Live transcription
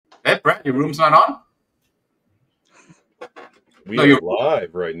Brett, your room's not on? We are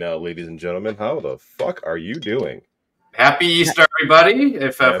live right now, ladies and gentlemen. How the fuck are you doing? Happy Easter, everybody!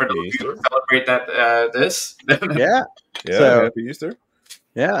 If for Happy those Easter. who celebrate that, this. Yeah. Yeah, So, happy Easter.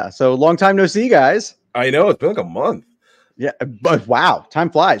 Yeah. So long time no see, guys. I know, it's been like a month. Yeah, but wow, time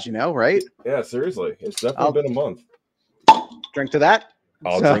flies, right? Yeah, seriously. It's definitely been a month. Drink to that.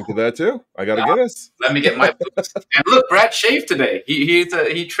 I'll drink to that too. I got a Guinness. Let me get my boots. And look, Brad shaved today. He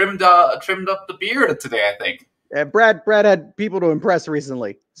trimmed up the beard today, I think. Brad had people to impress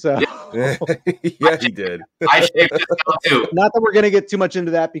recently, so Yeah, he did. I shaved his too. Not that we're going to get too much into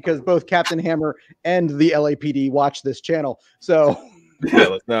that because both Captain Hammer and the LAPD watch this channel. So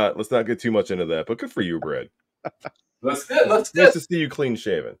yeah, let's not get too much into that. But good for you, Brad. Let's good. Nice to see you clean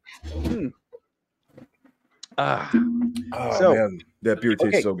shaven. Oh man, that beer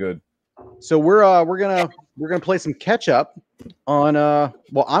tastes so good. So we're gonna play some catch up on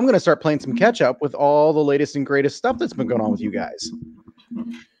well, I'm gonna start playing some catch up with all the latest and greatest stuff that's been going on with you guys.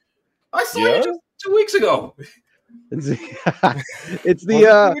 I saw you just 2 weeks ago. It's the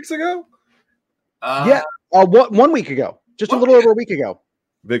 2 weeks ago. 1 week ago, just a little over a week ago.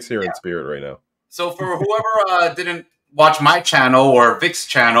 Vic's here in spirit right now. So for whoever didn't watch my channel or Vic's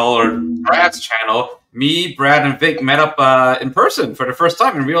channel or Brad's channel, me, Brad, and Vic met up in person for the first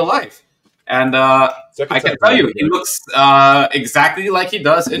time in real life. And I can tell you, he looks exactly like he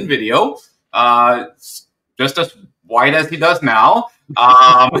does in video, just as white as he does now.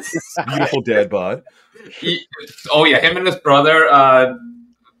 Beautiful dad bod. Him and his brother,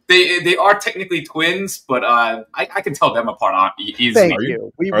 they are technically twins, but I can tell them apart easily. Thank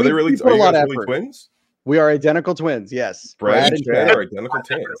you. Are they really twins? We are identical twins, yes. Brad and Chad are identical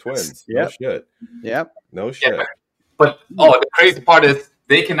twins. Yep. No shit. Yep. No shit. Yeah, but the crazy part is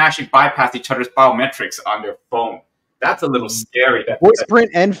they can actually bypass each other's biometrics on their phone. That's a little scary. Voice print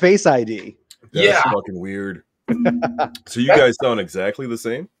and face ID. That's fucking weird. So you guys sound exactly the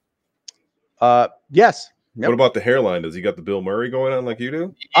same? Yes. Yep. What about the hairline? Does he got the Bill Murray going on like you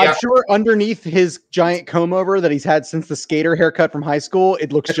do? I'm sure underneath his giant comb over that he's had since the skater haircut from high school,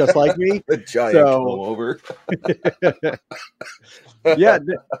 it looks just like me. The giant comb over. For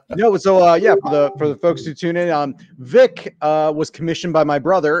the folks who tune in, Vic was commissioned by my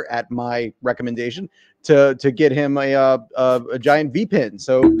brother at my recommendation to get him a giant V pin.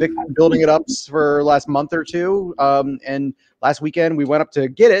 So Vic been building it up for last month or two, and last weekend we went up to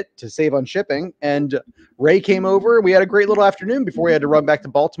get it to save on shipping, and Ray came over. We had a great little afternoon before we had to run back to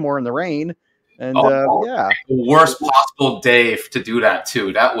Baltimore in the rain. And the worst possible day to do that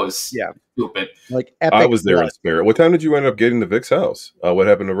too. That was stupid. Like epic. I was there in spirit. What time did you end up getting to Vic's house? What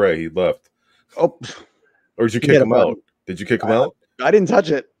happened to Ray? He left. Oh, or did you kick him out? Did you kick him out? I didn't touch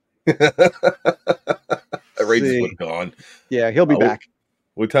it. Ray just went gone. Yeah, he'll be back.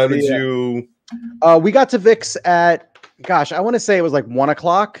 What time did you? We got to Vic's at, gosh, I want to say it was like 1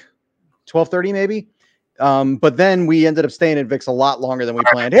 o'clock, 12:30 maybe. But then we ended up staying at Vic's a lot longer than we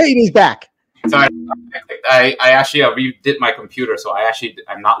planned. Hey, he's back. Sorry, I actually redid my computer, so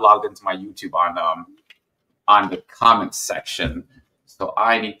I'm not logged into my YouTube on the comments section. So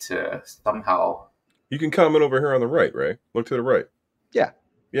I need to somehow. You can comment over here on the right, Ray. Look to the right. Yeah.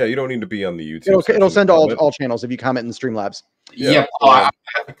 Yeah, you don't need to be on the YouTube. It'll send to all channels if you comment in the Streamlabs. Yeah. I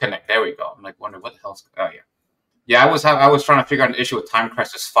have to connect. There we go. I'm like wondering what the hell's. Oh yeah. Yeah, I was trying to figure out an issue with Time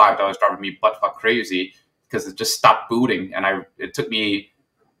Crisis 5 that was driving me buttfuck crazy because it just stopped booting, and it took me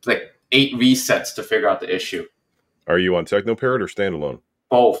like 8 resets to figure out the issue. Are you on Technoparrot or standalone?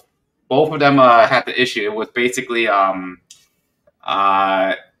 Both of them had the issue. It was basically my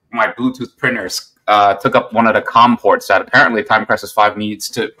Bluetooth printers took up one of the COM ports that apparently Time Crisis 5 needs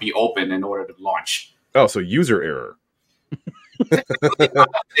to be open in order to launch. Oh, so user error.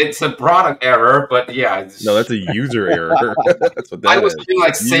 It's a product error, but yeah. No, that's a user error. That's what that is.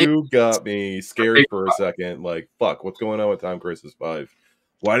 You got me scared for a second. Like, fuck, what's going on with Time Crisis 5?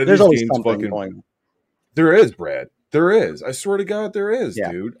 Why did these games fucking... Going. There is, Brad. There is. I swear to God, there is,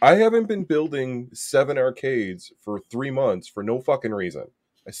 dude. I haven't been building 7 arcades for 3 months for no fucking reason.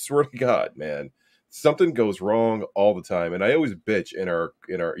 I swear to God, man. Something goes wrong all the time, and I always bitch in our.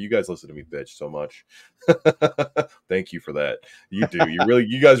 You guys listen to me bitch so much. Thank you for that. You do.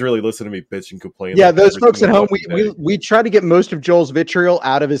 You guys really listen to me bitch and complain. Yeah, those folks at home. We try to get most of Joel's vitriol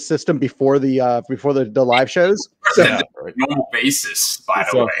out of his system before the live shows. So. Yeah, right. Normal basis, by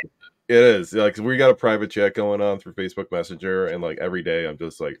the way. It is like we got a private chat going on through Facebook Messenger, and like every day I'm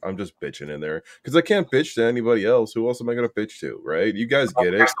just bitching in there because I can't bitch to anybody else. Who else am I going to bitch to? Right? You guys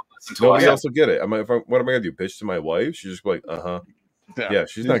get it. Nobody else will get it. What am I going to do? Bitch to my wife? She's just like, yeah.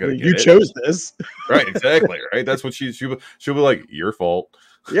 She's not going to get it. You chose this, right? Exactly. Right. That's what she'll be like. Your fault.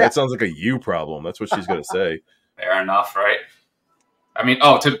 Yeah. That sounds like a you problem. That's what she's going to say. Fair enough, right? I mean,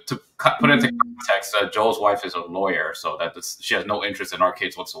 to put it into context, Joel's wife is a lawyer, so she has no interest in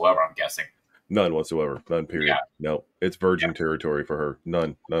arcades whatsoever, I'm guessing. None whatsoever. None, period. Yeah. No, it's virgin territory for her.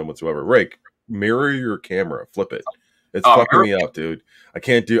 None whatsoever. Rake, mirror your camera. Flip it. It's fucking me up, dude. I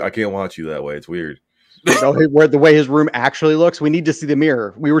can't watch you that way. It's weird. Where the way his room actually looks, we need to see the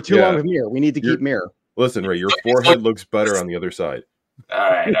mirror. We were too long with mirror. We need to keep mirror. Listen, Ray, your forehead looks better on the other side. All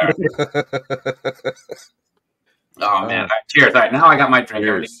right. Oh man! Cheers! All right, now I got my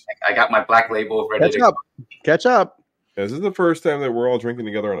drink. I got my black label ready. Catch up. This is the first time that we're all drinking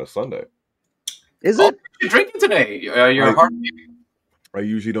together on a Sunday. Is it? You're drinking today? You're hard. I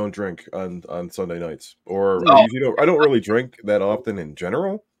usually don't drink on Sunday nights, or I don't really drink that often in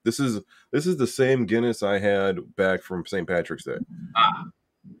general. This is the same Guinness I had back from St. Patrick's Day.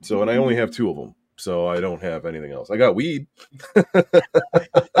 So, and I only have 2 of them, so I don't have anything else. I got weed.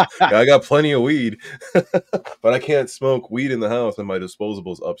 I got plenty of weed, but I can't smoke weed in the house, and my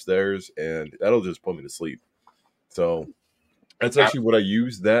disposable's upstairs, and that'll just put me to sleep. So that's actually what I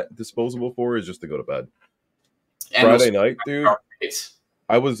use that disposable for, is just to go to bed. And Friday night, dude.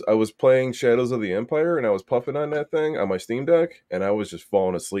 I was playing Shadows of the Empire, and I was puffing on that thing on my Steam Deck, and I was just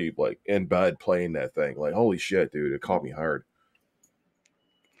falling asleep, like, in bed playing that thing. Like, holy shit, dude, it caught me hard.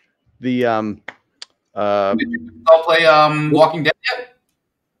 Did you all play Walking Dead yet?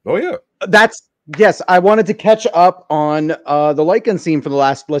 Oh, yeah. Yes, I wanted to catch up on the Lycan scene for the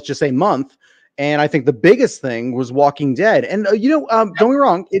last, let's just say, month. And I think the biggest thing was Walking Dead. And, don't get me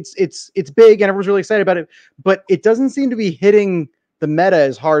wrong, it's big, and everyone's really excited about it, but it doesn't seem to be hitting the meta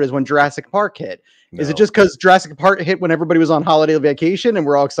as hard as when Jurassic Park hit. No. Is it just because Jurassic Park hit when everybody was on holiday vacation and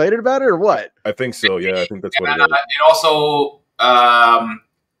we're all excited about it, or what? I think so. Yeah, I think that's what it is. It also,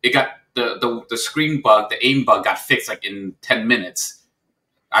 it got the screen bug, the aim bug got fixed like in 10 minutes.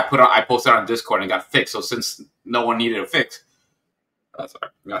 I posted on Discord and it got fixed. So since no one needed a fix,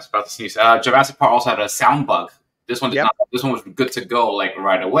 sorry, I was about to sneeze. Jurassic Park also had a sound bug. This one did not. This one was good to go like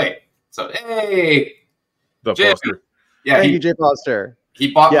right away. So hey, Jim. Yeah, thank you, Jay Foster.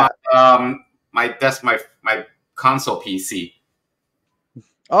 He bought my console PC.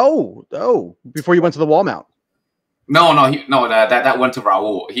 Oh! Before you went to the wall mount. No, that went to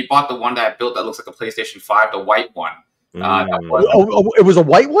Raul. He bought the one that I built that looks like a PlayStation 5, the white one. It was a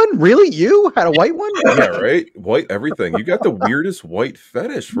white one? Really? You had a white one? Yeah, right. White everything. You got the weirdest white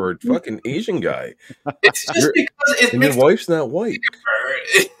fetish for a fucking Asian guy. It's just because your wife's not white.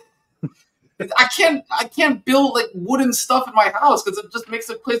 I can't build like wooden stuff in my house because it just makes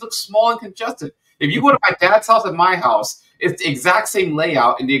the place look small and congested. If you go to my dad's house and my house, it's the exact same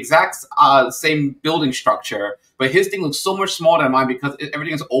layout and the exact same building structure, but his thing looks so much smaller than mine because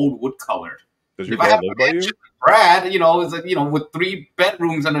everything is old wood colored. Does your dad live by you? Brad, with 3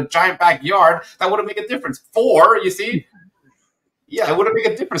 bedrooms and a giant backyard, that wouldn't make a difference. 4, you see? Yeah, it wouldn't make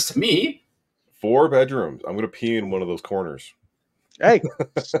a difference to me. 4 bedrooms. I'm going to pee in one of those corners. Hey,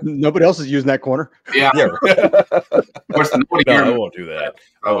 nobody else is using that corner. Yeah. Of course, I won't do that.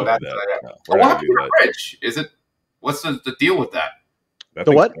 What happened to the bridge? What's the deal with that?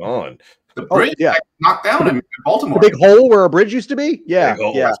 The what? Gone. The bridge knocked down in Baltimore. The big hole where a bridge used to be? Yeah.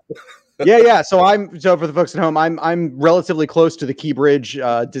 Yeah. So for the folks at home, I'm relatively close to the Key Bridge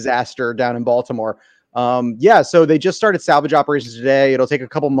disaster down in Baltimore. So they just started salvage operations today. It'll take a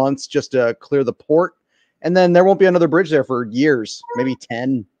couple months just to clear the port. And then there won't be another bridge there for years, maybe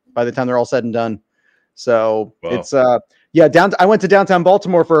 10 by the time they're all said and done. So it's I went to downtown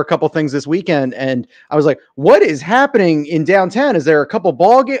Baltimore for a couple things this weekend, and I was like, what is happening in downtown? Is there a couple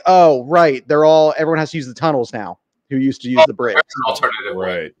ball games? Oh, right. Everyone has to use the tunnels now who used to use the bridge. Alternative.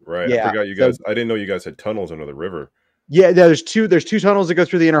 Right. Yeah. I forgot you guys. I didn't know you guys had tunnels under the river. Yeah, there's two tunnels that go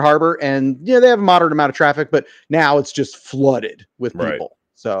through the Inner Harbor, and they have a moderate amount of traffic, but now it's just flooded with people. Right.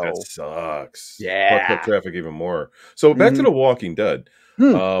 So that sucks. Yeah, fuck up traffic even more. So back to The Walking Dead.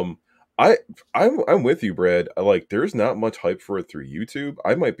 I'm with you, Brad. There's not much hype for it through YouTube.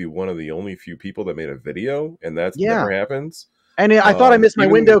 I might be one of the only few people that made a video, and that's never happens. And I thought I missed my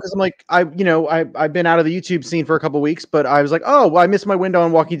window because I'm like, I've been out of the YouTube scene for a couple of weeks, but I was like, oh, well, I missed my window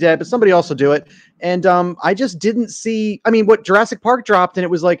on Walking Dead, but somebody else will do it. And I just didn't see. I mean, what Jurassic Park dropped, and it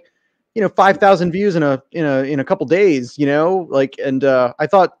was like, 5,000 views in a couple days, and I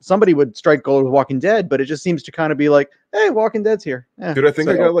thought somebody would strike gold with Walking Dead, but it just seems to kind of be like, hey, Walking Dead's here. Dude, I think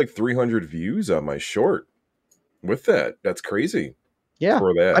I got like 300 views on my short with that. That's crazy. Yeah.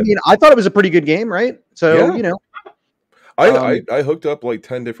 For that. I mean, I thought it was a pretty good game, right? So, I hooked up like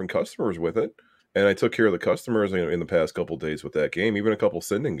 10 different customers with it, And I took care of the customers in the past couple of days with that game. Even a couple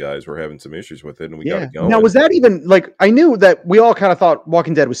sending guys were having some issues with it, and we got it going. Now, was that even like, I knew that we all kind of thought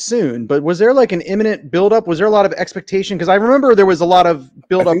Walking Dead was soon, but was there like an imminent buildup? Was there a lot of expectation? Because I remember there was a lot of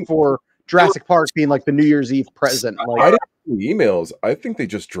buildup for Jurassic Park being like the New Year's Eve present. Like, I didn't see emails. I think they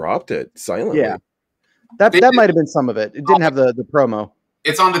just dropped it silently. Yeah, that might have been some of it. It didn't have the promo.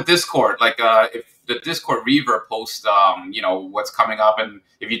 It's on the Discord. Like, if the Discord Reaver posts, you know, what's coming up, and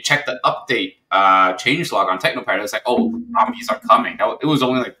if you check the update changelog on Technopad, it's like, oh, zombies are coming. It was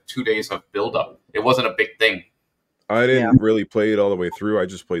only like 2 days of build-up. It wasn't a big thing. I didn't really play it all the way through. I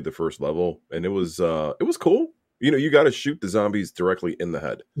just played the first level, and it was cool. You know, you got to shoot the zombies directly in the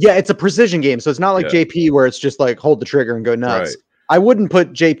head. Yeah, it's a precision game, so it's not like JP where it's just like hold the trigger and go nuts. Right. I wouldn't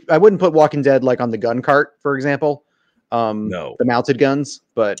put Walking Dead like on the gun cart, for example. No, the mounted guns,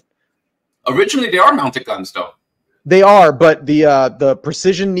 but originally they are mounted guns, though. They are, but the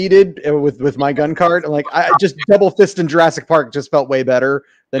precision needed with my gun cart, like I just double fist in Jurassic Park just felt way better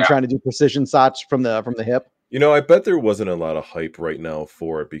than trying to do precision shots from the hip. You know, I bet there wasn't a lot of hype right now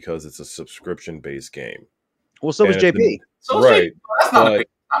for it because it's a subscription based game. Well, so was JP. Right. That's not a big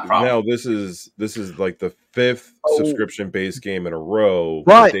problem. Now this is like the 5th subscription based game in a row.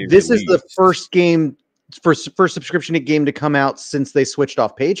 Right. This is the first game. First subscription game to come out since they switched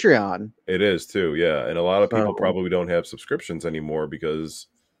off Patreon. It is too, yeah. And a lot of people probably don't have subscriptions anymore because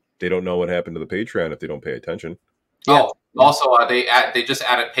they don't know what happened to the Patreon if they don't pay attention. Oh, also they just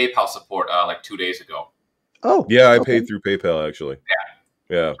added PayPal support like 2 days ago. Oh, yeah, I paid through PayPal actually.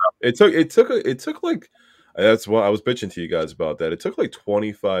 Yeah. It took like, that's what I was bitching to you guys about that. It took like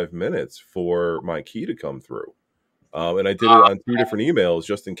 25 minutes for my key to come through. And I did it on 2 different emails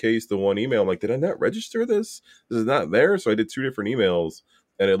just in case the one email, I'm like, did I not register this? This is not there. So I did 2 different emails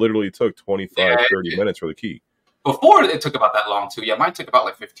and it literally took 25, 30 minutes for the key. Before it took about that long too. Yeah, mine took about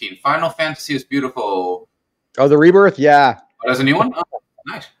like 15. Final Fantasy is beautiful. Oh, the Rebirth? Yeah. Oh, there's a new one? Oh,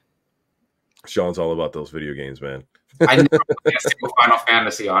 nice. Sean's all about those video games, man. I never played a single Final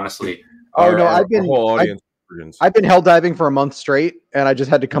Fantasy, honestly. I've been hell diving for a month straight, and I just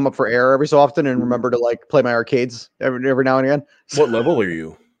had to come up for air every so often and remember to like play my arcades every now and again. What level are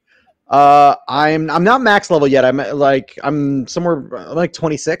you? I'm not max level yet. I'm somewhere like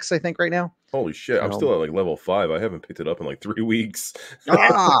 26, I think, right now. Holy shit! I'm still at like level 5. I haven't picked it up in like 3 weeks.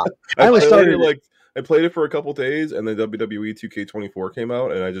 I only started I played it for a couple days, and then WWE 2K24 came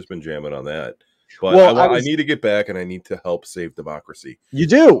out, and I just been jamming on that. But I need to get back, and I need to help save democracy. You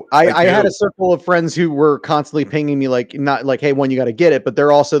do. I had a circle of friends who were constantly pinging me, like, not like, hey, you got to get it, but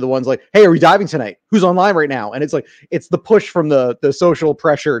they're also the ones like, hey, are we diving tonight? Who's online right now? And it's like, it's the push from the social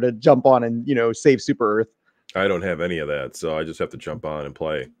pressure to jump on and, you know, save Super Earth. I don't have any of that, so I just have to jump on and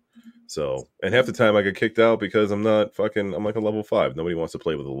play. So, and half the time I get kicked out because I'm like a level 5. Nobody wants to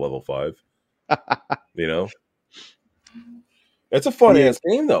play with a level 5. You know? It's a fun ass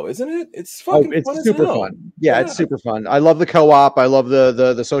game, though, isn't it? It's fucking it's super fun. Yeah, it's super fun. I love the co-op. I love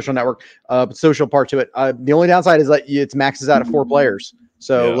the social network, social part to it. The only downside is that it maxes out at 4 players.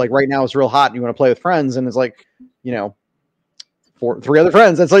 So like right now it's real hot and you want to play with friends, and it's like, you know, 3 other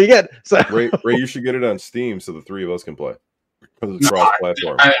friends. That's all you get. So Ray, you should get it on Steam so the 3 of us can play. It's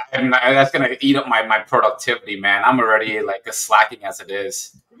cross-platform. That's gonna eat up my productivity, man. I'm already like slacking as it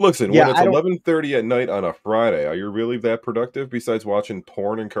is. Listen, when it's 11:30 at night on a Friday, are you really that productive besides watching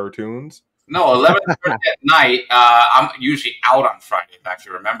porn and cartoons? No, 11:30 at night. I'm usually out on Friday.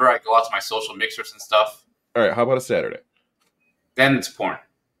 Actually, remember, I go out to my social mixers and stuff. All right, how about a Saturday? Then it's porn.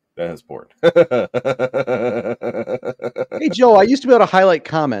 That is porn. Hey, Joe, I used to be able to highlight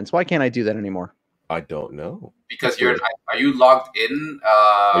comments. Why can't I do that anymore? I don't know. Because are you logged in?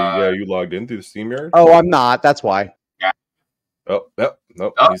 Are you logged in through the SteamYard? Oh, I'm not. That's why. Yeah. Oh, yep.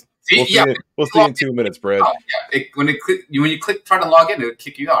 Nope. Oh, we'll see in 2 minutes, Brad. Oh, yeah. When you click try to log in, it'll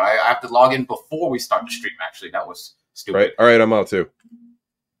kick you out. I have to log in before we start the stream. Actually, that was stupid. Right. All right, I'm out too.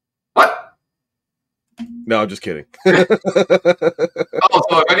 What? No, I'm just kidding. So if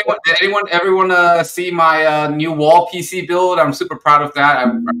everyone see my new wall PC build, I'm super proud of that.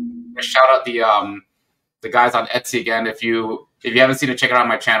 I shout out the guys on Etsy again. If you haven't seen it, check it out on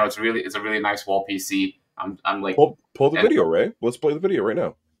my channel. It's a really nice wall PC. I'm like pull the video, Ray. Let's play the video right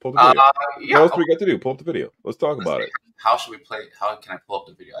now. Pull the video. Yeah. What else do we got to do? Pull up the video. Let's talk about it. How should we play? How can I pull up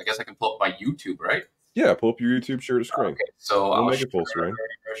the video? I guess I can pull up my YouTube, right? Yeah, pull up your YouTube, share the screen. Okay, so I'll make it full screen.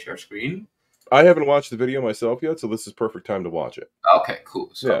 Share screen. I haven't watched the video myself yet, so this is perfect time to watch it. Okay, cool.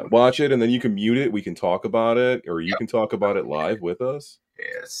 So yeah, watch it, and then you can mute it. We can talk about it, or you can talk about it live with us. Okay,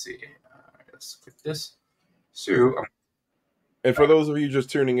 let's see. Let's click this. So, and for those of you just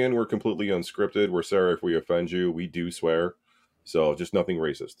tuning in, we're completely unscripted. We're sorry if we offend you. We do swear, so just nothing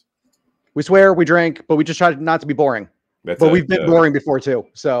racist. We swear, we drink, but we just try not to be boring. We've been boring before too.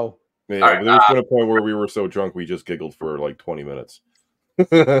 So yeah, right, there was been a point where we were so drunk we just giggled for like 20 minutes.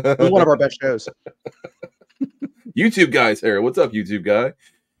 It was one of our best shows. YouTube guy's here. What's up, YouTube guy?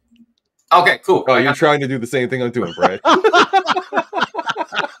 Okay, cool. Oh, you're trying to do the same thing I'm doing, Brad. All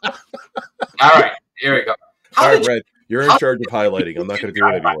right, here we go. All right, Brad, you're in charge of highlighting. I'm not going to do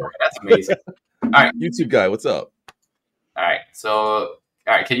it anymore. That's amazing. All right, YouTube guy, what's up? All right, so all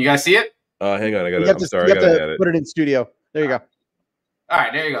right, can you guys see it? Hang on, I'm sorry, I gotta add it. Put it in studio. There you go. All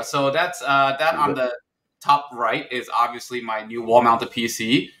right, there you go. So that's that on the top right is obviously my new wall-mounted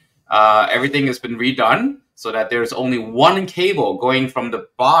PC. Everything has been redone so that there's only one cable going from the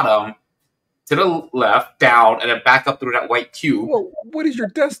bottom to the left, down, and then back up through that white cube. Well, what is your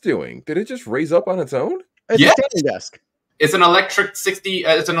desk doing? Did it just raise up on its own? It's a standing desk. It's an electric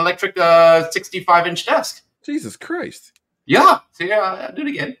 65-inch desk. Jesus Christ! Yeah. So yeah, do it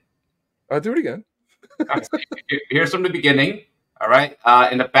again. I'll do it again. Right, so here's from the beginning. All right.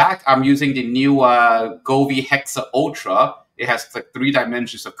 In the back, I'm using the new Govee Hexa Ultra. It has like 3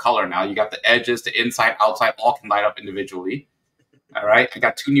 dimensions of color now. You got the edges, the inside, outside, all can light up individually. All right. I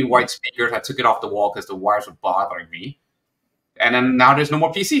got 2 new white speakers. I took it off the wall because the wires were bothering me. And then now there's no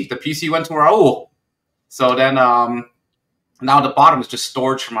more PC. The PC went to Raul. So then now the bottom is just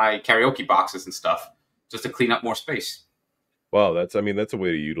storage for my karaoke boxes and stuff, just to clean up more space. Wow, that's a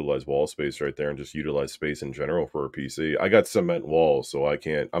way to utilize wall space right there, and just utilize space in general for a PC. I got cement walls, so I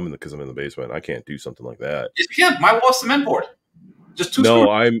can't. Because I'm in the basement. I can't do something like that. You can't. My wall's cement board. Just 2. No,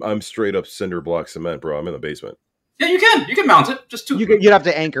 I'm straight up cinder block cement, bro. I'm in the basement. Yeah, you can. You can mount it. Just 2. You'd have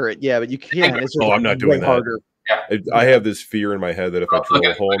to anchor it. Yeah, but you can. It's just I'm not doing that. Harder. Yeah. I have this fear in my head that if I drill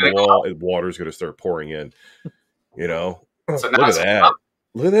a hole in the wall, water's going to start pouring in. You know. So look at that.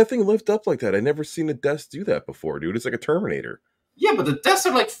 Look at that thing lift up like that. I never seen a desk do that before, dude. It's like a Terminator. Yeah, but the desks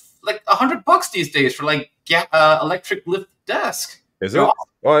are like $100 these days for like electric lift desk. Is it?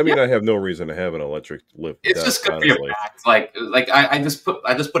 Well, I mean, I have no reason to have an electric lift. It's just good for your back. Like I just put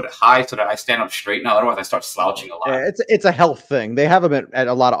it high so that I stand up straight now. Otherwise, I start slouching a lot. Yeah, it's a health thing. They have them at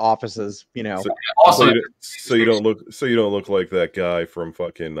a lot of offices. You know. So you don't look like that guy from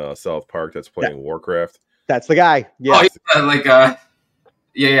fucking South Park that's playing Warcraft. That's the guy. Yeah. Oh,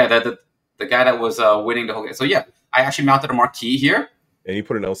 the guy that was winning the whole game. So yeah, I actually mounted a marquee here. And you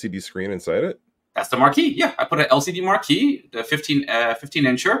put an LCD screen inside it? That's the marquee. Yeah, I put an LCD marquee, the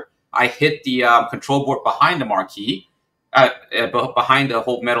 15-incher. I hit the control board behind the marquee, behind the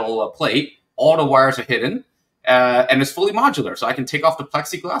whole metal plate. All the wires are hidden, and it's fully modular. So I can take off the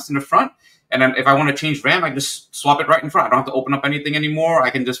plexiglass in the front, and then if I want to change RAM, I just swap it right in front. I don't have to open up anything anymore. I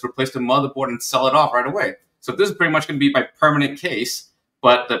can just replace the motherboard and sell it off right away. So this is pretty much going to be my permanent case,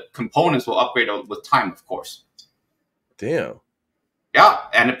 but the components will upgrade with time, of course. Damn. Yeah,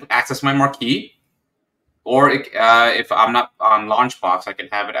 and it access my marquee. Or if I'm not on Launchbox, I can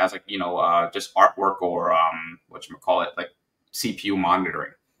have it as just artwork or whatchamacallit, like CPU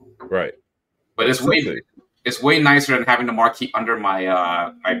monitoring. Right. But it's way nicer than having the marquee under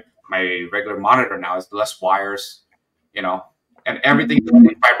my my regular monitor now. It's less wires, and everything is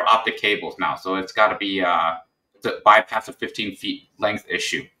fiber optic cables now. So it's got to be to bypass a 15 feet length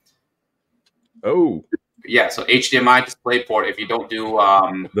issue. Oh. Yeah, so HDMI DisplayPort. If you don't do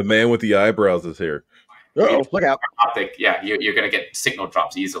the man with the eyebrows is here. Oh, look out! Optic, yeah, you're gonna get signal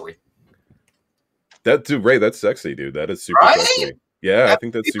drops easily. That dude, Ray, that's sexy, dude. That is super sexy. Yeah, I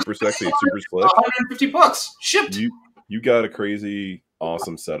think that's super sexy. It's super slick. $150 shipped. You got a crazy,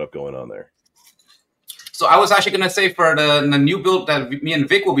 awesome setup going on there. So I was actually gonna say for the new build that me and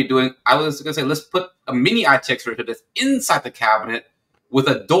Vic will be doing, I was gonna say let's put a mini ITX version that's inside the cabinet with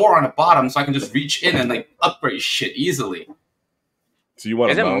a door on the bottom, so I can just reach in and like upgrade shit easily. So you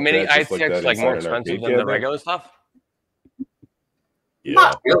want to mount mini ITX like more expensive than the regular stuff? Yeah.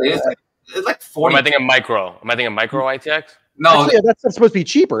 Not really. It's like 40. Am I thinking micro? ITX? No, actually, that's supposed to be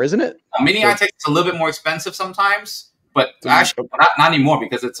cheaper, isn't it? Mini ITX is a little bit more expensive sometimes, but actually not anymore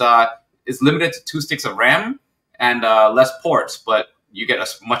because it's limited to 2 sticks of RAM and less ports, but you get a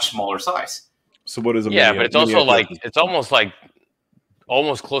much smaller size. So what is a but it's also like it's almost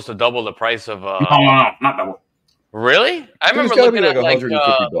close to double the price of. No, not double. Really? I remember looking at like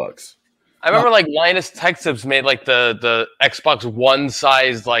 $150. I remember like Linus Tech Tips made like the Xbox One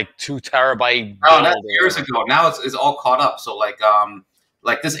size like 2 terabyte. Oh, that's years ago. Now it's all caught up. So like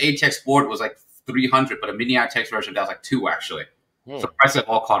this ATX board was like 300, but a mini ITX version that was like 2 actually. So the prices have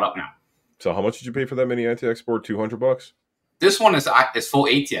all caught up now. So how much did you pay for that mini ITX board? $200? This one is full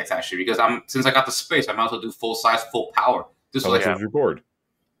ATX actually because since I got the space, I might as well do full size, full power. How much was your board?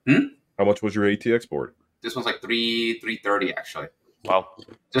 How much was your ATX board? This one's like $330 actually. Well,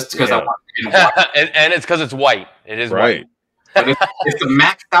 just because I want it in white. and it's because it's white. It is right. White. But it's a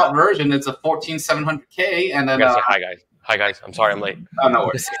maxed out version. It's a 14700K, and then hi guys. Hi guys. I'm sorry I'm late. Oh no,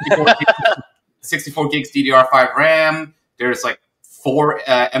 worries. 64 gigs DDR5 RAM. There's like 4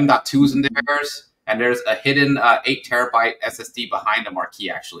 M.2s in theirs, and there's a hidden 8 terabyte SSD behind the marquee.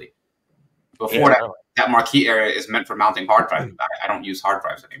 Actually, before that marquee area is meant for mounting hard drives. I don't use hard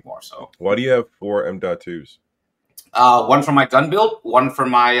drives anymore. So why do you have 4 M.2s? One for my gun build, one for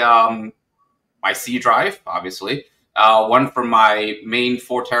my my C drive, obviously. One for my main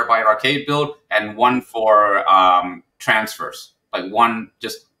 4 terabyte arcade build, and one for transfers. Like one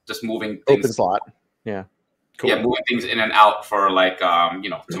just moving things. Open slot. Yeah. Cool. Yeah, moving things in and out for like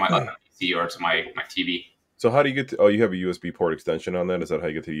to my other PC or to my TV. So how do you get to? Oh, you have a USB port extension on that. Is that how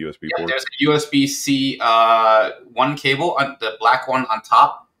you get to the USB port? There's a USB-C one cable, the black one on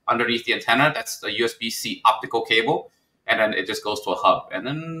top underneath the antenna. That's the USB-C optical cable, and then it just goes to a hub, and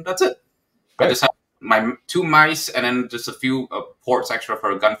then that's it. Okay. I just have my 2 mice and then just a few ports extra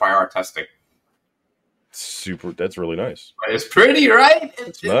for gunfire testing. Super. That's really nice. It's pretty, right?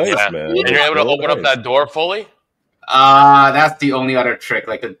 It's nice, man. And you're able to open up that door fully? That's the only other trick.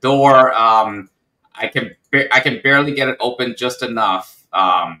 Like the door, I can barely get it open just enough.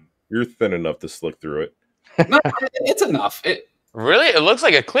 You're thin enough to slick through it. No, it's enough. Really? It looks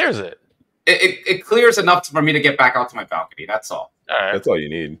like it clears it. It clears enough for me to get back out to my balcony. That's all. All right. That's all you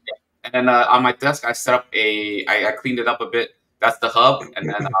need. Yeah. And then on my desk, I set up I cleaned it up a bit. That's the hub. And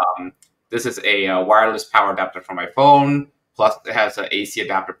then this is a wireless power adapter for my phone. Plus, it has an AC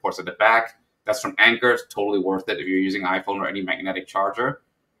adapter ports at the back. That's from Anchor. It's totally worth it if you're using iPhone or any magnetic charger.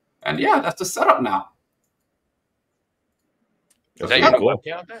 And yeah, that's the setup now. Is that your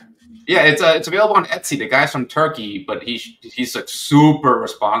webcam out there? Yeah, it's available on Etsy. The guy's from Turkey, but he's like super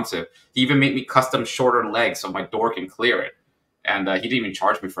responsive. He even made me custom shorter legs so my door can clear it. And he didn't even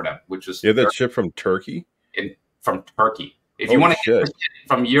charge me for them, which was... You have that ship from Turkey? From Turkey. If you want to get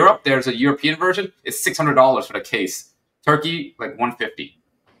from Europe, there's a European version. It's $600 for the case. Turkey, like $150.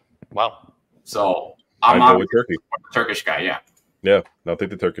 Wow. So I'm on with Turkey. Turkish guy, yeah. Yeah, I'll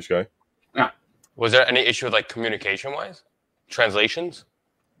take the Turkish guy. Yeah. Was there any issue with like communication-wise? Translations?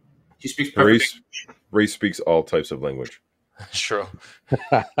 He speaks perfect. Ray speaks all types of language. True.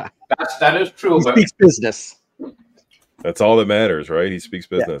 That is true. He speaks business. That's all that matters, right? He speaks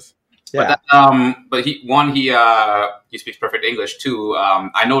business. Yeah. But he speaks perfect English too.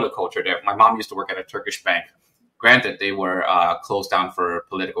 I know the culture there. My mom used to work at a Turkish bank. Granted, they were closed down for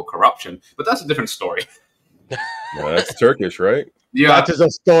political corruption, but that's a different story. Well, that's Turkish, right? Yeah, that is a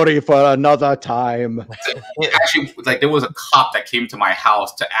story for another time. Actually, like there was a cop that came to my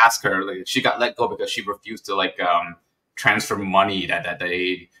house to ask her. Like, she got let go because she refused to transfer money that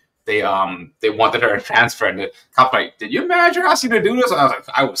they wanted her to transfer. And the cop like, "Did your manager ask you to do this?" And I was like,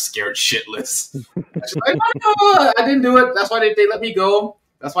 I was scared shitless. She's like, "No, I didn't do it. That's why they let me go.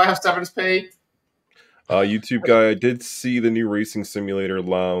 That's why I have severance pay." YouTube guy, I did see the new racing simulator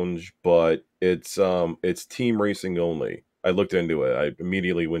lounge, but it's team racing only. I looked into it. I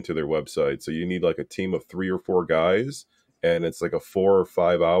immediately went to their website. So you need like a team of 3 or 4 guys, and it's like a 4 or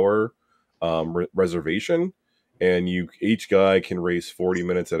 5 hour reservation, and each guy can race 40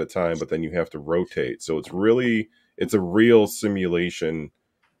 minutes at a time, but then you have to rotate. So it's a real simulation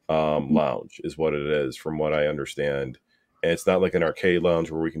lounge is what it is, from what I understand. And it's not like an arcade lounge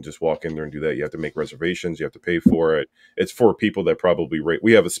where we can just walk in there and do that. You have to make reservations. You have to pay for it. It's for people that probably rate.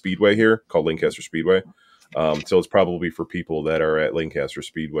 We have a speedway here called Lancaster Speedway. So it's probably for people that are at Lancaster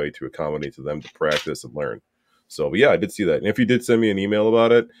Speedway to accommodate to them to practice and learn. So, but yeah, I did see that. And if you did send me an email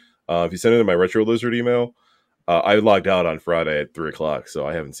about it, if you send it to my Retro Lizard email, I logged out on Friday at 3:00, so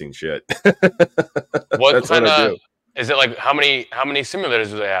I haven't seen shit. What kind of is it like? How many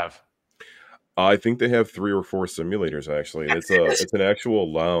simulators do they have? I think they have 3 or 4 simulators actually. It's an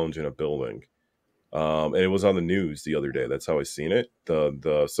actual lounge in a building. And it was on the news the other day. That's how I seen it.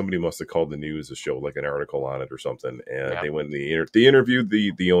 Somebody must have called the news to show like an article on it or something. And they went and they interviewed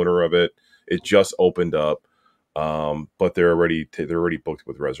the owner of it. It just opened up, but they're already booked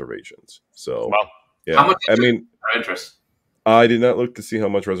with reservations. So yeah, how much interest? I did not look to see how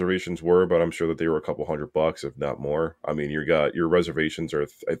much reservations were, but I'm sure that they were a couple $100, if not more. I mean, your reservations are.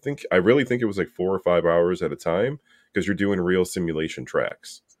 I really think it was like 4 or 5 hours at a time because you're doing real simulation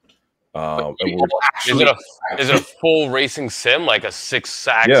tracks. Is it a full racing sim, like a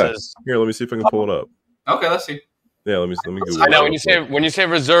 6-axis? Yeah. Here, let me see if I can pull it up. Okay, let's see. Yeah, let me Google it. Now, when you say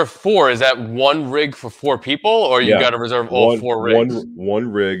reserve 4, is that one rig for 4 people, or you got to reserve all 4 rigs?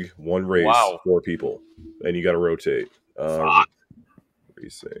 One rig, one race, 4 people, and you got to rotate.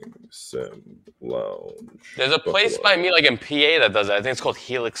 Racing Sim Lounge. There's a place by me, like in PA, that does it. I think it's called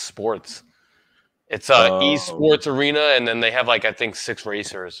Helix Sports. It's a esports arena, and then they have like I think 6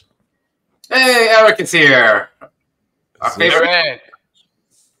 racers. Hey, Eric is here. Our favorite.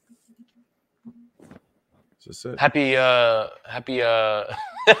 Is this it? Happy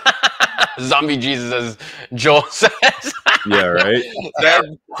Zombie Jesus, as Joel says. Yeah, right.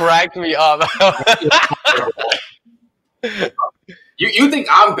 That cracked me up. You think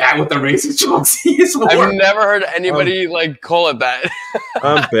I'm bad with the racing jokes? I've never heard anybody like call it that.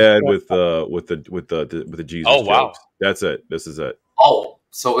 I'm bad with the Jesus. Oh wow, jokes. That's it. This is it. Oh,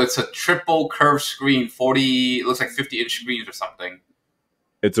 so it's a triple curved screen, 40. It looks like 50-inch screens or something.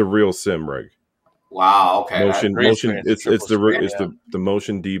 It's a real sim rig. Wow. Okay. Motion. It's the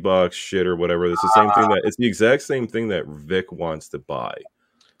motion D-box shit or whatever. It's the same thing it's the exact same thing that Vic wants to buy.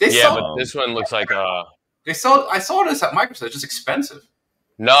 But this one looks like I saw this at Microsoft. It's just expensive.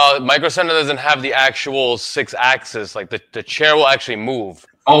 No, Micro Center doesn't have the actual 6-axis. Like the chair will actually move.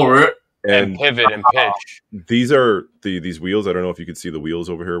 Oh, really? And pivot and pitch. These are these wheels. I don't know if you can see the wheels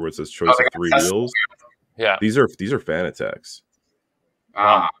over here where it says choice of 3 wheels. Yeah. These are Fanatec's.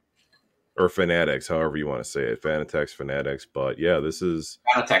 Or Fanatics, however you want to say it. Fanatics. But yeah, this is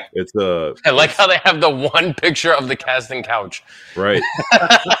Fanatec. I like how they have the one picture of the casting couch. Right.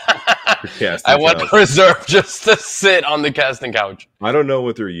 I want to reserve just to sit on the casting couch. I don't know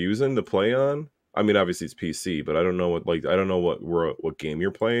what they're using to play on. I mean, obviously it's PC, but I don't know what game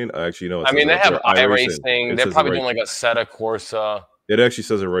you're playing. I actually know. They have iRacing. They're probably doing like a Seta Corsa. It actually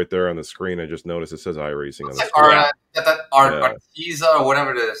says it right there on the screen. I just noticed it says iRacing on the screen. Artisa or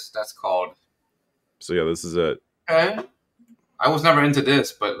whatever it is. That's called. So yeah, this is it. Okay. I was never into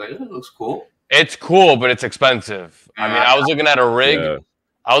this, but like, it looks cool. It's cool, but it's expensive. I mean, I was looking at a rig. Yeah.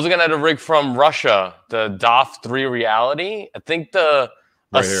 I was looking at a rig from Russia, the DOF 3 Reality. I think a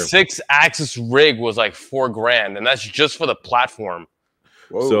 6-axis rig was like $4,000, and that's just for the platform.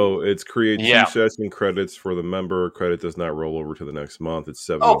 Whoa. So it's create 2 session credits for the member. Credit does not roll over to the next month. It's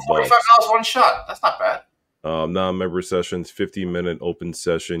 $70. $45 one shot. That's not bad. Non-member sessions, 50-minute open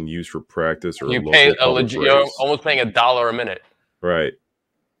session used for practice or you're almost paying $1 a minute. Right.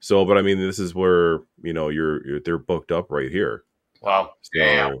 So, but I mean, this is where they're booked up right here. Wow.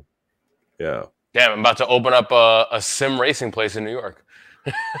 So, yeah. Damn, I'm about to open up a sim racing place in New York.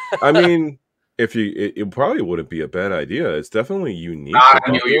 I mean, it probably wouldn't be a bad idea. It's definitely unique. Not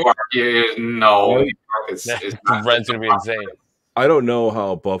New York. No, New York is the rent's gonna be insane. I don't know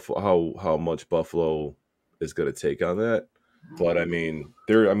how much Buffalo is going to take on that, but I mean,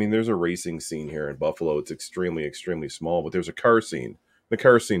 there's a racing scene here in Buffalo. It's extremely, extremely small, but there's a car scene. The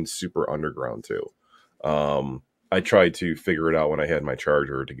car scene's super underground too. I tried to figure it out when I had my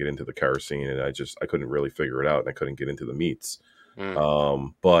charger to get into the car scene, and I couldn't really figure it out, and I couldn't get into the meets.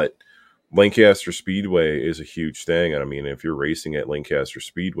 But Lancaster Speedway is a huge thing, and I mean, if you're racing at Lancaster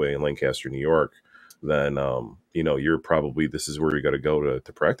Speedway in Lancaster, New York, then you're probably this is where you got to go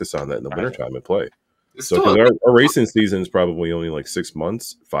to practice on that in the wintertime and play. So our racing season is probably only like 6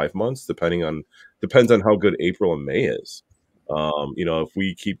 months, 5 months, depends on how good April and May is. If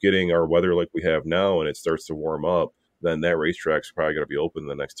we keep getting our weather like we have now and it starts to warm up, then that racetrack's probably going to be open in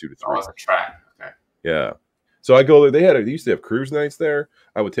the next 2 to 3 months. Oh, it's a track. Okay. Yeah. So I go there. They used to have cruise nights there.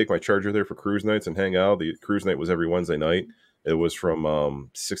 I would take my charger there for cruise nights and hang out. The cruise night was every Wednesday night. It was from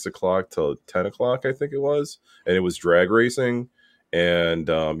 6 o'clock till 10 o'clock, I think it was. And it was drag racing. And,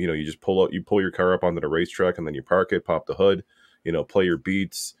 you just pull your car up onto the racetrack and then you park it, pop the hood, play your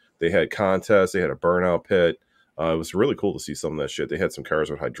beats. They had contests. They had a burnout pit. It was really cool to see some of that shit. They had some cars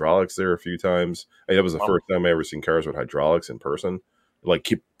with hydraulics there a few times. That was the first time I ever seen cars with hydraulics in person. Like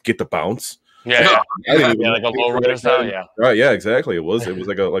get the bounce. Yeah, like a lowrider style. Yeah, right. Yeah, exactly. It was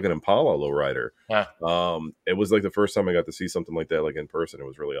like an Impala lowrider. Yeah. It was like the first time I got to see something like that, like in person. It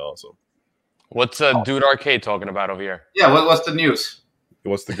was really awesome. What's Dude Arcade talking about over here? Yeah, what's the news?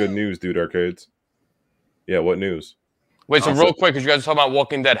 What's the good news, Dude Arcades? Yeah, what news? Wait, so real quick, because you guys are talking about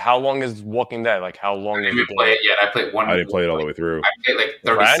Walking Dead. How long is Walking Dead? Like, how long did you play it yet? I played one. I didn't play it all the way through. I played like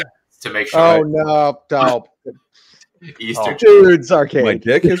 30 seconds to make sure. Oh, no. Easter. Dude's Arcade. My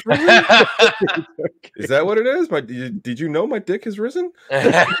dick has risen? Is that what it is? Did you know my dick has risen?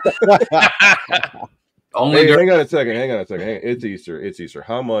 Only hang on a second. It's Easter.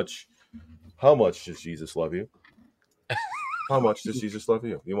 How much does Jesus love you? How much does Jesus love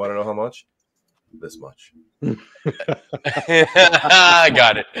you? You want to know how much? this much. I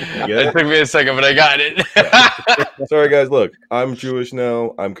got it. It took me a second, but I got it. Sorry, guys. Look, I'm Jewish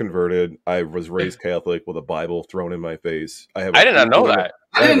now. I'm converted. I was raised Catholic with a Bible thrown in my face. I did not know that.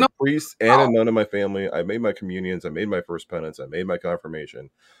 I have a priest and a nun in my family. I made my communions. I made my first penance. I made my confirmation.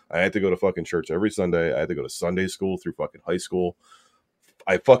 I had to go to fucking church every Sunday. I had to go to Sunday school through fucking high school.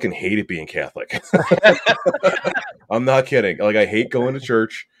 I fucking hated being Catholic. I'm not kidding. Like, I hate going to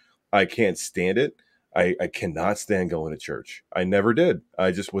church. I can't stand it. I cannot stand going to church. I never did.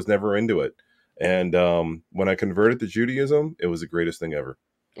 I just was never into it. And when I converted to Judaism, it was the greatest thing ever.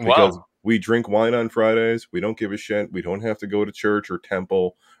 Because we drink wine on Fridays. We don't give a shit. We don't have to go to church or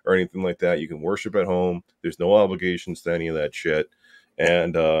temple or anything like that. You can worship at home. There's no obligations to any of that shit.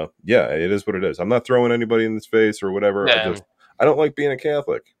 And yeah, it is what it is. I'm not throwing anybody in this face or whatever. Yeah. I don't like being a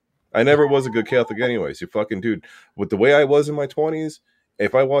Catholic. I never was a good Catholic anyways. You fucking dude. With the way I was in my 20s,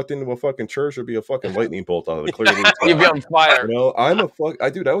 if I walked into a fucking church, it'd be a fucking lightning bolt out of the clear blue sky. You'd be on fire. You know, I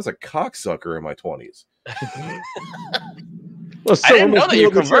was a cocksucker in my 20s. Well, I didn't know that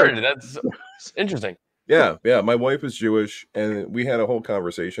you converted. That's interesting. Yeah. My wife is Jewish, and we had a whole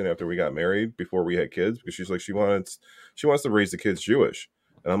conversation after we got married, before we had kids, because she's like, she wants to raise the kids Jewish,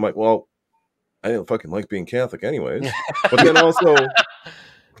 and I'm like, well, I didn't fucking like being Catholic anyways. But then also,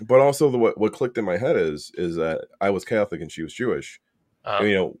 what clicked in my head is that I was Catholic and she was Jewish. And,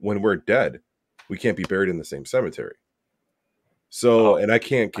 you know, when we're dead, we can't be buried in the same cemetery. So, and I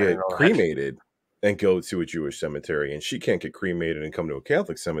can't get cremated and go to a Jewish cemetery, and she can't get cremated and come to a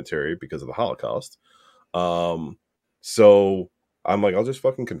Catholic cemetery because of the Holocaust. So I'm like, I'll just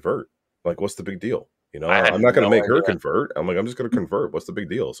fucking convert. Like, what's the big deal? You know, I'm not going to make her convert. I'm like, I'm just going to convert. What's the big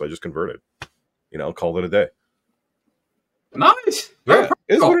deal? So I just converted. You know, called it a day. Nice. Yeah,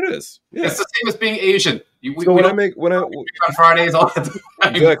 it's what it is. Yeah. It's the same as being Asian. When I on Fridays all the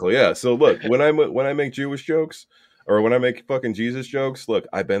time. Exactly, yeah. So look, when I make Jewish jokes or when I make fucking Jesus jokes, look,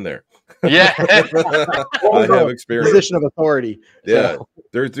 I've been there. Yeah, I have experience. Position of authority. Yeah,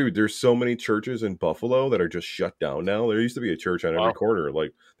 there's so many churches in Buffalo that are just shut down now. There used to be a church on every corner.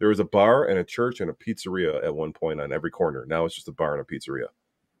 Like, there was a bar and a church and a pizzeria at one point on every corner. Now it's just a bar and a pizzeria.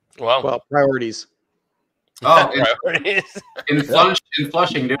 Wow. Well, priorities. Oh, in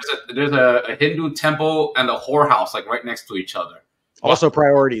Flushing, there's a Hindu temple and a whorehouse like right next to each other. Also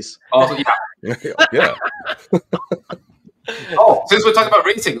priorities. Also, yeah. Yeah. Oh, since we're talking about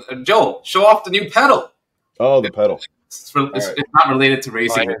racing, Joe, show off the new pedal. Oh, the pedal. It's not related to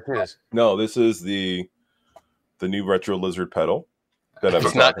racing. No, this is the new retro lizard pedal.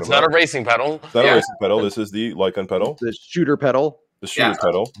 It's not a racing pedal. It's not a racing pedal. This is the Lycan pedal. The shooter pedal. The shooter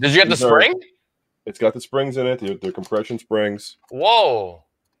pedal. Did you get the spring? It's got the springs in it. They're compression springs. Whoa.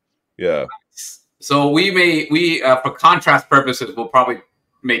 Yeah. So we for contrast purposes, we'll probably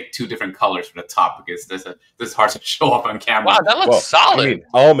make two different colors for the top, because this is hard to show up on camera. Wow, that looks solid. I mean,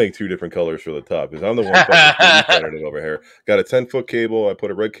 I'll make two different colors for the top because I'm the one fucking it over here. Got a 10-foot cable. I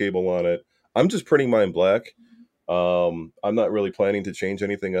put a red cable on it. I'm just printing mine black. I'm not really planning to change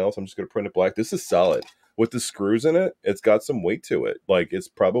anything else. I'm just going to print it black. This is solid. With the screws in it, it's got some weight to it. Like, it's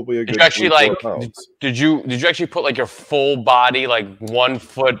probably a good. Did you actually put like your full body, like 1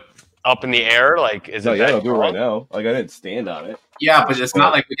 foot up in the air? Like, is it? Yeah, I'll do it right now. Like, I didn't stand on it. Yeah, but it's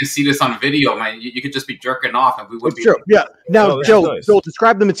not like we can see this on video, man. You could just be jerking off, and we would be. True. Yeah. Now, Joe,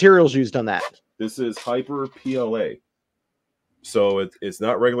 describe the materials used on that. This is hyper PLA. So it's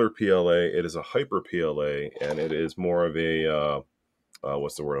not regular PLA. It is a hyper PLA, and it is more of a.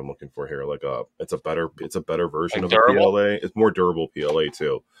 What's the word I'm looking for here? Like it's a better version of a PLA. It's more durable PLA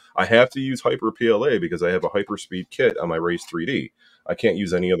too. I have to use hyper PLA because I have a hyperspeed kit on my Race 3D. I can't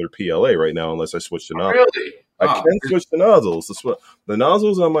use any other PLA right now unless I switch to nozzles. Really? I can switch to nozzles. The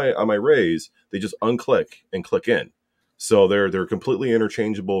nozzles on my Rays, they just unclick and click in. So they're completely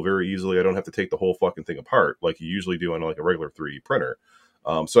interchangeable very easily. I don't have to take the whole fucking thing apart like you usually do on like a regular 3D printer.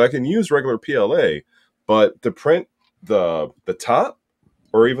 So I can use regular PLA, but to print the top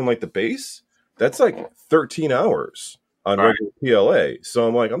or even like the base, that's like 13 hours on regular PLA. So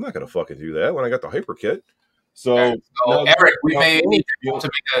I'm like, I'm not going to fucking do that when I got the hyper kit. So Eric, we may need to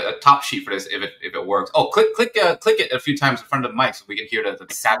make a top sheet for this if it works. Oh, click it a few times in front of the mic so we can hear the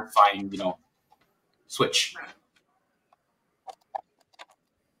satisfying, switch.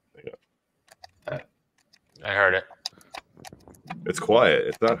 I heard it. It's quiet.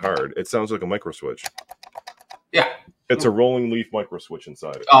 It's not hard. It sounds like a micro switch. Yeah. It's a rolling leaf micro switch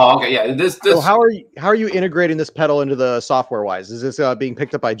inside it. Oh, okay, yeah. This. So how are you integrating this pedal into the software wise? Is this being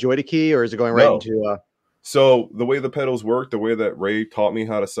picked up by Joy2Key, or is it going right into? So the way the pedals work, the way that Ray taught me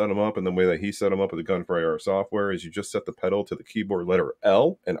how to set them up, and the way that he set them up with the Gunfire software is you just set the pedal to the keyboard letter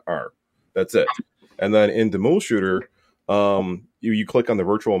L and R. That's it. And then in the Dual Shooter, you click on the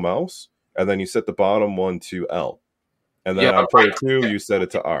virtual mouse, and then you set the bottom one to L. And then on player 2, you set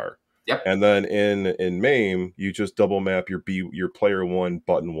it to R. Yep. And then in MAME, you just double map your player 1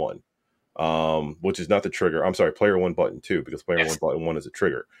 button 1, which is not the trigger. I'm sorry, player 1 button 2, because player 1 button 1 is a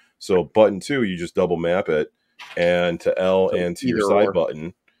trigger. So button 2, you just double map it and to L and to your side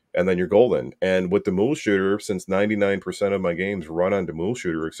button, and then you're golden. And with the Dual Shooter, since 99% of my games run on the Dual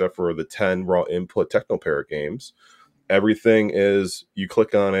Shooter, except for the 10 raw input Technoparrot games, everything is you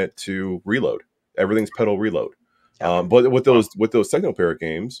click on it to reload. Everything's pedal reload. But with those Technoparrot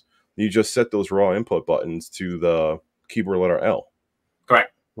games, you just set those raw input buttons to the keyboard letter L.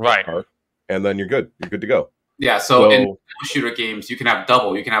 Correct. Right. And then you're good. You're good to go. Yeah. So in Dual Shooter games, you can have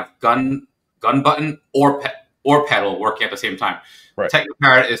double. You can have gun button or pedal working at the same time. Right.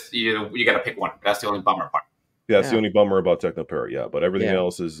 Technoparrot is you got to pick one. That's the only bummer part. Yeah, that's the only bummer about Technoparrot. Yeah, but everything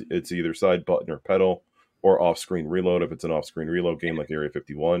else is it's either side button or pedal or off-screen reload if it's an off-screen reload game like Area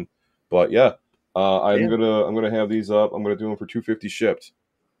 51. But yeah. I'm gonna have these up. I'm gonna do them for $250 shipped,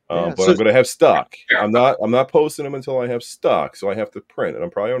 but I'm gonna have stock. I'm not posting them until I have stock, so I have to print, and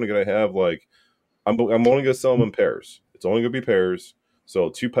I'm probably only gonna have I'm only gonna sell them in pairs. It's only gonna be pairs, so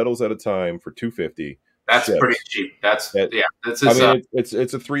 2 pedals at a time for $250. That's pretty cheap. It's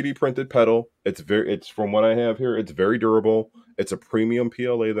a 3D printed pedal. It's from what I have here. It's very durable. It's a premium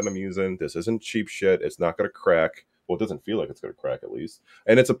PLA that I'm using. This isn't cheap shit. It's not gonna crack. Well, it doesn't feel like it's going to crack, at least.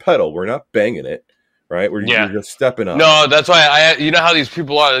 And it's a pedal. We're not banging it, right? You're just stepping on. No, that's why you know how these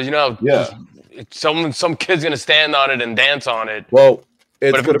people are. You know, some kid's going to stand on it and dance on it. Well,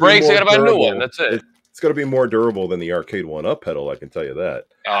 but if it breaks, you got to buy a new one. That's it. It's going to be more durable than the Arcade 1-Up pedal. I can tell you that.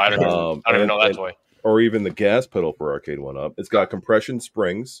 Oh, I don't even know that toy. Or even the gas pedal for Arcade 1-Up. It's got compression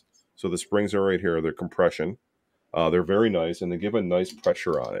springs. So the springs are right here. They're compression. They're very nice, and they give a nice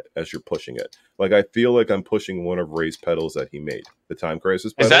pressure on it as you're pushing it. Like, I feel like I'm pushing one of Ray's pedals that he made, the Time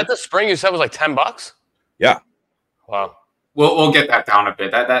Crisis pedal. Is that the spring you said was like $10? Yeah. Wow. We'll get that down a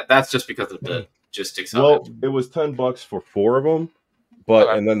bit. That's just because of the logistics of it. It was $10 for 4 of them,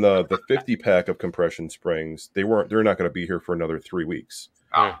 but and then the 50-pack of compression springs, they're not going to be here for another 3 weeks.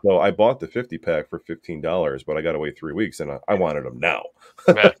 Oh. So I bought the 50-pack for $15, but I got to wait 3 weeks, and I wanted them now.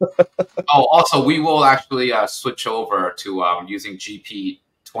 Also, we will actually switch over to using GP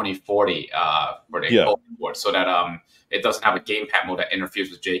 2040 for the board, so that it doesn't have a gamepad mode that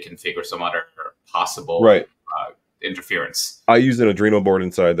interferes with JConfig or some other possible interference. I used an Adreno board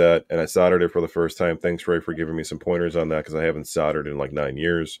inside that, and I soldered it for the first time. Thanks, Ray, for giving me some pointers on that, because I haven't soldered in like 9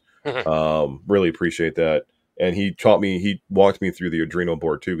 years. Really appreciate that. And he walked me through the Adreno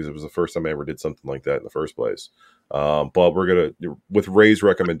board too, because it was the first time I ever did something like that in the first place. But with Ray's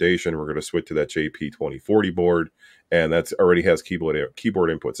recommendation, we're gonna switch to that JP 2040 board, and that's already has keyboard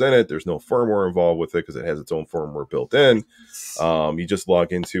inputs in it. There's no firmware involved with it because it has its own firmware built in. You just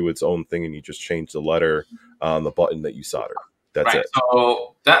log into its own thing, and you just change the letter on the button that you solder. That's it.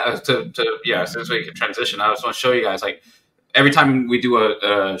 So since we can transition, I just want to show you guys, like, every time we do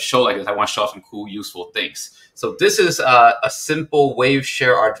a show like this, I want to show off some cool, useful things. So this is a simple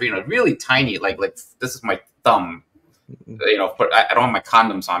WaveShare Arduino, really tiny. Like this is my thumb. I don't have my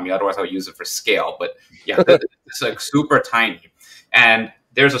condoms on me, otherwise I would use it for scale. But yeah, it's like super tiny. And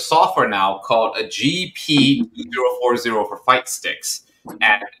there's a software now called a GP040 for fight sticks,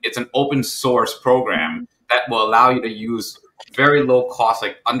 and it's an open source program that will allow you to use very low cost,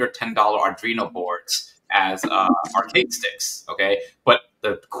 like under $10 Arduino boards as arcade sticks, okay? But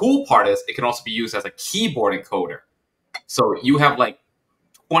the cool part is it can also be used as a keyboard encoder. So you have like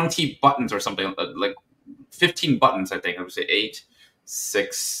 20 buttons or something, like 15 buttons, I think. I would say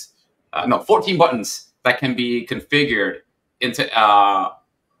 14 buttons that can be configured into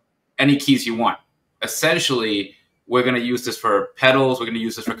any keys you want. Essentially, we're going to use this for pedals. We're going to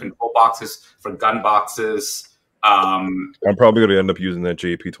use this for control boxes, for gun boxes. I'm probably going to end up using that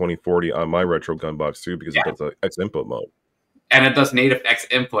JP 2040 on my retro gun box too, because it does the X input mode. And it does native X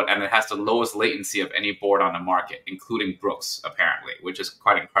input, and it has the lowest latency of any board on the market, including Brooks, apparently, which is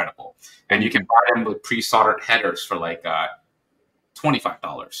quite incredible. And you can buy them with pre-soldered headers for like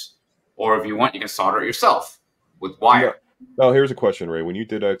 $25. Or if you want, you can solder it yourself with wire. Yeah. Now, here's a question, Ray. When you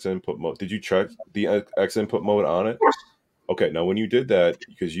did X input mode, did you check the X input mode on it? Of course. Okay, now when you did that,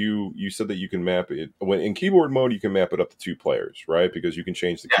 because you said that you can map it when in keyboard mode, you can map it up to 2 players, right? Because you can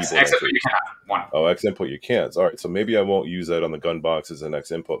change the keyboard. X input you can't. One. Oh, X input you can't. All right, so maybe I won't use that on the gun boxes in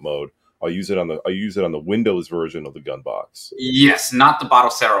X input mode. I'll use it on the Windows version of the gun box. Yes, not the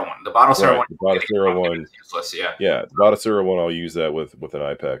Battlesera one. The Battlesera one. The Battlesera one. Useless, yeah. Yeah, the Battlesera one. I'll use that with an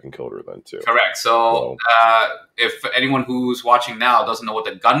iPack encoder then too. Correct. So if anyone who's watching now doesn't know what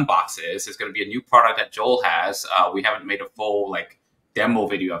the gun box is, it's going to be a new product that Joel has. We haven't made a full demo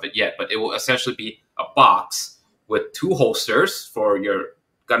video of it yet, but it will essentially be a box with 2 holsters for your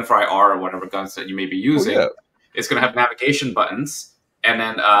Gunfire R or whatever guns that you may be using. Oh, yeah. It's going to have navigation buttons, and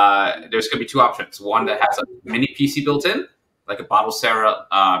then there's going to be 2 options. One that has a mini PC built in, like a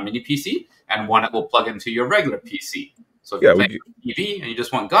Battlesera mini PC, and one that will plug into your regular PC. So if you're playing TV and you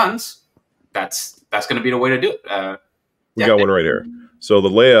just want guns, that's going to be the way to do it. We got one right here. So the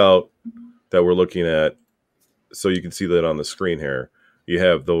layout that we're looking at, so you can see that on the screen here, you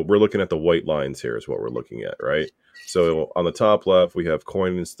have we're looking at the white lines here is what we're looking at, right? So on the top left, we have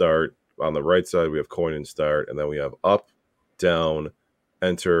coin and start. On the right side, we have coin and start. And then we have up, down,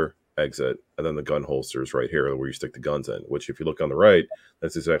 enter, exit. And then the gun holsters right here where you stick the guns in, which if you look on the right,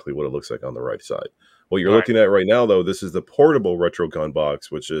 that's exactly what it looks like on the right side. What you're looking at right now, though, this is the portable retro gun box,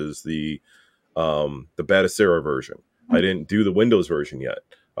 which is the Battlesera version. I didn't do the Windows version yet.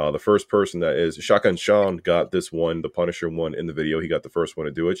 The first person that is Shotgun Sean got this one, the Punisher one in the video. He got the first one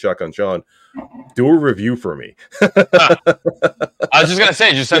to do it. Shotgun Sean, do a review for me. I was just gonna say,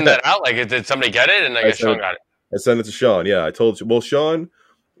 did you send that out? Did somebody get it? And I guess Sean got it. I sent it to Sean. Yeah, I told you. Well, Sean.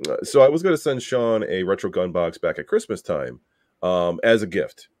 So I was gonna send Sean a retro gun box back at Christmas time, as a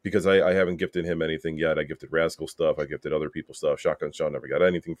gift because I haven't gifted him anything yet. I gifted Rascal stuff. I gifted other people stuff. Shotgun Sean never got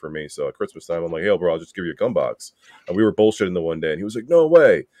anything from me. So at Christmas time, I'm like, hey, bro, I'll just give you a gun box. And we were bullshitting the one day, and he was like, no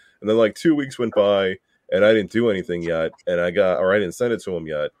way. And then 2 weeks went by, and I didn't do anything yet, and I didn't send it to him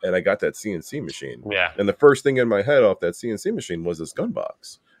yet, and I got that CNC machine. Yeah. And the first thing in my head off that CNC machine was this gun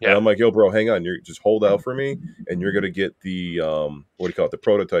box. Yeah. And I'm like, yo, bro, hang on. You just hold out for me, and you're going to get the, the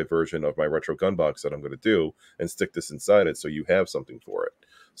prototype version of my retro gun box that I'm going to do and stick this inside it so you have something for it.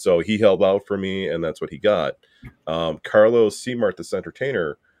 So he held out for me, and that's what he got. Carlos C-Mart, this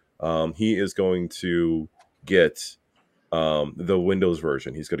entertainer, he is going to get the Windows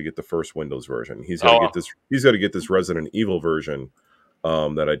version. He's going to get the first Windows version. He's going to get this. He's going to get this Resident Evil version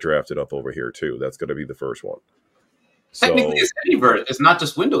that I drafted up over here too. That's going to be the first one. Technically, it's any version. It's not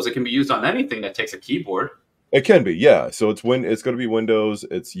just Windows. It can be used on anything that takes a keyboard. It can be, yeah. So it's going to be Windows.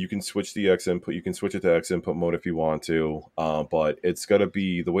 You can switch the X input. You can switch it to X input mode if you want to. But it's going to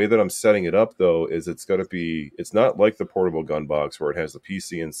be the way that I'm setting it up though. Is it's going to be. It's not like the portable gun box where it has the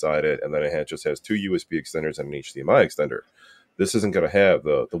PC inside it and then it just has 2 USB extenders and an HDMI extender. This isn't going to have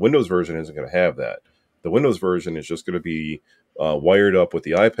the Windows version. Isn't going to have that. The Windows version is just going to be wired up with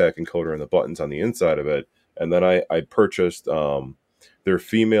the iPack encoder and the buttons on the inside of it. And then I purchased their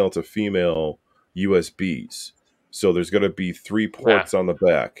female to female USBs. So there's going to be 3 ports on the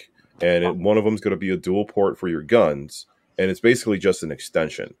back, and one of them is going to be a dual port for your guns, and it's basically just an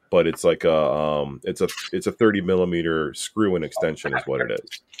extension, but it's like it's a 30 millimeter screw-in extension is what it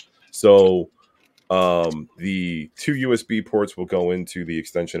is. So the 2 USB ports will go into the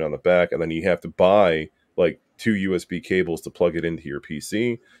extension on the back, and then you have to buy 2 USB cables to plug it into your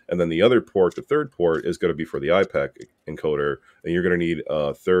PC. And then the other port, the third port, is going to be for the iPack encoder. And you're going to need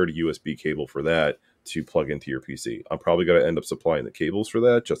a third USB cable for that to plug into your PC. I'm probably going to end up supplying the cables for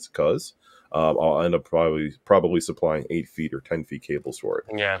that just because. I'll end up probably supplying 8 feet or 10 feet cables for it.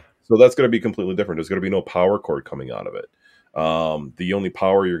 Yeah. So that's going to be completely different. There's going to be no power cord coming out of it. The only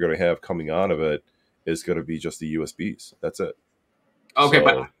power you're going to have coming out of it is going to be just the USBs. That's it. Okay,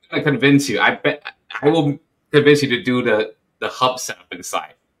 but I'm going to convince you. I bet I will convince you to do the hub setup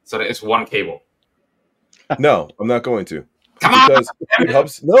inside so that it's 1 cable. No, I'm not going to. Come on!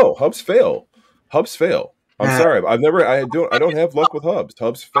 Hubs fail. Hubs fail. I'm sorry. I don't have luck with hubs.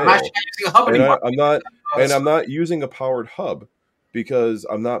 Hubs fail. I'm actually using a hub anymore. I'm not using a powered hub because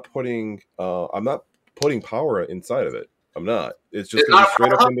I'm not putting power inside of it. I'm not. It's just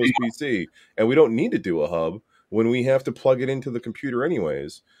straight up Windows PC, and we don't need to do a hub when we have to plug it into the computer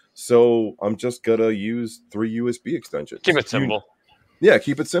anyways. So I'm just gonna use 3 USB extensions. Keep it simple.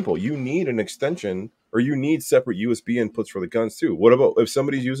 Keep it simple. You need an extension, or you need separate USB inputs for the guns too. What about if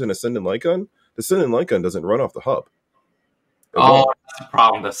somebody's using a Send and Light gun? The Send and Light gun doesn't run off the hub. That's the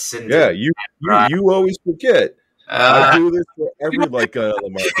problem. The Send. Yeah, you always forget. I do this for every light gun on the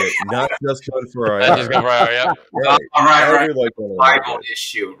market, not just gun for IR. Right. Bible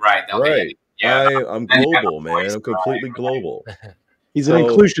issue. Right. Okay. Right. Yeah. I'm global, man. I'm completely global. He's an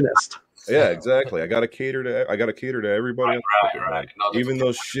inclusionist. Yeah, exactly. I gotta cater to everybody. Right. No, even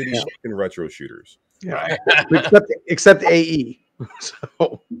those shitty fucking retro shooters. Yeah. Except AE.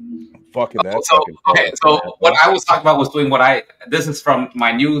 So Fucking that. So what I was talking about was doing this is from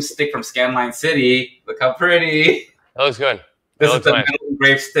my new stick from Scanline City. Look how pretty. That looks good. This is the metal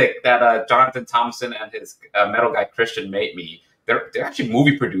engraved stick that Jonathan Thompson and his metal guy Christian made me. They're actually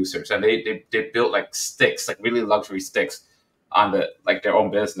movie producers, and they built like sticks, like really luxury sticks, on their own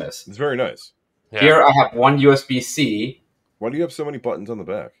business. It's very nice. Yeah. Here I have one USB-C. Why do you have so many buttons on the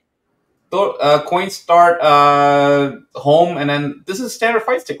back? Coin start, home, and then this is standard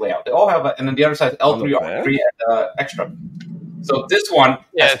fight stick layout. They all have, and then the other side is L3, R3, and extra. So this one,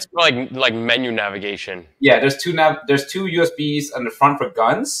 it's like menu navigation. Yeah, there's two USBs on the front for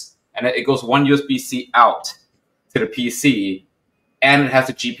guns, and it goes one USB-C out to the PC, and it has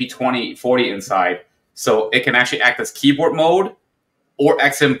a GP2040 inside, so it can actually act as keyboard mode or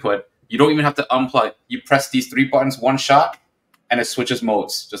X input. You don't even have to unplug. You press these 3 buttons one shot, and it switches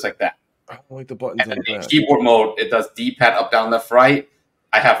modes just like that. I don't like the buttons on the back. Keyboard mode, it does D-pad up, down, left, right.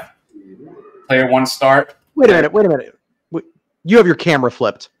 I have player 1 start. Wait a minute. You have your camera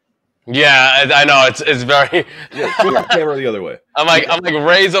flipped. Yeah, I know. It's very. Yeah, flip the camera the other way. I'm like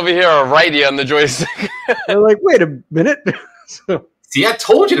Ray's over here or righty on the joystick. They're like, wait a minute. See, I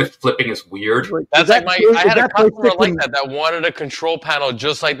told you that flipping is weird. That's like I had a customer like that wanted a control panel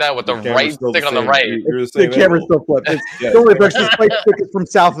just like that with the right stick on the right. The camera's still flipped. Don't worry, this fight stick is from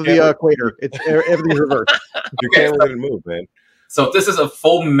south of the equator. It's everything's reversed. Your camera didn't move, man. So this is a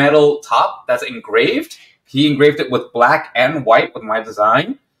full metal top that's engraved. He engraved it with black and white with my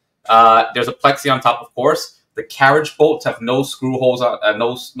design. There's a plexi on top, of course. The carriage bolts have no screw holes on,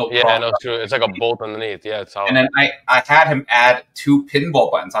 no screw. It's like a bolt underneath. Yeah, it's all. And then I had him add 2 pinball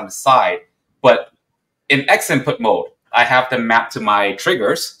buttons on the side, but in X input mode, I have them mapped to my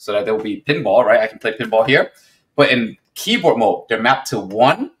triggers so that there will be pinball, right? I can play pinball here. But in keyboard mode, they're mapped to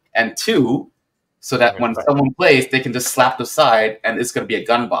 1 and 2, so that when someone plays, they can just slap the side, and it's going to be a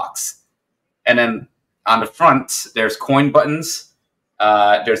gun box. And then on the front, there's coin buttons.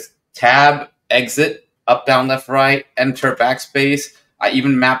 There's tab, exit, up, down, left, right, enter, backspace. I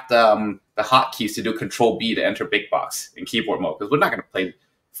even mapped the hotkeys to do Control B to enter big box in keyboard mode, because we're not going to play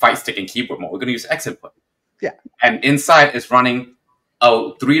fight stick in keyboard mode. We're going to use X input. Yeah. And inside is running a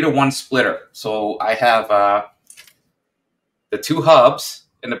 3-to-1 splitter. So I have the 2 hubs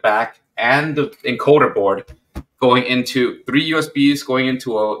in the back and the encoder board going into 3 USBs going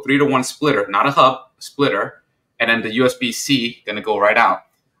into a 3-to-1 splitter, not a hub, a splitter, and then the USB-C going to go right out.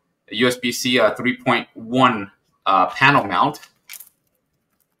 A USB-C 3.1 panel mount,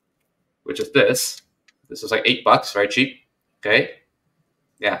 which is this. This is like $8, very cheap. Okay,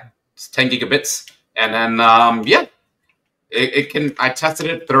 yeah, it's 10 gigabits, and then it can. I tested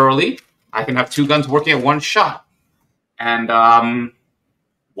it thoroughly. I can have 2 guns working at one shot, and 1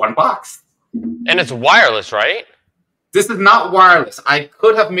 box. And it's wireless, right? This is not wireless. I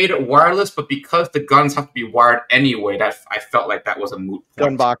could have made it wireless, but because the guns have to be wired anyway, that I felt like that was a moot point.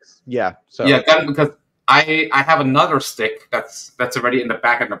 Gun box, yeah. So yeah, gun, because I have another stick that's already in the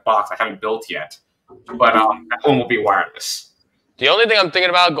back of the box. I haven't built yet, but that one will be wireless. The only thing I'm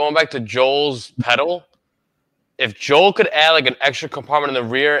thinking about, going back to Joel's pedal, if Joel could add like an extra compartment in the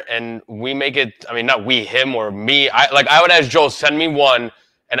rear, and we make it, I mean, not we, him or me. I would ask Joel, send me one,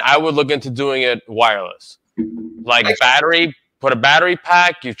 and I would look into doing it wireless. Like battery, put a battery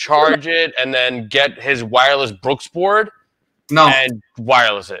pack, you charge it, and then get his wireless Brooks board and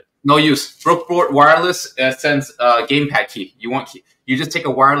wireless it. No use. Brooks board wireless sends gamepad key. You just take a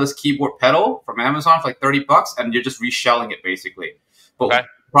wireless keyboard pedal from Amazon for like $30, and you're just reshelling it basically. But the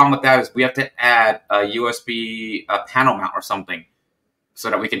problem with that is we have to add a USB panel mount or something so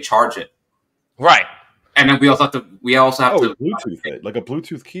that we can charge it. Right. And then we also have to Bluetooth it, like a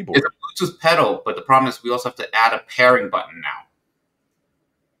Bluetooth keyboard. It's a Bluetooth pedal, but the problem is we also have to add a pairing button now.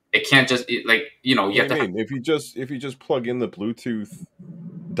 It can't just you have to. If you just plug in the Bluetooth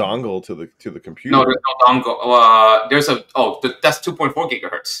dongle to the computer. No, there's no dongle. That's 2.4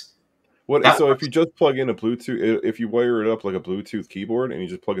 gigahertz. So if you just plug in a Bluetooth, if you wire it up like a Bluetooth keyboard and you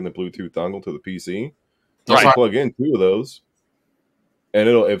just plug in the Bluetooth dongle to the PC, you can plug in 2 of those. And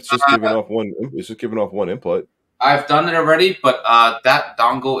it's just giving off one. It's just giving off one input. I've done it already, but that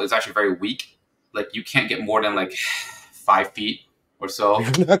dongle is actually very weak. Like you can't get more than like 5 feet or so.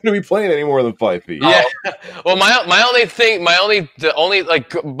 You're not going to be playing any more than 5 feet. Yeah. Well,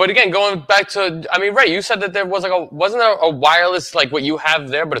 but again, going back to, I mean, Ray, you said that there was wasn't there a wireless like what you have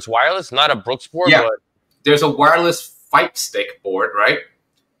there, but it's wireless, not a Brooks board. Yeah. But there's a wireless fight stick board, right?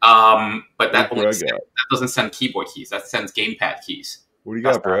 But that doesn't send keyboard keys. That sends gamepad keys. What do you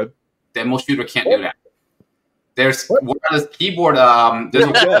got, Brad? The most shooter can't do that. There's wireless keyboard.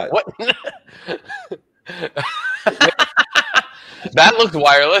 That looked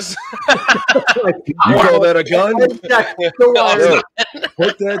wireless. You call that a gun? No,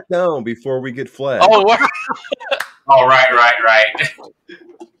 put that down before we get flagged. Oh, right.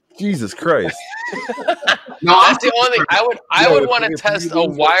 Jesus Christ. No, that's the only thing. I would want to test a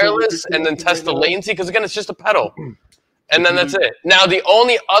wireless and then test the latency, because again, it's just a pedal. And then that's it. Now, the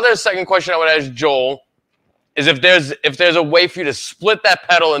only other second question I would ask Joel is if there's a way for you to split that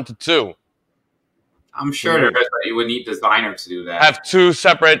pedal into two. I'm sure there is, but you would need designers to do that. Have two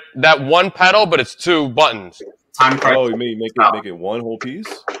separate, that one pedal, but it's two buttons. You mean make it one whole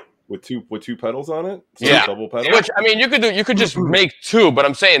piece with two pedals on it? So double pedal? Which, I mean, you could just make two, but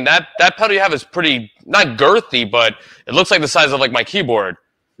I'm saying that pedal you have is pretty, not girthy, but it looks like the size of like my keyboard.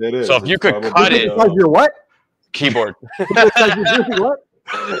 It is. So if you could cut it. Like your what? Keyboard. What?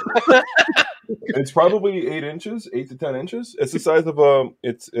 It's probably 8 to 10 inches. It's the size of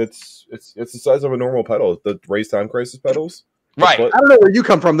it's the size of a normal pedal. The Raise Time Crisis pedals. Right. I don't know where you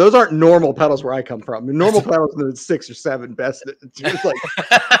come from. Those aren't normal pedals where I come from. The normal pedals are 6 or 7 best. It's like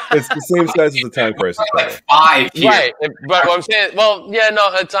it's the same size as the Time Crisis pedal. Like 5 here. Right. But what I'm saying,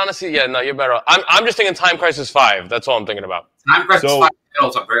 it's honestly, you're better off. I'm just thinking Time Crisis 5. That's all I'm thinking about. Time Crisis 5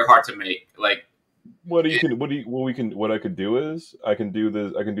 pedals are very hard to make. Like, what I could do is I can do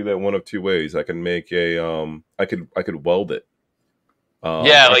that one of two ways. I can make I could weld it.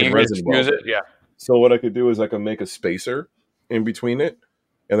 Like you can just use it. Yeah. So what I could do is I can make a spacer in between it,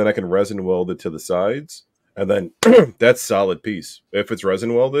 and then I can resin weld it to the sides, and then that's solid piece. If it's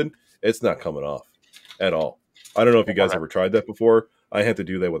resin welded, it's not coming off at all. I don't know if you guys ever tried that before. I had to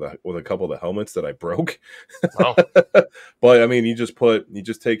do that with a couple of the helmets that I broke. Oh. But I mean, you just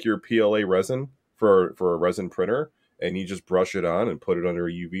take your PLA resin for a resin printer, and you just brush it on and put it under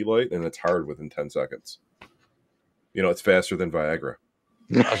a UV light, and it's hard within 10 seconds. You know, it's faster than Viagra.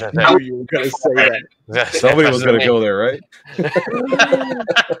 I knew you were going to say that. Somebody was going to go there, right?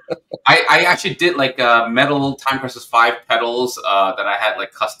 I actually did like metal Time Crisis 5 pedals that I had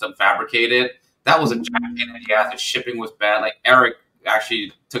like custom fabricated. That was a giant pain in the ass. The shipping was bad. Like Eric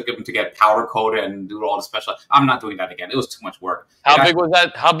actually took them to get powder coated and do all the special. I'm not doing that again. It was too much work. How big was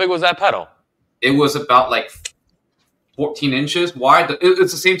that pedal? It was about like 14 inches wide.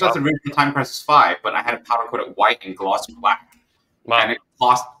 It's the same size as the original Time Crisis 5, but I had it powder coated white and glossy black. Wow. And it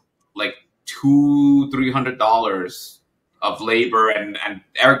cost like $200-$300 of labor, and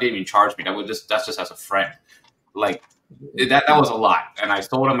Eric didn't even charge me. That's just as a friend. Like that was a lot. And I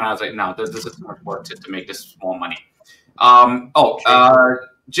told him, and I was like, no, this is too much work to make this small money.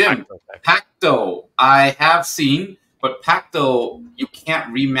 Jim, Pacto, I have seen, but Pacto, you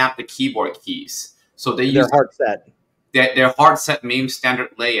can't remap the keyboard keys. So they're hard set. They're hard set MAME standard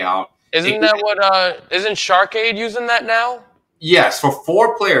layout. Isn't Sharkade using that now? Yes, for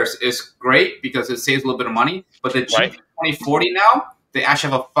 4 players, it's great because it saves a little bit of money. But the GP2040 now, they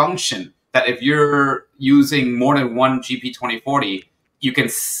actually have a function that if you're using more than one GP2040, you can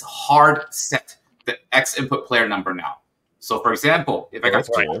hard set the X input player number now. So, for example, if I got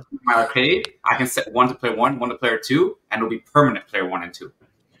my arcade, I can set 1 to player 1, 1 to player 2, and it'll be permanent player 1 and 2.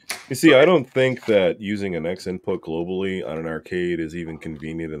 You see, I don't think that using an X input globally on an arcade is even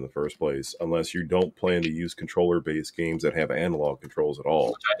convenient in the first place, unless you don't plan to use controller-based games that have analog controls at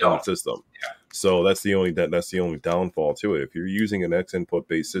all in the system. Yeah. So that's the only downfall to it. If you're using an X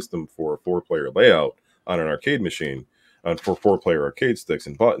input-based system for a 4-player layout on an arcade machine, for 4-player arcade sticks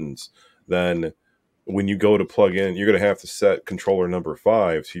and buttons, then when you go to plug in, you're going to have to set controller number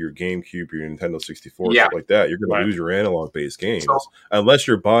 5 to your GameCube, your Nintendo 64, stuff like that. You're going to lose your analog-based games unless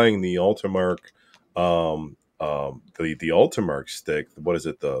you're buying the Ultimark, the Ultimark stick. What is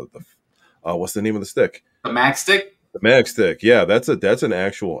it? What's the name of the stick? The Mag Stick. The Mag Stick. Yeah, that's an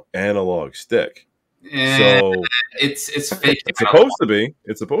actual analog stick. So it's fake. It's supposed to be.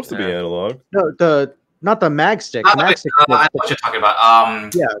 It's supposed to be analog. No, not the Mag Stick. The Mag Stick. I know what you're talking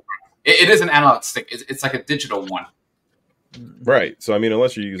about. Yeah. It is an analog stick. It's like a digital one. Right. So, I mean,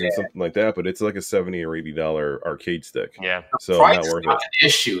 unless you're using something like that, but it's like a $70 or $80 arcade stick. Yeah. So, not worth it. The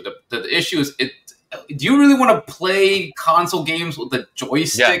issue. The issue is, do you really want to play console games with the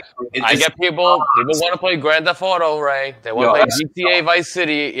joystick? Yeah. I get people want to play Grand Theft Auto, Ray. They want to play GTA Vice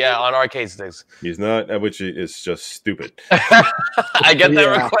City, on arcade sticks. He's not, which is just stupid. I get that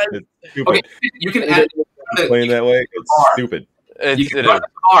request. It's stupid. Okay, you can add playing that way. It's stupid. You can run the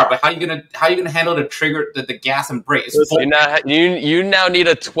car, but how are you gonna handle the trigger, the gas and brake? You now need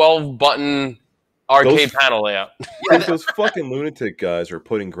a 12-button arcade panel layout. Those fucking lunatic guys are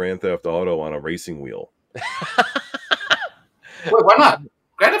putting Grand Theft Auto on a racing wheel. Wait, why not?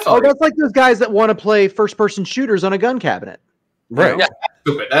 Grand Theft Auto. That's like those guys that want to play first-person shooters on a gun cabinet. Right. Yeah.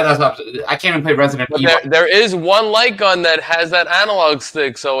 stupid. That's not, I can't even play Resident Evil. There is one light gun that has that analog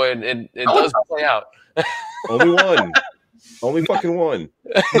stick, so it does play out. Only one. Only fucking one.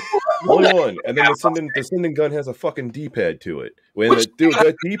 Only one. And then the sending gun has a fucking D-pad to it. Dude,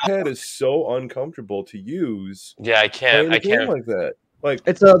 that D-pad is so uncomfortable to use. Yeah, I can't like that. Like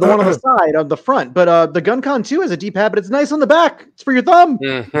it's the one on the side of the front, but the GunCon 2 has a D-pad, but it's nice on the back. It's for your thumb.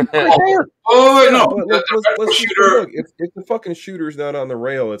 No! If the fucking shooter's not on the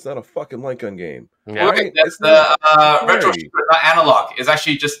rail, it's not a fucking light gun game. Yeah. Right? That's the retro shooter, not analog. It's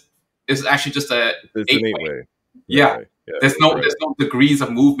actually just a it's an 8-way. Yeah. There's no degrees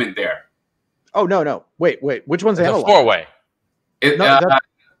of movement there. Oh no! Wait. Which one's analog? 4-way.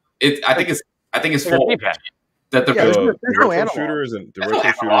 I think it's 4. That the retro shooter isn't. The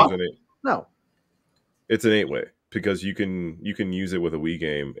retro shooter isn't it. No, it's an 8-way because you can use it with a Wii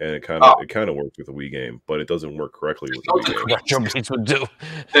game, and it kind of works with a Wii game, but it doesn't work correctly with a Wii game. Retro Beast would do.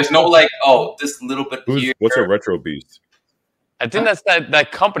 There's no this little bit here. What's a Retro Beast? I think that's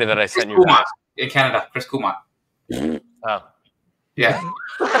that company that I sent you guys. In Canada, Chris Kumar. Oh, yeah.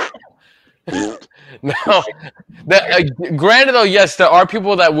 No, granted though, yes, there are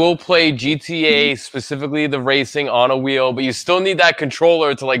people that will play GTA, specifically the racing, on a wheel, but you still need that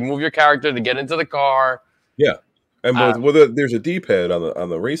controller to move your character to get into the car. Yeah, and there's a D-pad on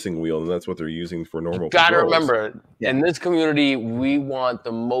the racing wheel, and that's what they're using for normal. You gotta remember, in this community, we want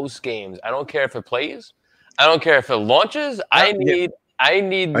the most games. I don't care if it plays, I don't care if it launches. I need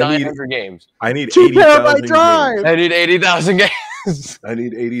 900 games. I need 2 terabyte drive. I need 80,000 games. I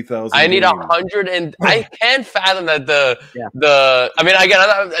need 80,000. I need 100, and I can't fathom that the. I mean,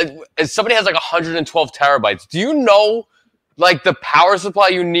 again, if somebody has 112 terabytes, do you know the power supply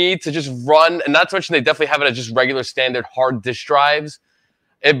you need to just run? And not to mention, they definitely have it as just regular standard hard disk drives.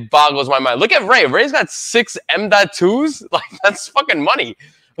 It boggles my mind. Look at Ray. Ray's got 6 M.2s. That's fucking money.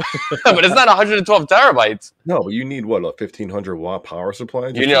 But it's not 112 terabytes. No, but you need what, a 1,500 watt power supply?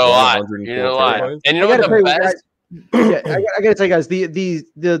 You need a lot. And you know what the best? I gotta tell you guys,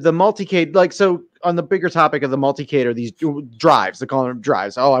 the multi-cade, so on the bigger topic of the multi-cade are these drives. They call them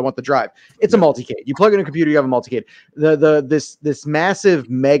drives. Oh, I want the drive. It's a multi-cade. You plug in a computer, you have a multi-cade. This massive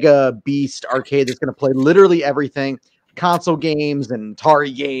mega beast arcade that's gonna play literally everything, console games and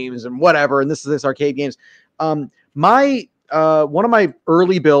Atari games and whatever. And this arcade games. One of my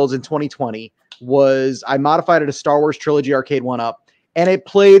early builds in 2020 was I modified it a Star Wars Trilogy Arcade 1-up, and it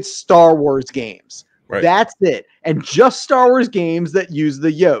played Star Wars games. Right. That's it. And just Star Wars games that use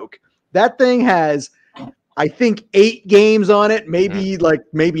the yoke. That thing has, I think, 8 games on it, maybe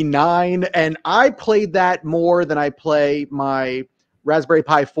 9. And I played that more than I play my Raspberry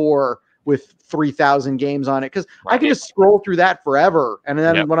Pi 4 with 3,000 games on it, because I can just scroll through that forever. And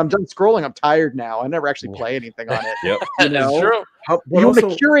then when I'm done scrolling, I'm tired now. I never actually play anything on it. Yep. It's true. You want a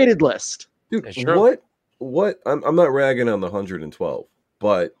curated list. Dude, what? I'm not ragging on the 112,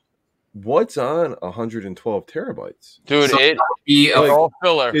 but what's on 112 terabytes? Dude, it be all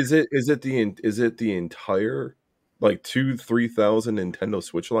filler. Is it the entire 3,000 Nintendo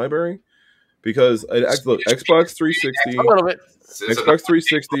Switch library? Because look, Xbox 360, a little bit. Xbox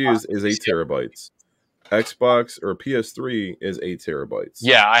 360 is 8 terabytes. Xbox or PS3 is 8 terabytes.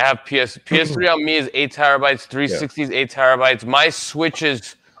 Yeah, I have PS3 on me is 8 terabytes. 360 is 8 terabytes. My Switch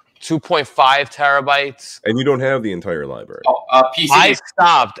is 2.5 terabytes. And you don't have the entire library. PC. I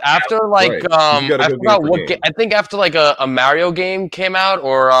stopped after I forgot what game. I think after a Mario game came out,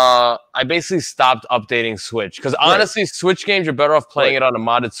 or I basically stopped updating Switch, because honestly, Switch games you're better off playing it on a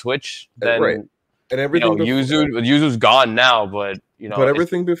modded Switch than and everything. Yuzu's gone now, but but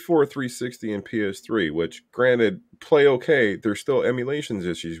everything before 360 and PS3, which granted play okay, there's still emulations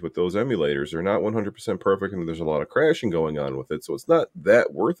issues with those emulators. They're not 100% perfect, and there's a lot of crashing going on with it, so it's not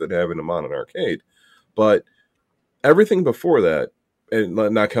that worth it having them on an arcade. But everything before that, and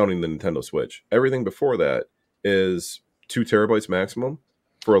not counting the Nintendo Switch, everything before that is 2 terabytes maximum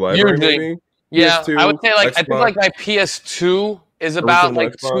for a library movie. Yeah, PS2, I would say Xbox, I think my PS2 is about 2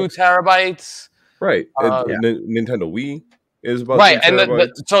 terabytes. Right. Nintendo Wii is about right, 2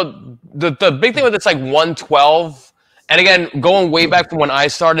 terabytes. So the big thing with it's 112, and again, going way back from when I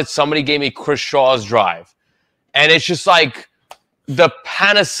started, somebody gave me Chris Shaw's drive, and it's just the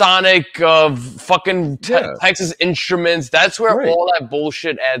Panasonic of fucking Texas Instruments. That's where all that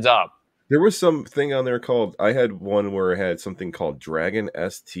bullshit adds up. There was something on there called, I had one where it had something called Dragon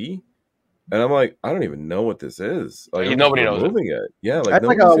ST. And I'm like, I don't even know what this is. Nobody knows it. Yeah, that's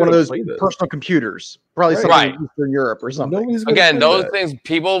one of those personal computers, probably something in Eastern Europe or something. Again, those things,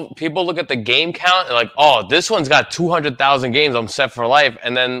 people look at the game count and oh, this one's got 200,000 games. I'm set for life.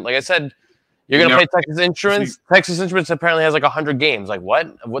 And then, like I said, You're going to play Texas Instruments? Texas Instruments apparently has like 100 games. Like, what?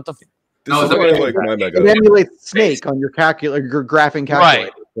 What the... This is why I like my Mega. It emulates Snake on your calculator, your graphing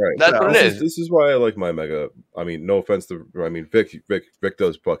calculator. Right. That's what it is. This is why I like my Mega. I mean, no offense to, I mean, Vic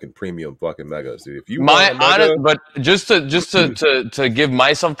does fucking premium fucking Megas, dude. If you want Mega, but just to give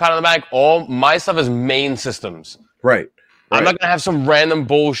myself a pat on the back, all my stuff is main systems. Right. I'm not gonna have some random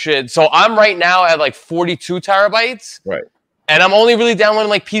bullshit. So I'm right now at like 42 terabytes. Right. And I'm only really downloading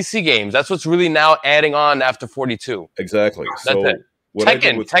like PC games. That's what's really now adding on after 42. Exactly. That's it.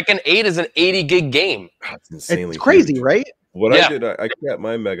 Tekken 8 is an 80 gig game. That's insanely It's crazy, huge. right? What I did, I capped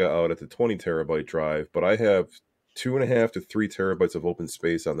my Mega out at the 20 terabyte drive, but I have 2.5 to 3 terabytes of open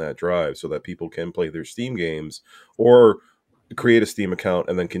space on that drive so that people can play their Steam games or create a Steam account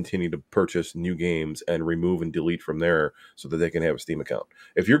and then continue to purchase new games and remove and delete from there so that they can have a Steam account.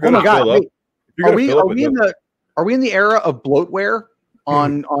 If you're going to fill up, are we in the era of bloatware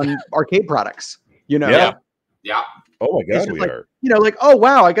on arcade products? You know? Yeah. Oh my God, we are. You know, like, oh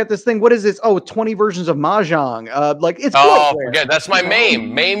wow, I got this thing. What is this? Oh, 20 versions of Mahjong. Like, it's forget that's my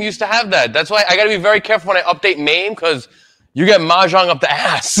MAME. MAME used to have that. That's why I got to be very careful when I update MAME because you get Mahjong up the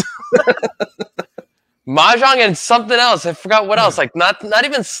ass. Mahjong and something else. I forgot what else. Like not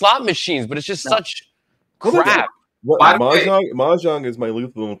even slot machines, but it's just such crap. Mahjong is my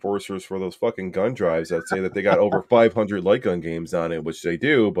lethal enforcers for those fucking gun drives that say that they got over 500 light gun games on it, which they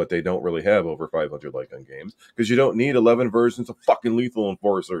do, but they don't really have over 500 light gun games because you don't need 11 versions of fucking lethal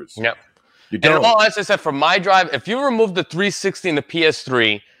enforcers. Yep. You don't. And all, as I said, for my drive, if you remove the 360 and the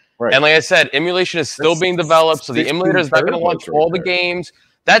PS3, and like I said, emulation is still being developed, so the emulator is not going to launch all the games.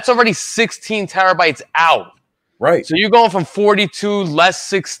 That's already 16 terabytes out. Right. So you're going from 42 less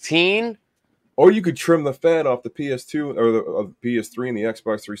 16. Or you could trim the fat off the PS2 or the PS3 and the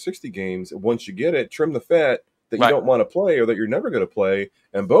Xbox 360 games. Once you get it, trim the fat that you don't want to play or that you're never going to play,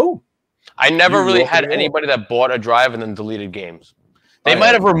 and boom. I never really had anybody that bought a drive and then deleted games. They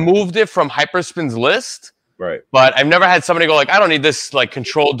might have removed it from Hyperspin's list, right? But I've never had somebody go like, I don't need this, like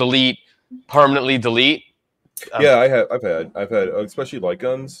control delete, permanently delete. Yeah, I've had, especially light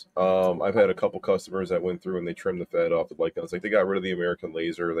guns. I've had a couple customers that went through and they trimmed the fat off the light guns. Like they got rid of the American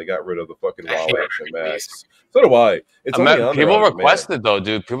Laser, they got rid of the fucking Raw Action Max. So do I. It's people request it though,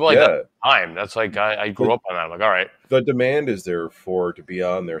 dude. People like that time. That's like I grew up on that. I'm like, all right. The demand is there for it to be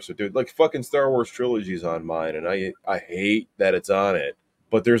on there. So, dude, like fucking Star Wars Trilogy's on mine, and I hate that it's on it.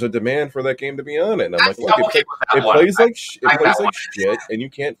 But there's a demand for that game to be on it. And I'm like, look, it plays like shit, and you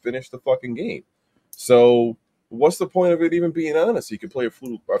can't finish the fucking game. So what's the point of it even being on it? So you can play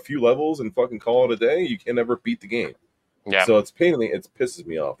a few levels and fucking call it a day. You can never beat the game. Yeah. So it pisses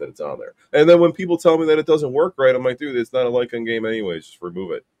me off that it's on there. And then when people tell me that it doesn't work right, I'm like, dude, it's not a light gun game anyways. Just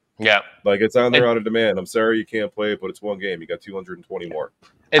remove it. Yeah. Like it's on there out of demand. I'm sorry you can't play it, but it's one game. You got 220 more.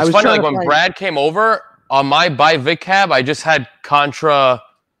 It's funny, like when Brad came over on my buy Vic cab, I just had Contra,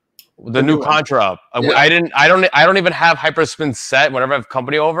 the new Contra up. Yeah. I don't even have Hyperspin set whenever I have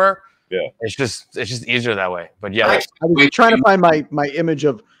company over. Yeah, it's just easier that way. But yeah, I was trying to find my image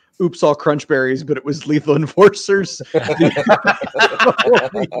of Oops All Crunchberries, but it was Lethal Enforcers. It's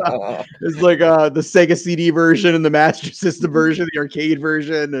like the Sega CD version and the Master System version, the arcade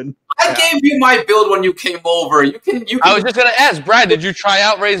version, and I gave you my build when you came over. You can. I was just gonna ask, Brad, did you try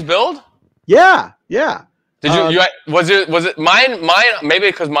out Ray's build? Yeah. Did you? Was it mine? Maybe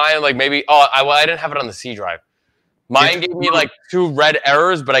because mine I didn't have it on the C drive. Mine gave me like 2 red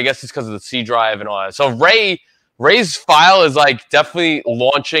errors, but I guess it's because of the C drive and all that. So Ray's file is like definitely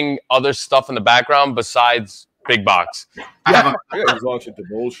launching other stuff in the background besides Big Box. He's launching the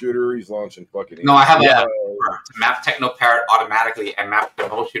Bullshooter. He's launching fucking. No, I have to map TechnoParrot automatically and map the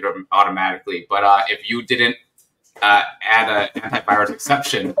Bullshooter automatically. But if you didn't add an antivirus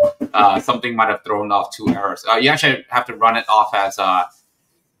exception, something might have thrown off 2 errors. You actually have to run it off as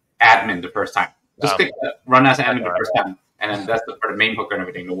admin the first time. Just click run as admin the first time, and then that's for the main hooker and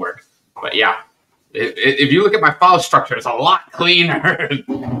everything to work. But yeah, if you look at my file structure, it's a lot cleaner.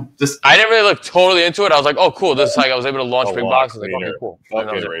 I didn't really look totally into it. I was like, oh, cool. This is like I was able to launch Big Box. Like, okay, cool.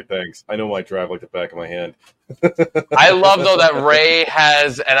 Okay, Ray, thanks. I know my drive like the back of my hand. I love though that Ray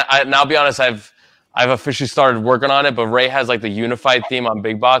has, and I'll be honest, I've officially started working on it, but Ray has like the unified theme on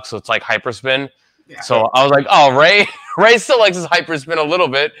Big Box, so it's like Hyperspin. Yeah. So I was like, oh, Ray still likes his Hyperspin a little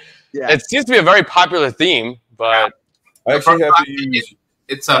bit. Yeah. It seems to be a very popular theme, but I actually have to use.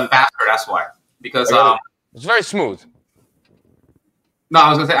 It's faster. That's why, because it's very smooth. No, I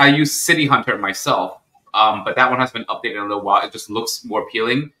was gonna say I use City Hunter myself, but that one has been updated in a little while. It just looks more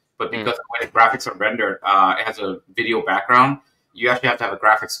appealing, but because the way the graphics are rendered, it has a video background. You actually have to have a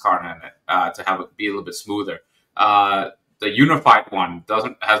graphics card in it to have it be a little bit smoother. the unified one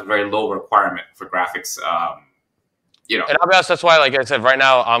has a very low requirement for graphics. You know, and I'll be honest, that's why, like I said, right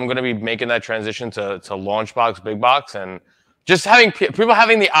now I'm going to be making that transition to Launchbox, Big Box, and just having people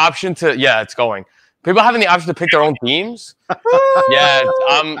having the option to people having the option to pick their own themes.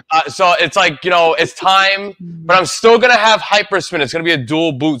 So it's like, it's time, but I'm still gonna have Hyperspin. It's gonna be a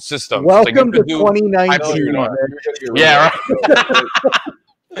dual boot system. Welcome to 2019. Yeah, right.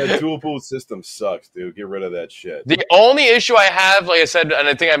 That dual boot system sucks, dude. Get rid of that shit. The only issue I have, like I said, and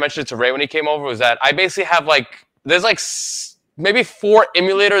I think I mentioned it to Ray when he came over, was that I basically have there's maybe 4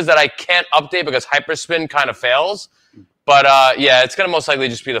 emulators that I can't update because Hyperspin kind of fails. But it's gonna most likely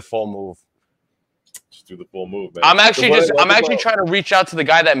just be the full move. Do the full move, man. I'm actually trying to reach out to the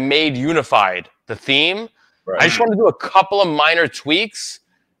guy that made Unified, the theme. Right. I just want to do a couple of minor tweaks,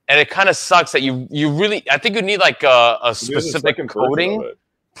 and it kind of sucks that you really, I think you need like a specific coding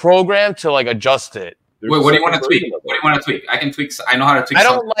program to like adjust it. Wait, what do you want to tweak? What do you want to tweak? I can tweak. I know how to tweak. I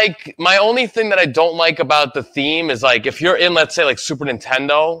don't like. My only thing that I don't like about the theme is like if you're in, let's say, like Super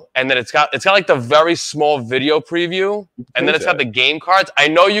Nintendo, and then it's got like the very small video preview, and then it's got the game cards. I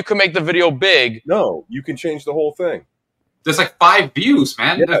know you can make the video big. No, you can change the whole thing. There's like 5 views,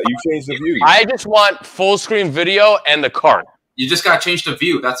 man. Yeah, you change the view. I just want full screen video and the card. You just gotta change the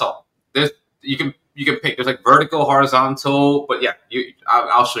view. That's all. You can pick. There's like vertical, horizontal, but yeah,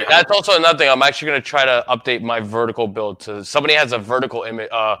 I'll show you. That's also another thing. I'm actually going to try to update my vertical build to somebody has a vertical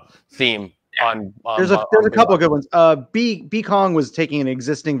theme on. There's a couple of good ones. B Kong was taking an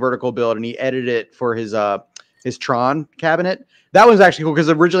existing vertical build and he edited it for his Tron cabinet. That was actually cool because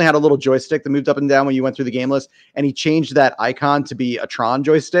it originally had a little joystick that moved up and down when you went through the game list, and he changed that icon to be a Tron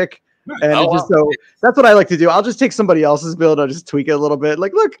joystick. And so that's what I like to do. I'll just take somebody else's build. I'll just tweak it a little bit.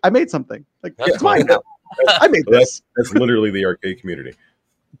 Like, look, I made something. Like, it's mine now. I made this. That's literally the arcade community.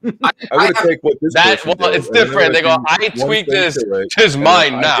 I would take what this. It's different. They go, I tweaked this. It's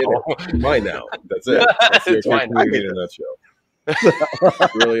mine now. Mine now. That's it. That's the arcade community in a nutshell.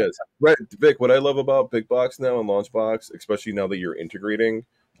 It really is. Right, Vic, what I love about Big Box now and Launchbox, especially now that you're integrating,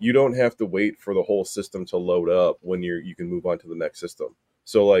 you don't have to wait for the whole system to load up when you can move on to the next system.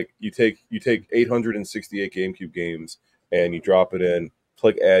 So like you take 868 GameCube games and you drop it in,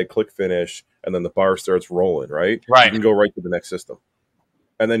 click add, click finish, and then the bar starts rolling, right? Right. You can go right to the next system.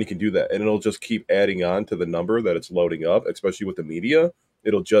 And then you can do that. And it'll just keep adding on to the number that it's loading up, especially with the media.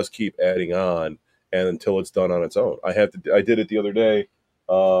 It'll just keep adding on and until it's done on its own. I did it the other day.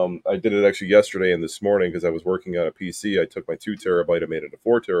 I did it actually yesterday and this morning because I was working on a PC. I took my 2 terabyte and made it a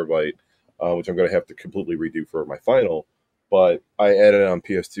 4 terabyte, which I'm going to have to completely redo for my final. But I added on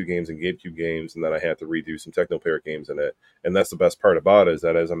PS2 games and GameCube games, and then I had to redo some Technoparrot games in it. And that's the best part about it, is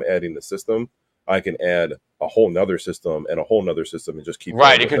that as I'm adding the system, I can add a whole nother system and a whole nother system and just keep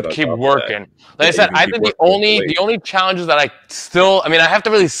it could keep working. Like I said, I think the only challenges that I have to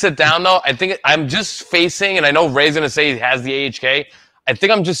really sit down though. I think I'm just facing, and I know Ray's gonna say he has the AHK. I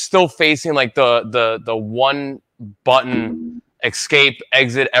think I'm just still facing like the one button escape,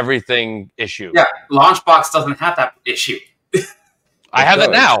 exit, everything issue. Yeah, Launchbox doesn't have that issue. I have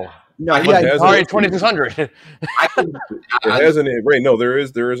it now. No, sorry, 2600. It has an right. No, there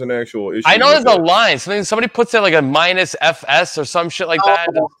is an actual issue. I know there's a line. Somebody puts it like a minus FS or some shit like that.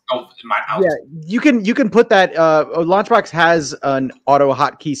 Yeah, you can put that. Launchbox has an auto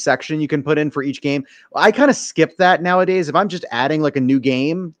hotkey section you can put in for each game. I kind of skip that nowadays. If I'm just adding like a new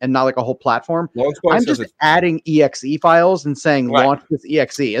game and not like a whole platform, I'm just adding exe files and saying launch this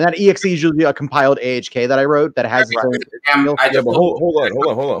exe, and that exe is usually a compiled AHK that I wrote that has its own. But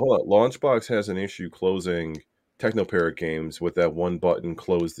hold on. Launchbox has an issue closing Technoparrot games with that one button,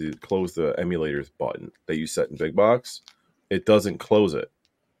 close the emulators button that you set in Big Box. It doesn't close it.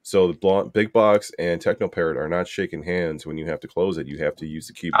 So the Big Box and Technoparrot are not shaking hands when you have to close it. You have to use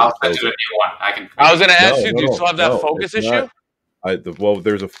the keyboard. I'll send you a new one. I was going to ask you, do you still have that focus issue?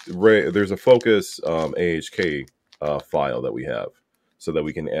 There's a focus AHK file that we have so that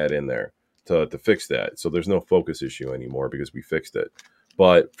we can add in there to fix that. So there's no focus issue anymore because we fixed it.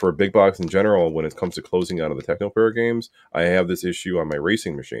 But for Big Box in general, when it comes to closing out of the Technoparrot games, I have this issue on my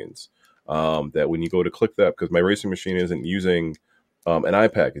racing machines. That when you go to click that, because my racing machine isn't using an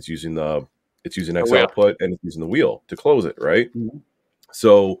iPad, it's using X output and it's using the wheel to close it, right? Mm-hmm.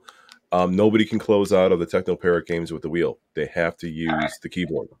 So nobody can close out of the Technoparrot games with the wheel. They have to use the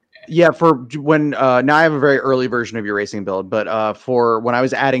keyboard. Yeah, for when now I have a very early version of your racing build, but for when I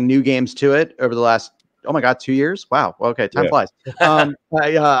was adding new games to it over the last 2 years. Wow. Okay, time flies.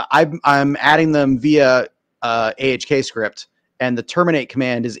 I'm adding them via AHK script, and the terminate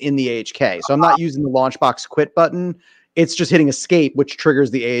command is in the AHK. So I'm not using the Launchbox quit button. It's just hitting escape, which triggers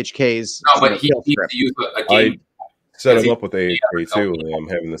the AHK's. No, but he needs to use a game. Set them up with AHK too, and I'm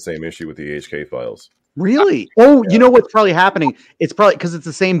having the same issue with the AHK files. Really? Oh, you know what's probably happening? It's probably because it's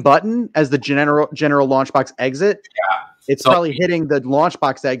the same button as the general launchbox exit. Yeah, it's probably hitting the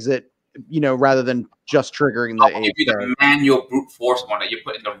launchbox exit, rather than just triggering the. I'll give you the manual brute force one that you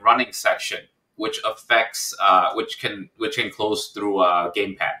put in the running section, which affects, which can close through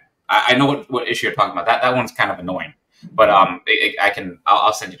gamepad. I know what issue you're talking about. That one's kind of annoying, but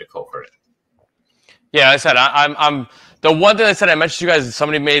I'll send you the code for it. Yeah, I said I'm the one thing I said I mentioned to you guys.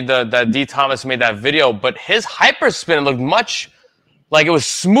 Somebody made that D Thomas made that video, but his hyperspin looked much like it was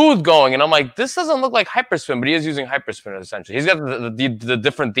smooth going, and I'm like, this doesn't look like hyperspin, but he is using hyperspin essentially. He's got the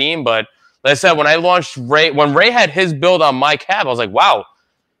different theme, but like I said, when I launched when Ray had his build on my cab, I was like, wow,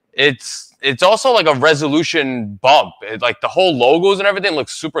 it's also like a resolution bump. Like the whole logos and everything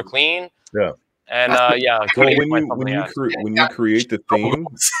looks super clean. Yeah, and yeah. So when you create the theme.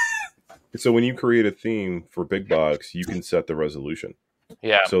 So when you create a theme for Big Box, you can set the resolution.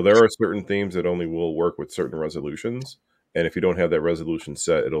 Yeah. So there are certain themes that only will work with certain resolutions, and if you don't have that resolution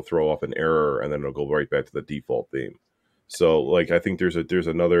set, it'll throw off an error, and then it'll go right back to the default theme. So, like, I think there's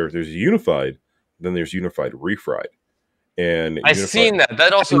Unified, then there's Unified Refried, and I've seen that.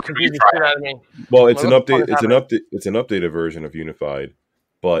 That also confused the shit out of me. Well, it's an update. It's an updated version of Unified,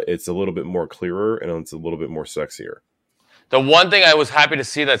 but it's a little bit more clearer and it's a little bit more sexier. The one thing I was happy to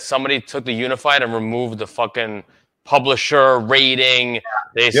see that somebody took the Unified and removed the fucking publisher rating.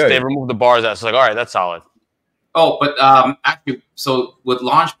 They removed the bars out. So like, all right, that's solid. Oh, but actually, so with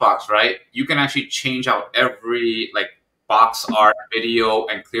Launchbox, right, you can actually change out every box art, video,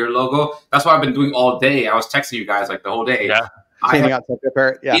 and clear logo. That's what I've been doing all day. I was texting you guys the whole day. Yeah. Cleaning out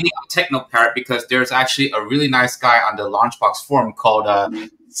Technoparrot. Yeah. Cleaning out Technoparrot because there's actually a really nice guy on the Launchbox forum called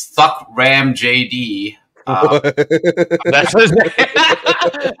SuckRamJD. That's his name.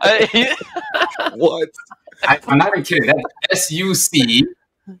 What? I'm not even kidding. That's SuckRamJD.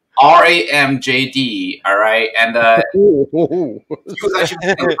 All right, and he was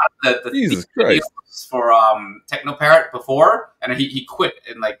actually doing the Jesus Christ for Technoparrot before, and he quit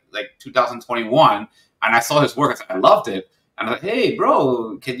in like 2021. And I saw his work. I loved it, and I was like, "Hey,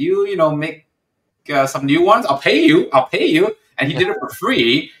 bro, can you make some new ones? I'll pay you. And he did it for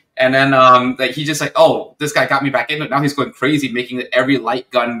free. And then he just oh, this guy got me back into it. Now he's going crazy, making it every light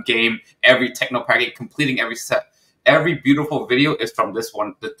gun game, every Technoparrot game, completing every set. Every beautiful video is from this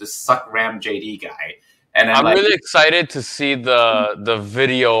one, the SuckRamJD guy. And then, I'm really excited to see the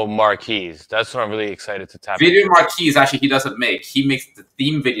video marquees. That's what I'm really excited to tap video into. Marquees, actually, he doesn't make. He makes the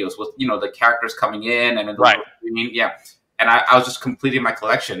theme videos with the characters coming in and then yeah. And I was just completing my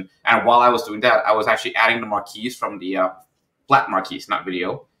collection. And while I was doing that, I was actually adding the marquees from the flat marquees, not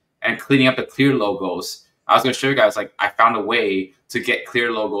video, and cleaning up the clear logos. I was going to show you guys, I found a way to get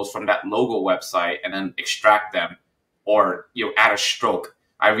clear logos from that logo website and then extract them or, add a stroke.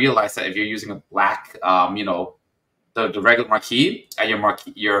 I realized that if you're using a black, the regular marquee and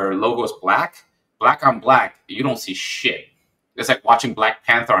your logo is black on black, you don't see shit. It's like watching Black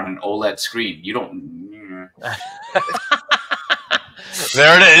Panther on an OLED screen. You don't...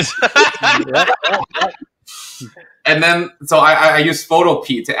 There it is. And then, so I use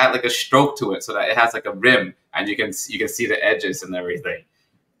PhotoP to add a stroke to it so that it has a rim and you can see the edges and everything.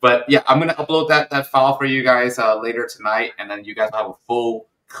 But yeah, I'm gonna upload that file for you guys later tonight, and then you guys will have a full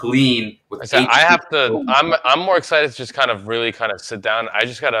clean with. I have to. I'm more excited to just really sit down. I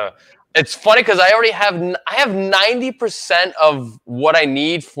just gotta. It's funny because I have 90% of what I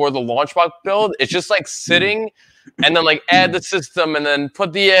need for the Launchbox build. It's just sitting. And then add the system and then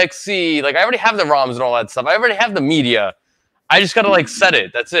put the exe. I already have the ROMs and all that stuff. I already have the media. I just gotta set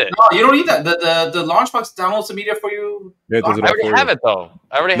it. That's it. No, you don't need that. The Launchbox downloads the media for you. Yeah, it does it I already have it though.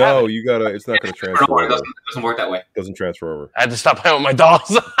 I already have it. No, you gotta. It's not gonna transfer over. It doesn't work that way. It doesn't transfer over. I had to stop playing with my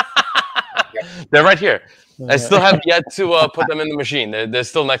dolls. They're right here. I still have yet to put them in the machine. They're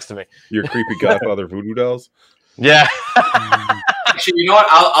still next to me. Your creepy Godfather voodoo dolls. Yeah. Actually, you know what?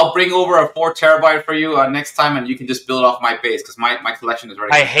 I'll bring over a 4 terabyte for you next time, and you can just build off my base because my collection is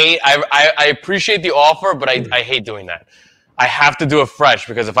ready. I appreciate the offer, but I hate doing that. I have to do it fresh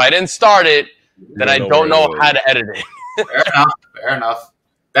because if I didn't start it, then I don't know how to edit it. Fair enough.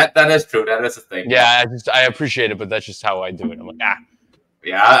 That is true. That is a thing. Yeah, I appreciate it, but that's just how I do it. I'm like,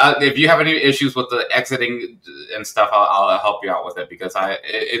 Yeah, if you have any issues with the exiting and stuff, I'll help you out with it because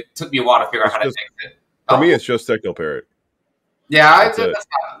it took me a while to figure out how to exit. For me, it's just Technoparrot. Yeah,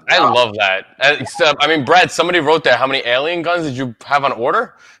 I love that. I mean, Brad, somebody wrote there, how many alien guns did you have on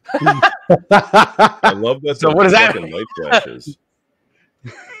order? I love that. So what does that mean? Light flashes.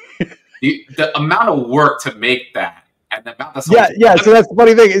 The amount of work to make that And the amount So that's the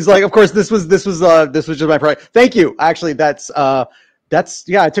funny thing is like, of course, this was just my project. Thank you. Actually, that's I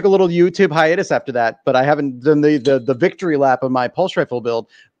took a little YouTube hiatus after that, but I haven't done the victory lap of my pulse rifle build.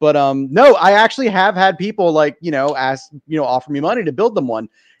 But no, I actually have had people like, ask, offer me money to build them one.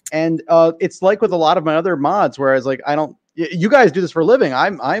 And it's like with a lot of my other mods, whereas like you guys do this for a living.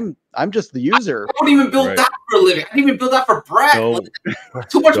 I'm just the user. I don't even build that for a living. I didn't even build that for Brad.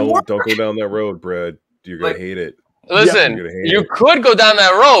 Too much work. Don't go down that road, Brad. You're gonna hate it. Listen, you could go down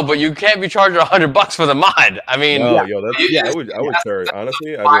that road, but you can't be charged $100 for the mod. I mean, I would charge.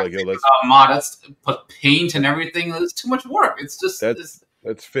 Honestly, I'd be like, let's mod. That's put paint and everything. It's too much work. It's just that's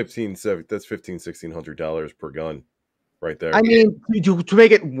 $1,500-$1,600 per gun, right there. I mean, to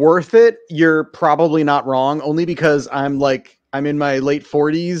make it worth it, you're probably not wrong. Only because I'm in my late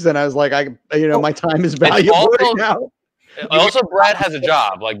 40s, and I was like, my time is valuable right now. Also, Brad has a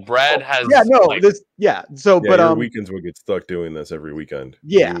job. Like Brad has. So, but your weekends would get stuck doing this every weekend.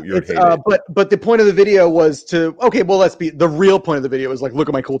 Yeah, but the point of the video was to the real point of the video was like, look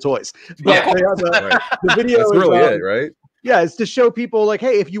at my cool toys. But the video that's really it, right? Yeah, it's to show people like,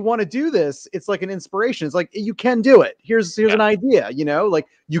 hey, if you want to do this, it's like an inspiration. It's like you can do it. Here's an idea. Like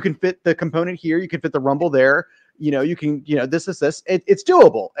you can fit the component here, you can fit the rumble there. You can this. It's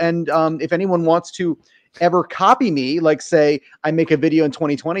doable. And if anyone wants to ever copy me, like say I make a video in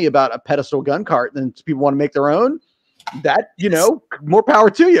 2020 about a pedestal gun cart, and people want to make their own, that more power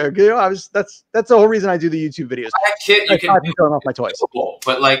to you. That's the whole reason I do the YouTube videos. That kit you can turn off my toys,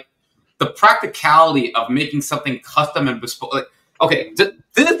 but like the practicality of making something custom and bespoke. Like, okay,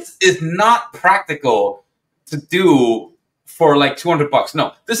 this is not practical to do for like $200.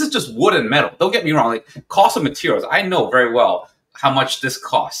 No, this is just wood and metal. Don't get me wrong. Like cost of materials, I know very well how much this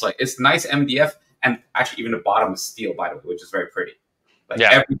costs. Like it's nice MDF. And actually, even the bottom is steel, by the way, which is very pretty. Like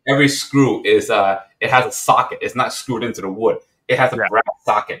every screw is it has a socket. It's not screwed into the wood. It has a brass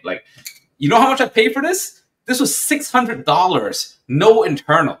socket. Like, you know how much I paid for this? This was $600, no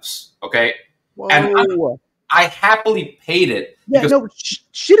internals. Okay, whoa. And I happily paid it. Yeah, no,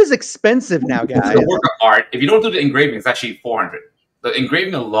 shit is expensive now, guys. It's a work of art. If you don't do the engraving, it's actually $400. The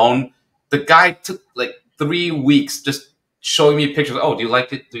engraving alone, the guy took like 3 weeks just showing me pictures. Oh, do you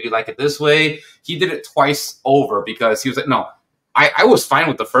like it? Do you like it this way? He did it twice over because he was like, no, I was fine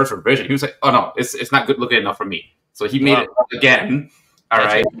with the first revision. He was like, oh no, it's not good looking enough for me. So he made it again. All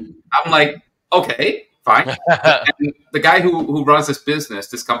right. I'm like, okay, fine. And the guy who runs this business,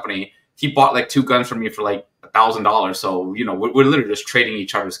 this company, he bought like 2 guns from me for like $1,000. So, we're literally just trading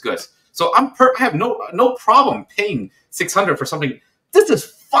each other's goods. So I have no problem paying $600 for something. This is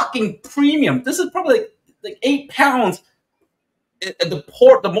fucking premium. This is probably like 8 pounds.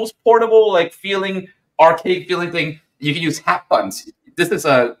 The most portable arcade feeling thing. You can use hat buttons. This is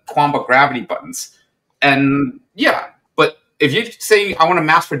a Quamba gravity buttons, and but if you're saying I want to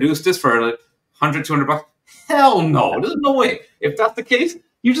mass produce this for like $100-$200, hell no, there's no way. If that's the case,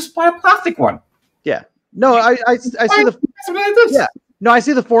 you just buy a plastic one. Yeah, no, I see the no, I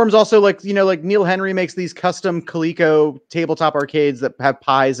see the forums also like Neil Henry makes these custom Coleco tabletop arcades that have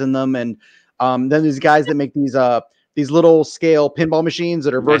pies in them, and then there's guys that make these little scale pinball machines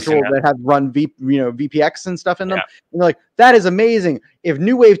that are virtual that have run VPX and stuff in them. Yeah. And like, that is amazing. If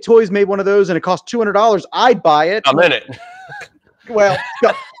New Wave Toys made one of those and it cost $200, I'd buy it. I'm in it. Well,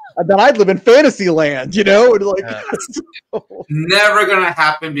 then I'd live in fantasy land, Like, never gonna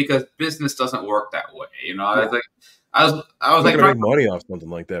happen because business doesn't work that way. I was like, make money off something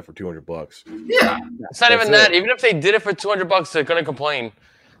like that for $200. Yeah, it's not even that. Even if they did it for $200, they're gonna complain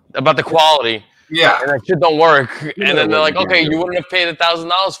about the quality. Yeah, and that shit don't work, and then they're like, "Okay, you wouldn't have paid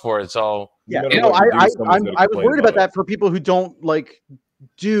 $1,000 for it." So I was worried about that for people who don't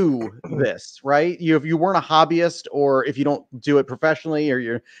do this, right? If you weren't a hobbyist, or if you don't do it professionally, or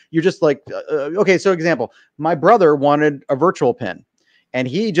you're just like, okay. So example, my brother wanted a virtual pin, and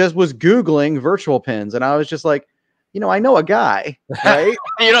he just was Googling virtual pins, and I was just like, I know a guy, right?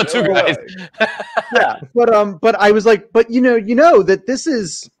 2 guys. Yeah, but I was like, but that this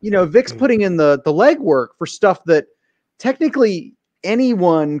is, Vic's putting in the legwork for stuff that technically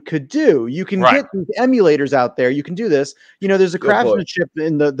anyone could do. You can get these emulators out there. You can do this. There's a craftsmanship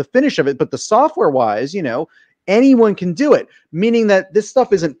in the finish of it, but the software wise, anyone can do it. Meaning that this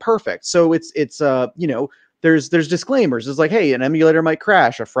stuff isn't perfect. So it's there's disclaimers. It's like, hey, an emulator might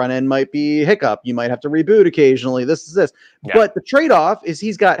crash, a front end might be hiccup, you might have to reboot occasionally. This is this. Yeah. But the trade-off is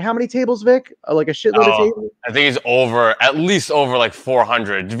he's got how many tables, Vic? Like a shitload of tables? I think he's at least over like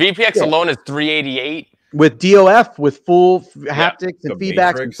 400. VPX alone is 388. With DOF, with full haptics and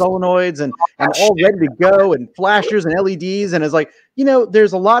feedbacks and solenoids and all ready to go, and flashers and LEDs. And it's like,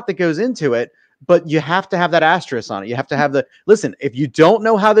 there's a lot that goes into it. but you have to have that asterisk on it. You have to have listen, if you don't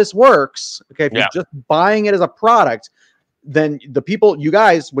know how this works, okay, if you're just buying it as a product, then the people, you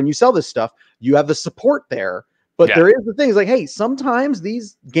guys, when you sell this stuff, you have the support there. But there is the thing, is like, hey, sometimes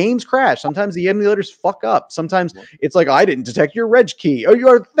these games crash. Sometimes the emulators fuck up. Sometimes it's like, I didn't detect your reg key, or you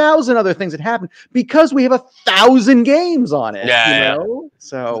are 1,000 other things that happen because we have 1,000 games on it. Yeah, you know?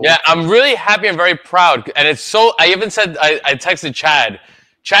 So I'm really happy and very proud. And it's so, I even said, I texted Chad.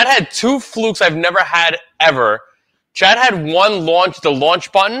 Chad had 2 flukes I've never had ever. Chad had one launch, the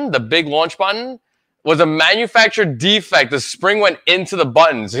launch button, the big launch button, was a manufacturer defect. The spring went into the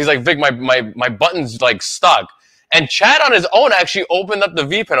buttons. He's like, Vic, my button's like stuck. And Chad on his own actually opened up the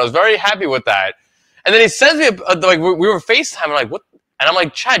V pen. I was very happy with that. And then he sends me, like, we were FaceTime, like, what? And I'm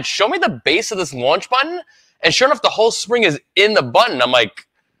like, Chad, show me the base of this launch button. And sure enough, the whole spring is in the button. I'm like,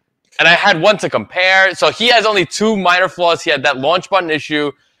 and I had one to compare. So he has only 2 minor flaws. He had that launch button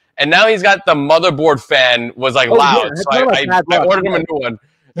issue. And now he's got the motherboard fan was like loud. Yeah, so I ordered him a new one.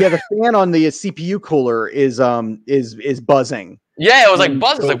 Yeah, the fan on the CPU cooler is buzzing. Yeah, it was like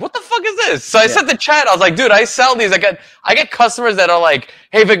buzzing. Like, what the fuck is this? So I said to Chad, I was like, dude, I sell these. I get customers that are like,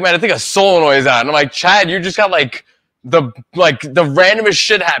 hey, Vic, man, I think a solenoid is on. And I'm like, Chad, you just got like the randomest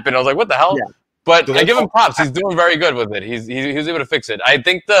shit happen. I was like, what the hell? Yeah. But I give him props. He's doing very good with it. He's able to fix it. I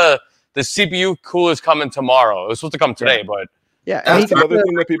think the CPU cooler is coming tomorrow. It was supposed to come today, but that's another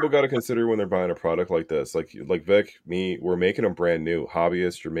thing that people got to consider when they're buying a product like this. Like Vic, me, we're making them brand new.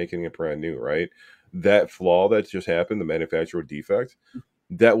 Hobbyists, you're making it brand new, right? That flaw that just happened, the manufacturer defect,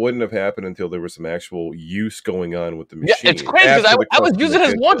 that wouldn't have happened until there was some actual use going on with the machine. Yeah, it's crazy because I was using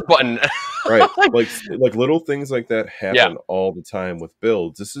his launch button. Right. like little things like that happen all the time with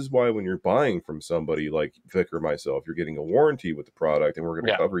builds. This is why when you're buying from somebody like Vic or myself, you're getting a warranty with the product, and we're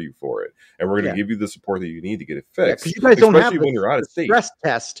going to cover you for it. And we're going to give you the support that you need to get it fixed. Because you guys don't have when you're out of state. Stress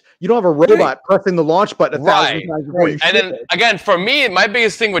test. You don't have a robot pressing the launch button 1,000 times before you And then again, for me, my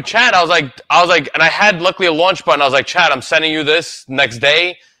biggest thing with Chad, I was like, and I had luckily a launch button. I was like, Chad, I'm sending you this next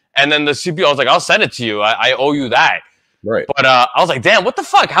day. And then the CPU, I was like, I'll send it to you. I owe you that. Right. But I was like, damn, what the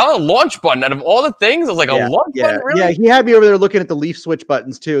fuck? How a launch button out of all the things? I was like, a launch button? Really? Yeah, he had me over there looking at the leaf switch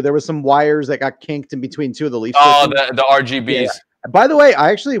buttons too. There was some wires that got kinked in between 2 of the leaf switches. Oh, the RGBs. Yeah. By the way,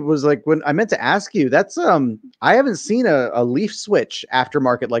 I actually was like, when I meant to ask you, that's I haven't seen a leaf switch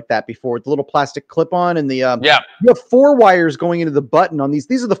aftermarket like that before, with the little plastic clip on and the you have 4 wires going into the button on these.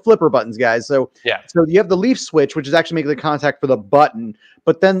 These are the flipper buttons, guys. So so you have the leaf switch, which is actually making the contact for the button,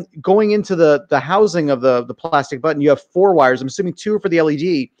 but then going into the housing of the plastic button, you have 4 wires. I'm assuming 2 are for the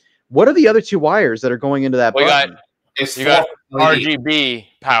LED. What are the other 2 wires that are going into that button? You got RGB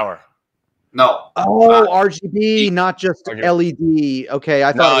power. No. Oh, RGB, not just LED. Okay,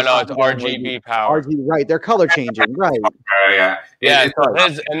 I thought. No, it's RGB power. RGB, right? They're color changing, right? Yeah.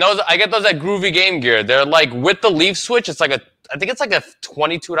 And those, I get those at Groovy Game Gear. They're like with the leaf switch. It's like I think it's like a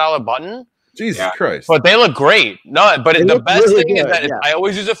 $22 button. Jesus Christ! But they look great. No, but the best really thing is that I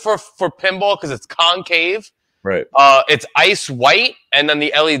always use it for pinball because it's concave. Right. It's ice white, and then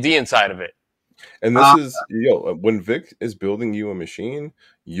the LED inside of it. And this is when Vic is building you a machine,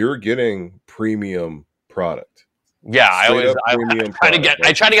 you're getting premium product. Yeah,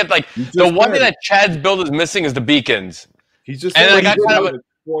 I try to get like the one thing that Chad's build is missing is the beacons. He's just and I got kind of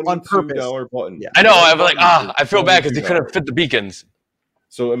 $22 button. Yeah. I know. I'm like, I feel bad because he couldn't fit the beacons.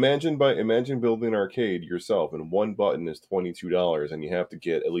 So imagine building an arcade yourself, and one button is $22, and you have to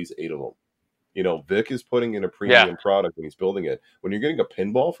get at least 8 of them. You know, Vic is putting in a premium product when he's building it. When you're getting a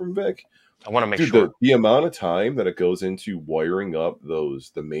pinball from Vic, I want to make sure the amount of time that it goes into wiring up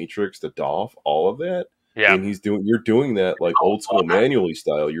the matrix, the DOF, all of that. Yeah, and you're doing that like old school manually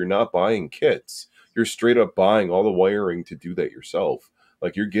style. You're not buying kits. You're straight up buying all the wiring to do that yourself.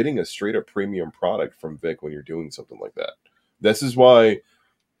 Like, you're getting a straight up premium product from Vic when you're doing something like that. This is why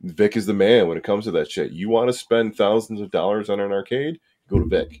Vic is the man when it comes to that shit. You want to spend thousands of dollars on an arcade? Go to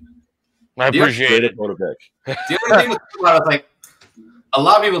Vic. I appreciate it. Go to Vic. The only thing was like, a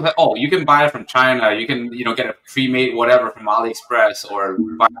lot of people say, "Oh, you can buy it from China. You can, get a pre-made whatever from AliExpress or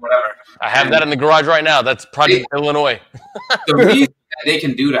buy whatever." I have that in the garage right now. That's Project Illinois. The reason that they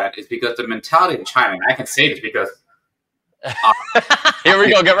can do that is because the mentality in China. And I can say this because here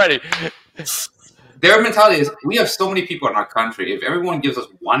we go. Get ready. Their mentality is: we have so many people in our country. If everyone gives us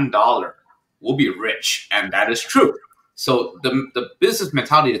 $1, we'll be rich, and that is true. So the business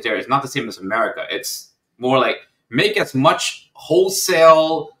mentality is there. It's not the same as America. It's more like make as much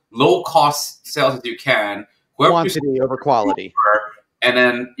wholesale, low-cost sales as you can. Quantity over quality. And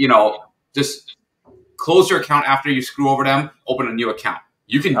then, just close your account after you screw over them, open a new account.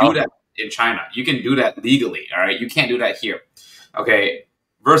 You can do that in China. You can do that legally, all right? You can't do that here. Okay?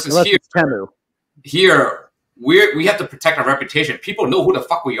 Versus unless here. It's Temu. here we have to protect our reputation. People know who the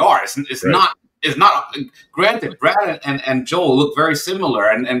fuck we are. It's not. It's not. Granted, Brad and Joel look very similar,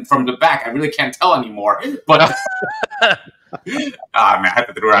 and from the back, I really can't tell anymore. But man, I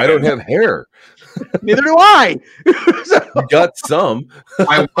have to do it. I don't have hair. Neither do I. You got some.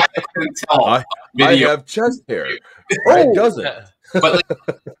 I couldn't tell. I have chest hair. Brad doesn't. But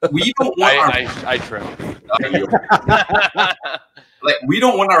like, we don't want I trim. Like, we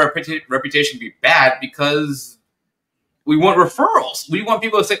don't want our reputation to be bad because we want referrals. We want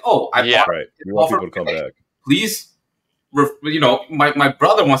people to say, "Oh, I bought right." We want people to come back. Please, my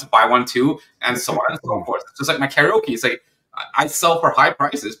brother wants to buy one too, and so on and so forth. Just like my karaoke, it's like I sell for high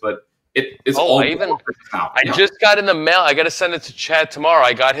prices, but it's all now. I just got in the mail. I got to send it to Chad tomorrow.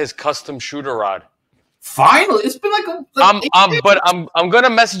 I got his custom shooter rod. Finally, it's been but I'm gonna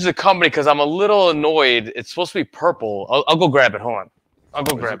message the company because I'm a little annoyed. It's supposed to be purple. I'll go grab it. Hold on, I'll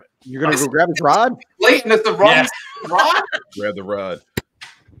go grab it. You're gonna go grab his rod? Late, and it's the wrong rod. Grab the rod.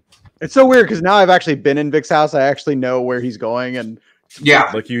 It's so weird because now I've actually been in Vic's house. I actually know where he's going, and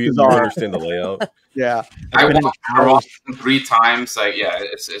like you understand the layout. Yeah, I watched him 3 times. Like,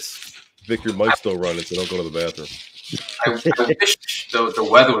 it's Vic, your mic's still running, so don't go to the bathroom. I wish the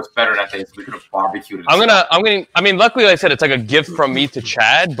weather was better that day, so we could have barbecued. I mean, luckily, like I said, it's like a gift from me to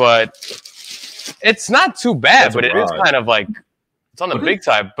Chad, but it's not too bad. But it is kind of like it's on the big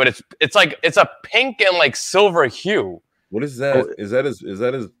side. But it's like it's a pink and like silver hue. What is that? Is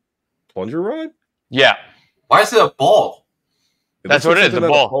that his plunger rod? Yeah. Why is it a ball? That's what it is. The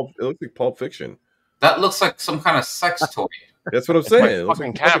ball. It looks like Pulp Fiction. That looks like some kind of sex toy. That's what I'm saying. It looks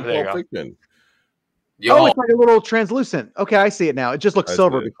like Pulp Fiction. Oh, it's like a little translucent. Okay, I see it now. It just looked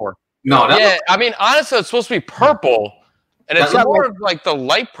silver before. No, I mean, honestly, it's supposed to be purple, and it's more of like the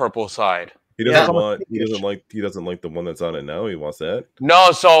light purple side. He doesn't like the one that's on it now. He wants that.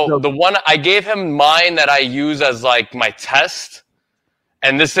 No, so the one I gave him mine that I use as like my test,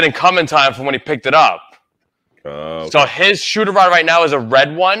 and this didn't come in time from when he picked it up. Okay. So his shooter rod right now is a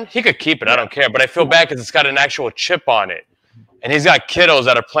red one. He could keep it. I don't care, but I feel bad because it's got an actual chip on it, and he's got kiddos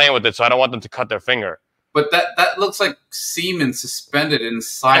that are playing with it, so I don't want them to cut their finger. But that looks like semen suspended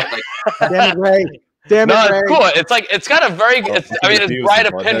inside. Like, damn it, Ray. Damn it, Ray. It's cool. It's like it's got a very. It's bright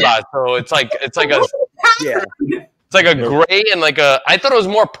a pin rod, so it's like a It's like a gray and like a. I thought it was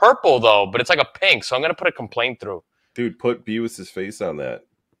more purple though, but it's like a pink. So I'm gonna put a complaint through. Dude, put Beavis's face on that,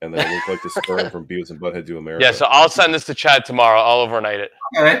 and then it looks like the sperm from Beavis and Butthead to America. Yeah, so I'll send this to Chad tomorrow. I'll overnight it.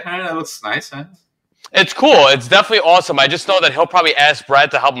 Okay, that looks nice. Huh? It's cool. It's definitely awesome. I just know that he'll probably ask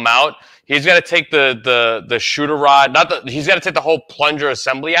Brad to help him out. He's got to take the shooter rod, he's got to take the whole plunger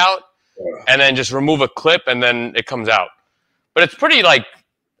assembly out and then just remove a clip and then it comes out. But it's pretty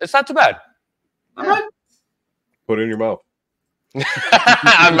it's not too bad. All right. Put it in your mouth.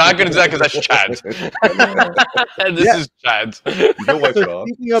 I'm not going to do that because that's Chad's. This is Chad's. You'll wipe it off.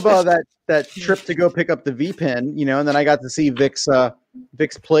 Speaking of that trip to go pick up the V-Pen, and then I got to see Vic's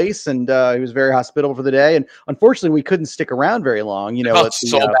place, and he was very hospitable for the day. And unfortunately, we couldn't stick around very long. It felt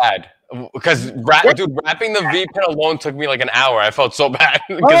so bad. Because wrapping the V-Pen alone took me like an hour. I felt so bad.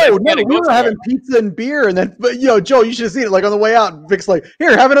 Oh, no, we were having pizza and beer, and then, Joe, you should have seen it. Like on the way out, Vic's like,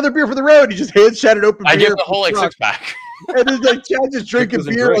 "Here, have another beer for the road." He just shattered open. I gave him the whole 6-pack. And then Chad just drinking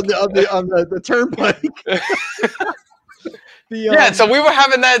beer on the turnpike. So we were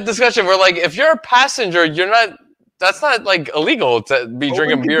having that discussion. We're like, if you're a passenger, that's not like illegal to be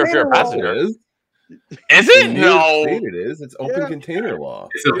drinking beer if you're a passenger. Is it? No. It is. It's open container law.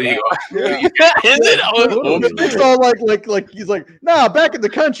 It's illegal. Is it? It's all like he's like, nah, back in the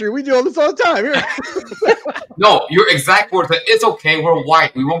country, we do all this all the time. Here. No, your exact words. It's okay. We're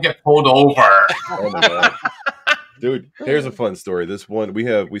white. We won't get pulled over. Oh my God. Dude, here's a fun story. This one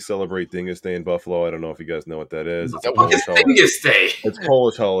we celebrate Dingus Day in Buffalo. I don't know if you guys know what that is. It's Dingus Day. It's a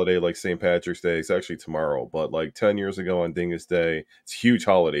Polish holiday like St. Patrick's Day. It's actually tomorrow, but like 10 years ago on Dingus Day, it's a huge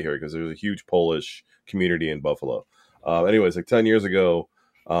holiday here because there's a huge Polish community in Buffalo. Anyways, like 10 years ago,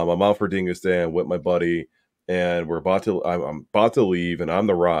 I'm out for Dingus Day. I'm with my buddy, and I'm about to leave, and I'm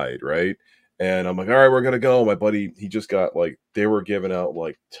the ride, right? And I'm like, all right, we're going to go. My buddy, he just got they were giving out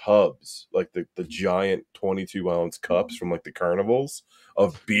tubs, the giant 22-ounce cups from the carnivals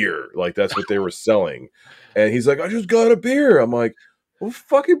of beer. That's what they were selling. And he's like, I just got a beer. I'm like, well,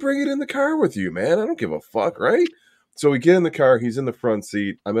 fucking bring it in the car with you, man. I don't give a fuck, right? So we get in the car. He's in the front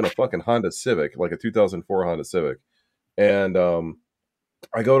seat. I'm in a fucking Honda Civic, a 2004 Honda Civic. And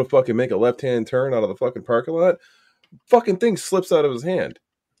I go to fucking make a left-hand turn out of the fucking parking lot. Fucking thing slips out of his hand.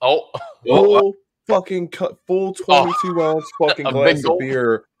 Full fucking full 22-ounce fucking glass of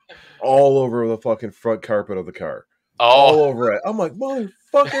beer all over the fucking front carpet of the car. All over it. I'm like, motherfucker.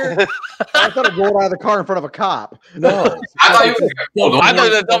 fucker. I thought it rolled out of the car in front of a cop. No, I thought you were I thought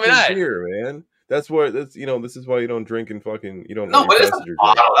you were tell me that. Beer, man. That's this is why you don't drink and fucking you don't. No, but it's a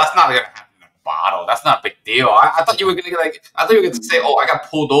bottle. That's not gonna happen in a bottle. That's not a big deal. I thought you were gonna I thought you were gonna say, "Oh, I got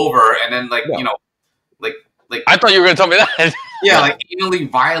pulled over," and then I thought you were gonna tell me that. Yeah, anally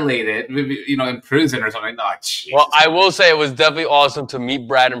violated, in prison or something. No, geez. Well, I will say it was definitely awesome to meet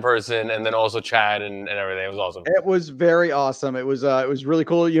Brad in person, and then also Chad and everything. It was awesome. It was very awesome. It was really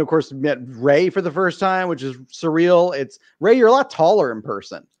cool. Of course, met Ray for the first time, which is surreal. It's Ray. You're a lot taller in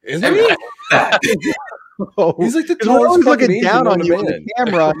person. Isn't he? He's like the tallest. Looking down on you on the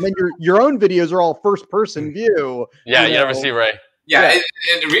camera, and then your own videos are all first person view. Yeah, you never see Ray. Yeah,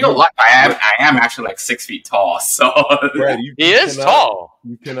 in real life, I am actually like 6 feet tall. So Brad, he is tall.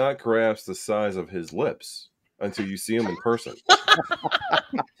 You cannot grasp the size of his lips until you see him in person.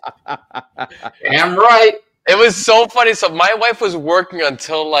 Damn right. It was so funny. So my wife was working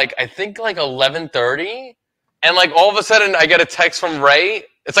until I think 11:30, and all of a sudden I get a text from Ray.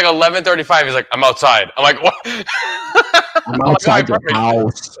 It's 11:35. He's like, "I'm outside." I'm like, "What?" I'm outside the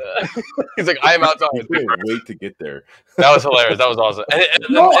house. He's like, "I am outside." I couldn't wait to get there. That was hilarious. That was awesome. And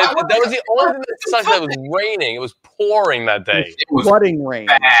that was the only thing that sucked. That it was raining. It was pouring that day. It was flooding rain.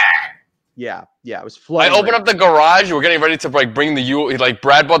 Bad. Yeah, it was flooding. I opened up the garage. We're getting ready to bring the U.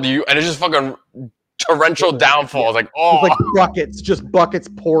 Brad bought the U, and it's just fucking torrential downfall. Yeah. It's buckets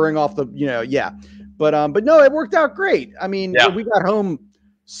pouring off the. But no, it worked out great. I mean, we got home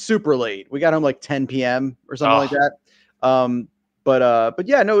super late. We got home 10 p.m. or something like that. But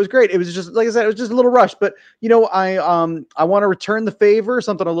yeah, no, it was great. It was just, like I said, it was just a little rushed, but I want to return the favor,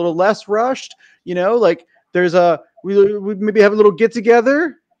 something a little less rushed, there's we maybe have a little get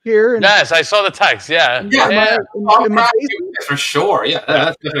together here. Yes, I saw the text. Yeah. For sure. Yeah,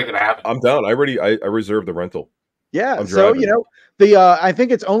 that's definitely going to happen. I'm down. I reserved the rental. Yeah. So, I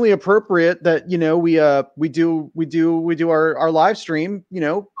think it's only appropriate that, we do our live stream,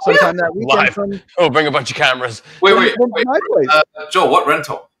 sometime that weekend. Bring a bunch of cameras. Wait. Joe, what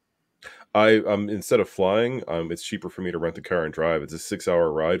rental? Instead of flying, it's cheaper for me to rent a car and drive. It's a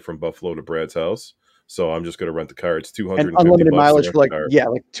 6-hour ride from Buffalo to Brad's house. So I'm just going to rent the car. It's $250 unlimited mileage for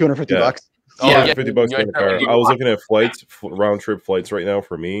 $250. Yeah, $50 for the car. I was looking at flights, round trip flights right now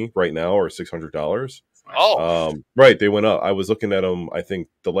for me right now are $600. Oh, right. They went up. I was looking at them. I think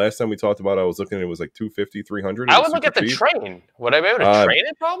the last time we talked about it, I was looking at it was $250, $300. I would look at the train. Would I be able to train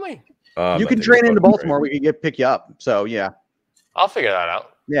it? Probably. You can train into Baltimore. We can pick you up. So yeah, I'll figure that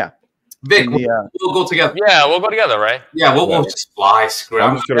out. Yeah. Vic, we'll go together. Yeah, we'll go together, right? Yeah, we'll just fly. Screw it.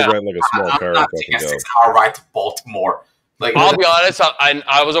 I'm just gonna rent a small car. I'm not taking a 6-hour ride to Baltimore. I'll be honest.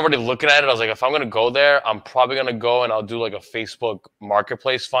 I was already looking at it. I was like, if I'm gonna go there, I'm probably gonna go and I'll do a Facebook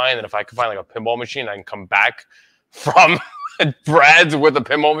Marketplace find, and if I can find a pinball machine, I can come back from Brad's with a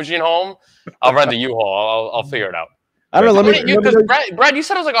pinball machine home. I'll rent the U-Haul. I'll figure it out. I don't know. Brad, you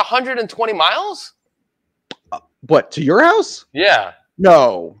said it was 120 miles. What, to your house? Yeah.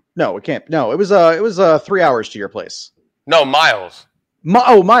 No, it can't. No, it was 3 hours to your place. No, miles.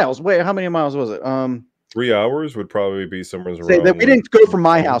 Miles. Wait, how many miles was it? 3 hours would probably be somewhere around. Say that we didn't go from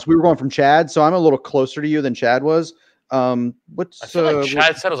my house. We were going from Chad, so I'm a little closer to you than Chad was. I feel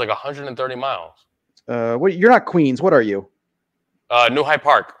Chad said it was 130 miles. What? You're not Queens. What are you? New Hyde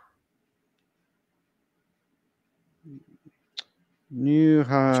Park. New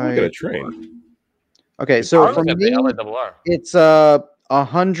Hyde. Get a train. Okay, so from me, it's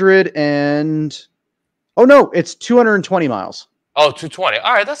 100 and it's 220 miles. Oh, 220.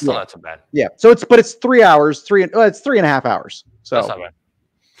 All right, that's still not so bad. Yeah. So it's 3 hours, it's 3.5 hours. So that's not bad.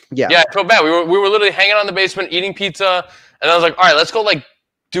 Yeah. Yeah, I feel bad. We were literally hanging out in the basement eating pizza, and I was like, all right, let's go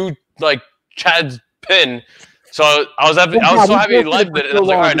do Chad's pin. So I was so happy he liked it, and I was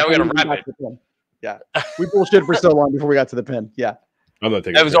like, all right, now we gotta wrap it. Yeah. We bullshitted for so long before we got to the pin. Yeah. I'm not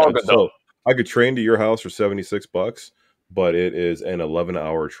taking it. Was all good though. So I could train to your house for $76, but it is an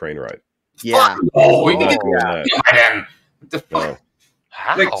 11-hour train ride. Yeah. We can get that. The fuck?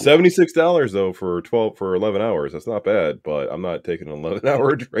 How? $76 though for 11 hours. That's not bad, but I'm not taking an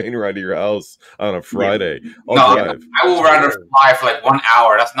 11-hour train ride to your house on a Friday. I'll drive. I will rather fly for 1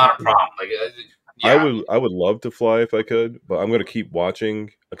 hour. That's not a problem. I would love to fly if I could, but I'm going to keep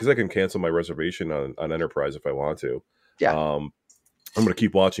watching because I can cancel my reservation on Enterprise if I want to. Yeah. I'm going to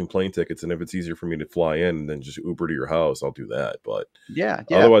keep watching plane tickets, and if it's easier for me to fly in and then just Uber to your house, I'll do that. But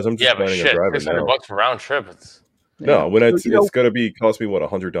otherwise, I'm just planning on driving now. $600 for round trip. No, when it's going to cost me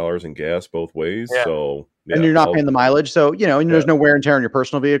 $100 in gas both ways. Yeah. So and you're not paying the mileage, so there's no wear and tear on your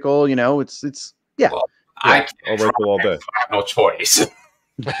personal vehicle. It's Well, I'll rental all day. I have no choice.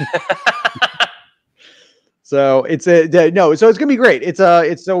 So it's no, so it's gonna be great. It's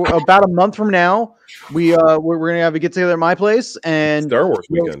about a month from now. We're gonna have a get together at my place and Star Wars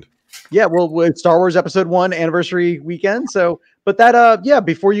weekend. Yeah, well, Star Wars Episode 1 anniversary weekend. So, but that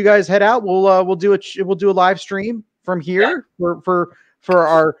before you guys head out, we'll do a live stream from here for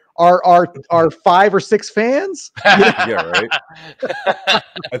our 5 or 6 fans. Yeah, right.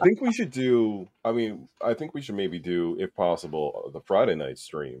 I think we should do. I mean, I think we should maybe do, if possible, the Friday night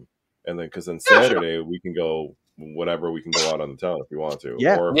stream, and then because then Saturday we can go whenever we can go out on the town if we want to.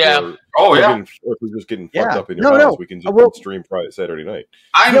 Yeah. Or if or if we're just getting fucked up in your house, we can just stream Saturday night.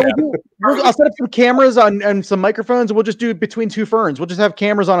 I'll set up some cameras and some microphones, and we'll just do it between 2 ferns. We'll just have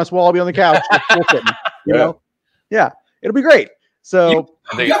cameras on us. We'll all be on the couch. You know? Yeah, it'll be great. So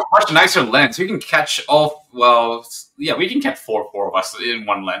you have a much nicer lens. You can catch all. Well, yeah, we can catch four of us in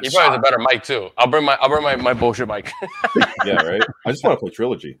one lens. You probably have a better mic too. I'll bring my bullshit mic. Yeah, right. I just want to play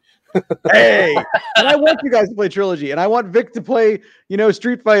Trilogy. Hey, and I want you guys to play Trilogy, and I want Vic to play,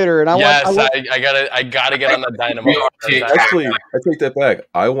 Street Fighter, and I gotta get on the Dynamo. Actually, I take that back.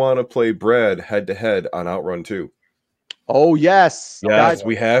 I want to play Brad head to head on Outrun 2. Oh yes,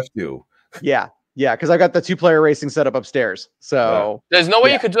 we have to. Yeah, because I got the 2-player racing set up upstairs. So there's no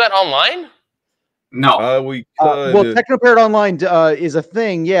way you could do that online. No, we could. Well, Technoparrot Online is a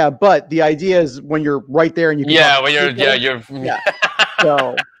thing, but the idea is when you're right there and you can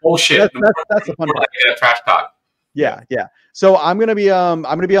So bullshit. That's the fun part. Like trash talk. Yeah. So I'm gonna be on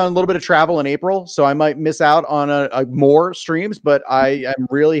a little bit of travel in April, so I might miss out on a more streams, but I am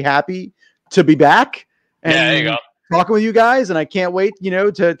really happy to be back. And there you go. Talking with you guys, and I can't wait,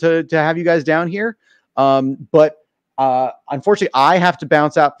 to have you guys down here. But unfortunately, I have to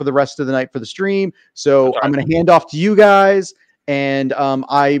bounce out for the rest of the night for the stream, so I'm going to hand off to you guys. And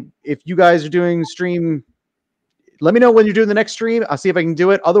if you guys are doing stream, let me know when you're doing the next stream. I'll see if I can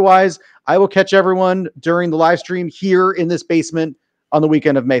do it. Otherwise, I will catch everyone during the live stream here in this basement on the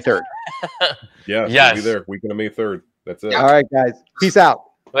weekend of May 3rd. Yeah, we'll be there weekend of May 3rd. That's it. All right, guys. Peace out.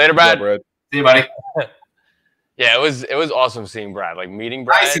 Later, Brad. See you, buddy. Yeah, it was awesome seeing Brad, like meeting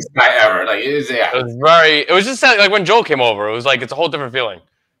Brad. Nicest guy ever. Like it was just like when Joel came over, it was like it's a whole different feeling.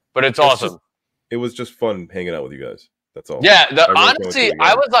 But it's awesome. It was just fun hanging out with you guys. That's all. Yeah, honestly,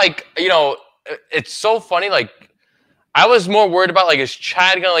 I was like, it's so funny. Like, I was more worried about like, is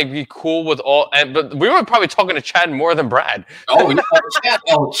Chad gonna like be cool with all? But we were probably talking to Chad more than Brad.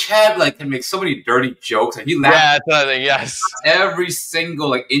 Chad like can make so many dirty jokes, and he laughed. Yeah, that's another thing. Yes, every single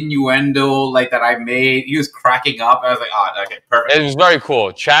like innuendo like that I made, he was cracking up. I was like, oh, okay, perfect. It was very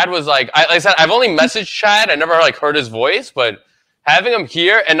cool. Chad was like I said, I've only messaged Chad. I never like heard his voice, but having him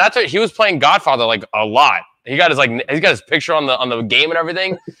here, and that's what he was playing Godfather like a lot. He got his picture on the game and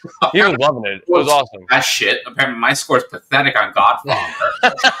everything. He was loving it. It was awesome. That shit. Apparently, my score is pathetic on Godfather.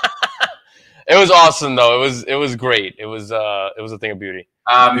 It was awesome though. It was great. It was a thing of beauty.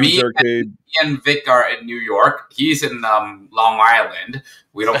 Me and Vic are in New York. He's in Long Island.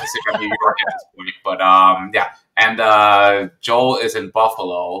 We don't consider New York at this point, but yeah. And Joel is in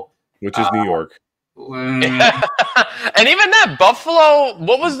Buffalo, which is New York. And even that Buffalo,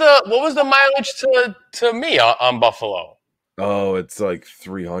 what was the mileage to me on Buffalo? Oh, it's like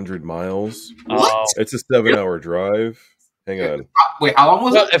 300 miles. What? It's a 7-hour drive. Hang on. Wait, how long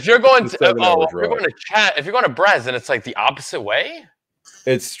was it? If you're going to Chat, if you're going to Brez, then it's like the opposite way.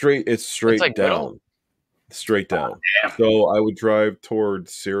 It's straight like down. Middle? Straight down. Oh, so I would drive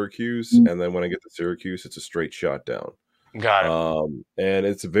towards Syracuse, and then when I get to Syracuse, it's a straight shot down. Got it. And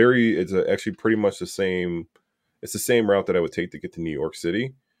it's actually pretty much the same. It's the same route that I would take to get to New York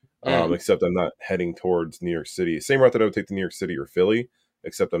City, except I'm not heading towards New York City. Same route that I would take to New York City or Philly,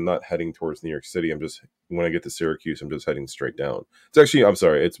 except I'm not heading towards New York City. When I get to Syracuse, I'm just heading straight down.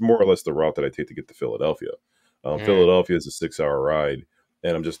 It's more or less the route that I take to get to Philadelphia. Philadelphia is a 6-hour ride,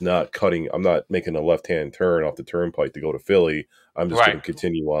 and I'm just not cutting. I'm not making a left-hand turn off the turnpike to go to Philly. I'm just going to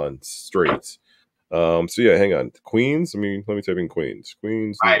continue on straight. So yeah, hang on. Queens. Let me type in Queens.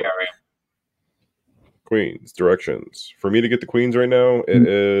 Queens. Right. Queens directions. For me to get to Queens right now, it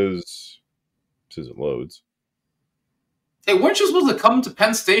is. This isn't loads. Hey, weren't you supposed to come to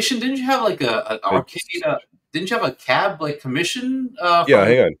Penn Station? Didn't you have like an arcade? Didn't you have a cab like commission? Yeah,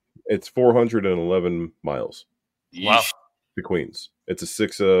 hang on. It's 411 miles. Wow. To Queens. It's a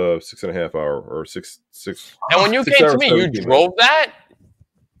 6.5 hour or six. And when you came to me, you drove that.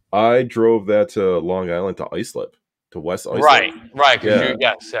 I drove that to Long Island to Islip, to West Islip. Right. Yeah.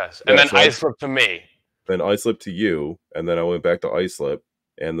 Yes. And then Islip to me. Then Islip to you, and then I went back to Islip,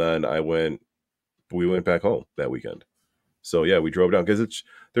 and then we went back home that weekend. So yeah, we drove down because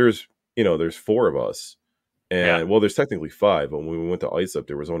there's 4 of us, and well, there's technically 5. But when we went to Islip,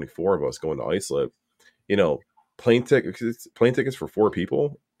 there was only 4 of us going to Islip, plane tickets for 4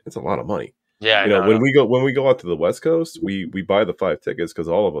 people. It's a lot of money. Yeah, when we go out to the West Coast, we buy the 5 tickets because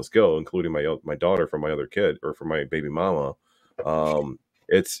all of us go, including my daughter from my other kid or from my baby mama.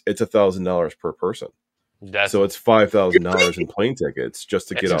 It's $1,000 per person. So it's $5,000 in plane tickets just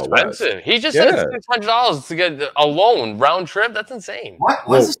to get out west. He just said it's $600 to get alone round trip. That's insane.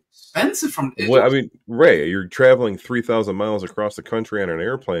 What's expensive from? I mean, Ray, you're traveling 3,000 miles across the country on an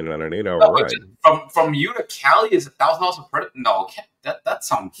airplane on an 8-hour ride. From you to Cali is $1,000 per. No, that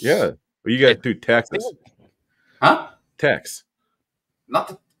sounds. Yeah, well, you got to do taxes. Huh? Tax. Not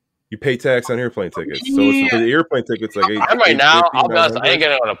the. You pay tax on airplane tickets. So for the airplane tickets, like right now, I'll be honest, I ain't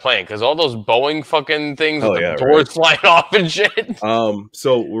getting on a plane because all those Boeing fucking things with the doors flying off and shit.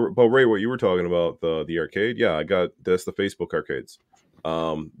 But Ray, what you were talking about, the arcade, that's the Facebook arcades.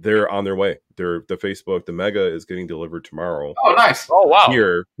 They're on their way. The Mega is getting delivered tomorrow. Oh, nice. Oh, wow.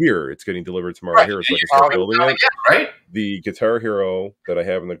 Here, it's getting delivered tomorrow. Here, so I can start building it. Right. The Guitar Hero that I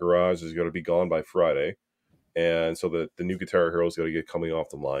have in the garage is going to be gone by Friday. And so the new Guitar Hero is going to get coming off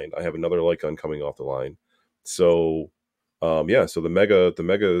the line. I have another light gun coming off the line. So, so the Mega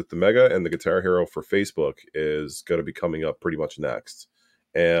and the Guitar Hero for Facebook is going to be coming up pretty much next.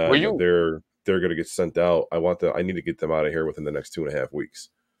 And they're going to get sent out. I need to get them out of here within the next 2.5 weeks.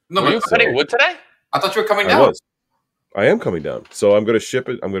 No, were you cutting wood today? I thought you were coming down. I am coming down. So I'm going to ship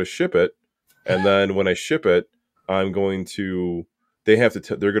it. And then when I ship it, they're going to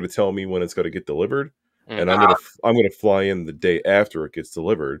tell me when it's going to get delivered. And I'm gonna fly in the day after it gets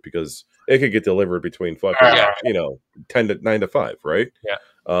delivered because it could get delivered between 9 to 5, right? Yeah.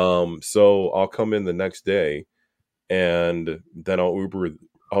 So I'll come in the next day, and then I'll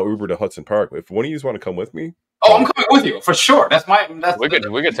Uber to Hudson Park. If one of you want to come with me, I'm coming with you for sure. We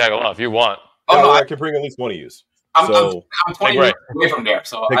could tag along if you want. Oh no, I can bring at least one of you. I'm 20 minutes away from there,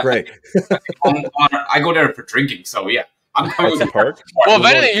 so I go there for drinking. So yeah. I'm coming Hudson Park. Well, if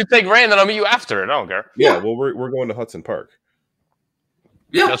anything, you take Ray and then I'll meet you after. I don't care. Yeah, well, we're going to Hudson Park.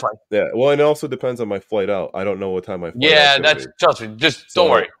 Yeah, that's fine. Yeah, well, and it also depends on my flight out. I don't know what time my flight out trust me. Just don't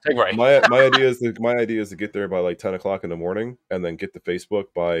worry. Take Ray. My idea is to get there by like 10 o'clock in the morning, and then get to Facebook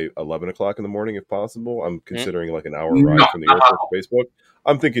by 11 o'clock in the morning if possible. I'm considering like an hour ride from the airport to Facebook.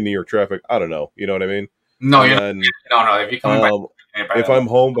 I'm thinking New York traffic. I don't know. You know what I mean? No, no. If you come if I'm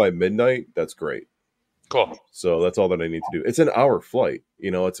home by midnight, that's great. Cool. So that's all that I need to do. It's an hour flight.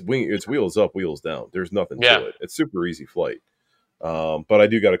 It's wheels up, wheels down. There's nothing to it. It's super easy flight. But I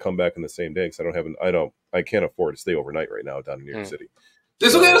do got to come back in the same day because I can't afford to stay overnight right now down in New York City.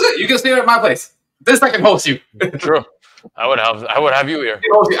 This is it. You can stay at my place. This I can host you. True. I would have you here.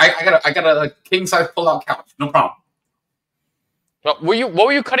 I got a king size pull out couch. No problem. What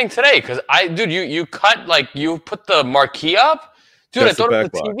were you cutting today? Because you cut you put the marquee up, dude. I thought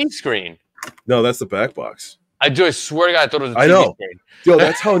it was a TV screen. No, that's the back box. I swear to God, I thought it was a TV screen. Yo,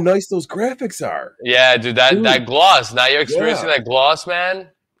 that's how nice those graphics are. Yeah, dude, that gloss. Now you're experiencing that gloss, man.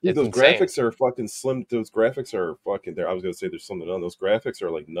 Dude, those graphics are fucking slim. Those graphics are fucking there. I was gonna say there's something on those graphics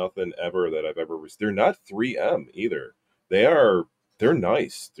are like nothing ever that I've ever. They're not 3M either. They're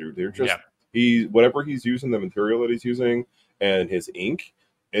nice. They're just whatever he's using, the material that he's using, and his ink.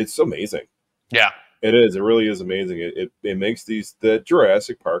 It's amazing. Yeah, it is. It really is amazing. It makes the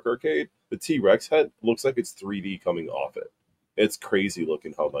Jurassic Park arcade. The T-Rex head looks like it's 3D coming off it. It's crazy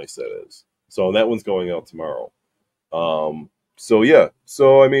looking how nice that is. So that one's going out tomorrow. So yeah.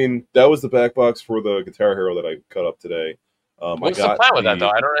 So I mean, that was the back box for the Guitar Hero that I cut up today. What's the plan with that though?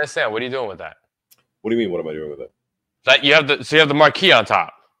 I don't understand. What are you doing with that? What do you mean? What am I doing with it? That you have the marquee on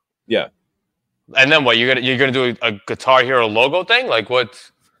top. Yeah. And then what? You're gonna do a Guitar Hero logo thing? Like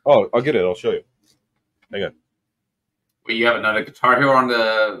what? Oh, I'll get it. I'll show you. Hang on. Wait, you have another Guitar Hero on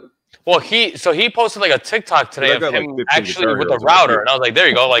the. Well, he posted like a TikTok today of him actually with a router, and I was like, there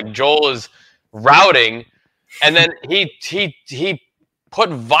you go. Like Joel is routing, and then he put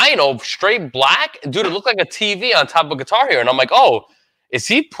vinyl straight black, dude. It looked like a TV on top of Guitar Hero, and I'm like, oh, is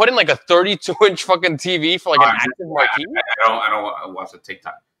he putting like a 32-inch fucking TV for like an active marquee? I don't watch the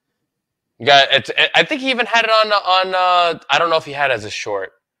TikTok. Yeah, I think he even had it on. I don't know if he had it as a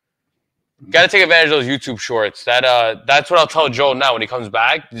short. Got to take advantage of those YouTube shorts. That's what I'll tell Joe now when he comes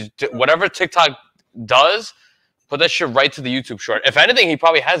back. Whatever TikTok does, put that shit right to the YouTube short. If anything, he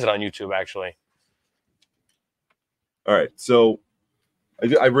probably has it on YouTube, actually. All right, so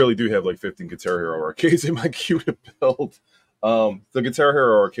I really do have like 15 Guitar Hero arcades in my queue to build. The Guitar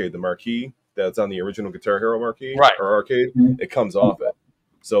Hero arcade, the marquee that's on the original Guitar Hero marquee or arcade, it comes off it.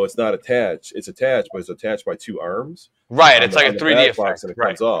 So it's not attached. It's attached, but it's attached by 2 arms. Right, it's like a 3D effect. And it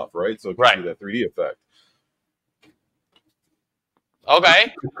comes off, right? So it gives you that 3D effect.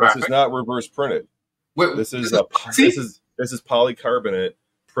 Okay. This is not reverse printed. Wait, this is polycarbonate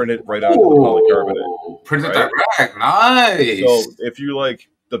printed right onto the polycarbonate. Printed direct, nice. So if you like,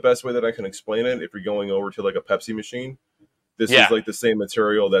 the best way that I can explain it, if you're going over to like a Pepsi machine, this is like the same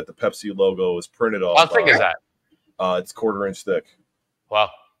material that the Pepsi logo is printed off. How thick is that? It's 1/4 inch thick. Wow.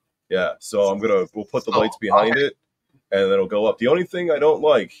 Yeah. So we'll put the lights behind it, and then it'll go up. The only thing I don't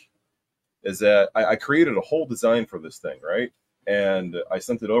like is that I created a whole design for this thing, right? And I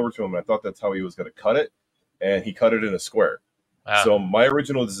sent it over to him, and I thought that's how he was going to cut it, and he cut it in a square. So my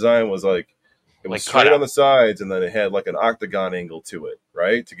original design was like, it was straight on the sides, and then it had like an octagon angle to it,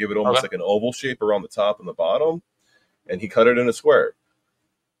 right? To give it almost like an oval shape around the top and the bottom. And he cut it in a square.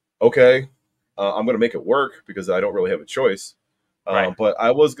 Okay, I'm going to make it work because I don't really have a choice. But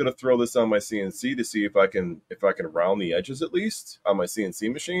I was going to throw this on my CNC to see if I can round the edges at least on my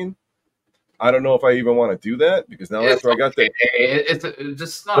CNC machine. I don't know if I even want to do that because now after I got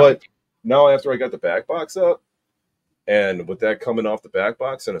now after I got the back box up, and with that coming off the back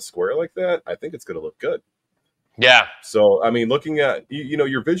box in a square like that, I think it's going to look good. Yeah. So I mean, looking at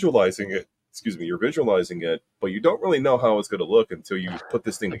you're visualizing it. Excuse me, you're visualizing it, but you don't really know how it's going to look until you put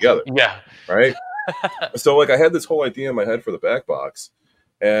this thing together. Yeah. Right. So like I had this whole idea in my head for the back box,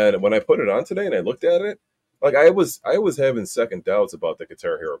 and when I put it on today and I looked at it, like I was having second doubts about the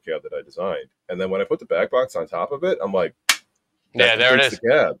Guitar Hero cab that I designed, and then when I put the back box on top of it, I'm like, yeah, there it is. The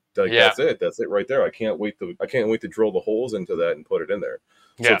cab. Like that's it right there. I can't wait to drill the holes into that and put it in there.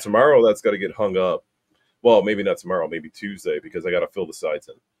 So tomorrow that's got to get hung up. Well, maybe not tomorrow, maybe Tuesday, because I got to fill the sides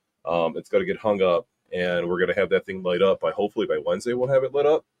in. It's got to get hung up, and we're going to have that thing light up. Hopefully by Wednesday we'll have it lit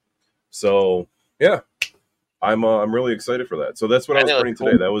up. So yeah, I'm really excited for that. So that's what I was printing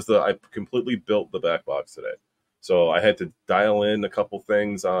today. That was I completely built the back box today. So I had to dial in a couple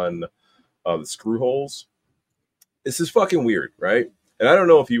things on the screw holes. This is fucking weird, right? And I don't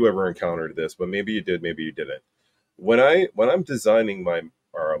know if you ever encountered this, but maybe you did, maybe you didn't. When I'm designing my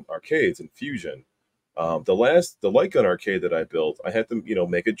arcades in Fusion, the light gun arcade that I built, I had to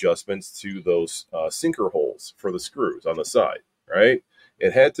make adjustments to those sinker holes for the screws on the side, right?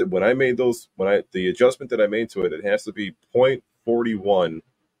 It had to the adjustment that I made to it, it has to be 0.41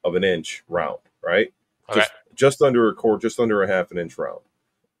 of an inch round, right? Okay. Just under a 1/2 an inch round.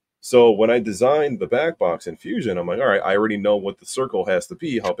 So when I designed the back box in Fusion, I'm like, all right, I already know what the circle has to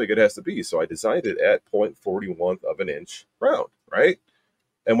be, how big it has to be. So I designed it at 0.41 of an inch round, right?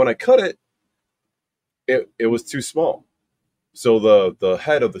 And when I cut it, it was too small. So the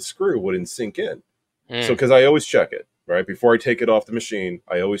head of the screw wouldn't sink in. So because I always check it, right? Before I take it off the machine,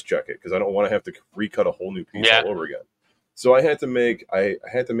 I always check it because I don't want to have to recut a whole new piece all over again. So I had to make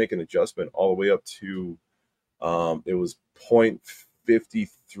an adjustment all the way up to it was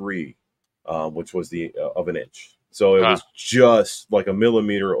 0.53, which was of an inch. So it was just like a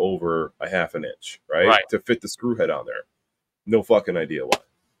millimeter over 1/2 an inch, right? To fit the screw head on there. No fucking idea why.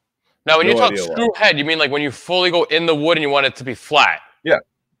 Now, when you talk screw head, you mean like when you fully go in the wood and you want it to be flat? Yeah,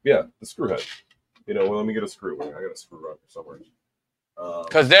 the screw head. Well, let me get a screw. I got a screw right somewhere.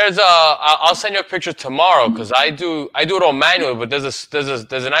 Because there's I'll send you a picture tomorrow because I do it all manually, but there's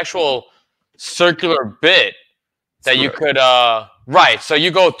an actual circular bit that you could so you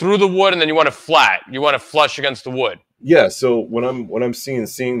go through the wood and then you want it flat. You want it flush against the wood. Yeah. So when I'm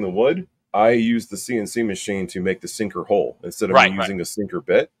CNCing the wood, I use the CNC machine to make the sinker hole instead of using a sinker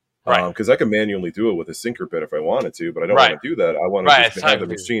bit. Because I can manually do it with a sinker bit if I wanted to, but I don't want to do that. I want to just have the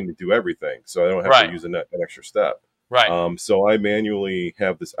machine to do everything, so I don't have to use an extra step. So I manually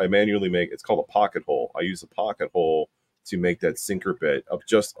have this. I manually make. It's called a pocket hole. I use a pocket hole to make that sinker bit of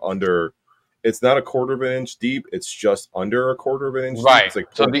just under. It's not a 1/4 of an inch deep. It's just under a 1/4 of an inch deep. It's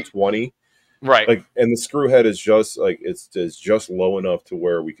like 20. Like, and the screw head is just like it's just low enough to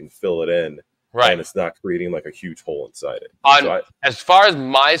where we can fill it in. And it's not creating like a huge hole inside it. As far as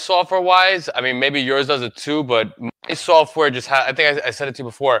my software wise, I mean, maybe yours does it too, but my software just has, I think I said it to you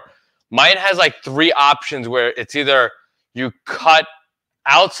before, mine has like 3 options where it's either you cut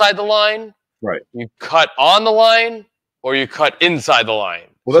outside the line, you cut on the line, or you cut inside the line.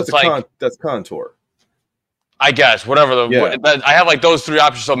 Well, that's contour. I guess, whatever. I have like those 3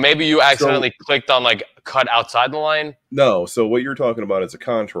 options, so maybe you accidentally clicked on like cut outside the line. No, so what you're talking about is a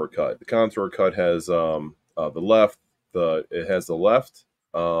contour cut. The contour cut has the left, probably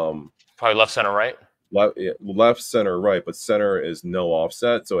left, center, right. Left, center, right, but center is no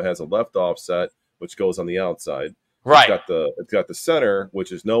offset, so it has a left offset which goes on the outside. It's got the center,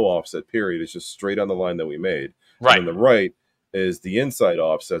 which is no offset. Period. It's just straight on the line that we made. And then the right is the inside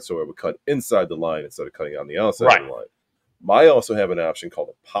offset, so it would cut inside the line instead of cutting on the outside of the line. I also have an option called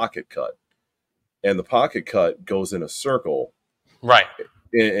a pocket cut, and the pocket cut goes in a circle,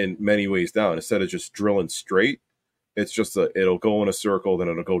 in many ways down. Instead of just drilling straight, it's just it'll go in a circle, then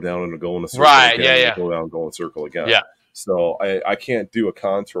it'll go down and it'll go in a circle. Right, again, yeah. Go down, go in a circle again. Yeah. So I can't do a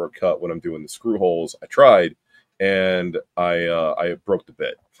contour cut when I'm doing the screw holes. I tried, and I broke the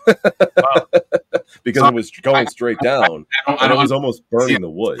bit. Wow. Because it was going straight down, and it was almost burning the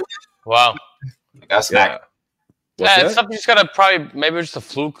wood. Wow. That's it's something you just gotta probably, maybe it's just a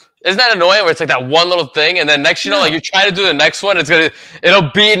fluke. Isn't that annoying where it's like that one little thing, and then next, you know, like you try to do the next one,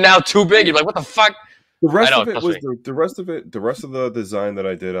 it'll be now too big. You're like, what the fuck? The rest of it was the rest of the design that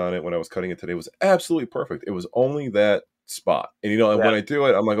I did on it when I was cutting it today was absolutely perfect. It was only that spot, and you know, when I do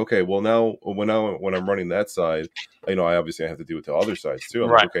it, I'm like, okay, well now when I'm running that side, you know, I obviously have to do it to other sides too.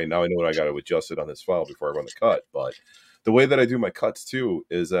 I'm like, okay, now I know what I got to adjust it on this file before I run the cut. But the way that I do my cuts too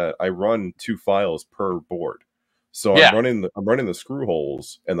is that I run 2 files per board. So I'm running the screw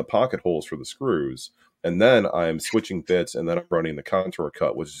holes and the pocket holes for the screws, and then I'm switching bits, and then I'm running the contour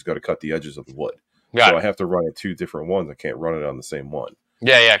cut, which is got to cut the edges of the wood. So I have to run it 2 different ones. I can't run it on the same one.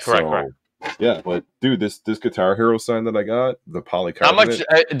 Yeah, correct. Yeah, but dude, this Guitar Hero sign that I got, the polycarbonate. How much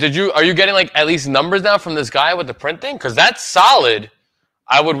are you getting, like, at least numbers now from this guy with the printing? Because that's solid.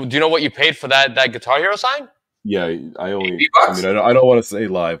 Do you know what you paid for that Guitar Hero sign? Yeah, I don't want to say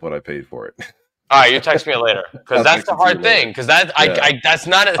live what I paid for it. All right, you text me later, because that's the hard thing. Because that's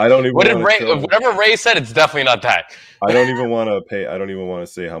not. I don't even. Whatever Ray said, it's definitely not that. I don't even want to pay. I don't even want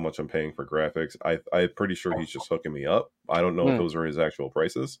to say how much I'm paying for graphics. I'm pretty sure he's just hooking me up. I don't know if those are his actual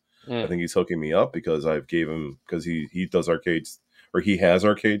prices. I think he's hooking me up because I've gave him, because he does arcades, or he has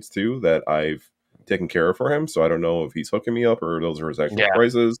arcades too that I've taken care of for him. So I don't know if he's hooking me up or those are his actual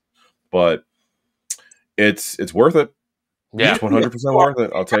prices, but it's worth it. Yeah, it's 100% worth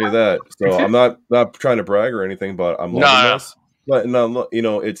it. I'll tell you that. So I'm not trying to brag or anything, but I'm loving this. But no, you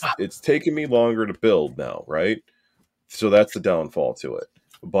know, it's taking me longer to build now, right? So that's the downfall to it.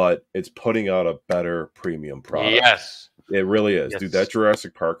 But it's putting out a better premium product. Yes, it really is, dude. That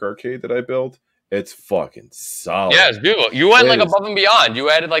Jurassic Park arcade that I built, it's fucking solid. Yeah, it's beautiful. You went above and beyond. You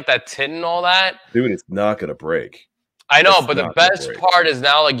added like that tin and all that, dude. It's not gonna break. I know, but the best part is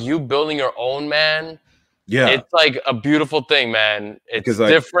now, like, you building your own, man. Yeah, it's like a beautiful thing, man. It's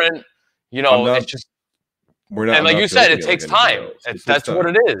different, you know. It's just and like you said, it takes time. That's what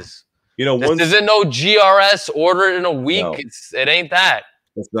it is. You know, this isn't no GRS ordered in a week. No. It ain't that.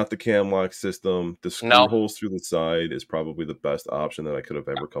 It's not the cam lock system. The screw holes through the side is probably the best option that I could have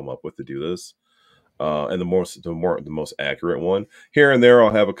ever come up with to do this. And the most accurate one. Here and there,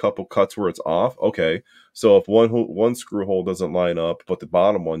 I'll have a couple cuts where it's off. Okay, so if one screw hole doesn't line up, but the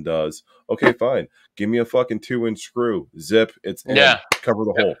bottom one does, okay, fine. Give me a fucking 2-inch screw, zip, it's in, cover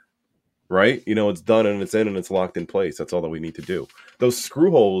the hole, right? You know, it's done and it's in and it's locked in place. That's all that we need to do. Those screw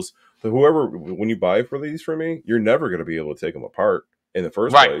holes, when you buy for these from me, you're never going to be able to take them apart in the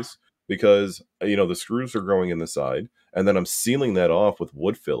first place because, you know, the screws are going in the side. And then I'm sealing that off with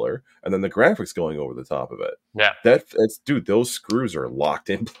wood filler, and then the graphics going over the top of it. Yeah, that's dude. Those screws are locked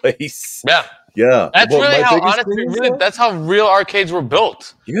in place. Yeah. That's really how, honestly, that's how real arcades were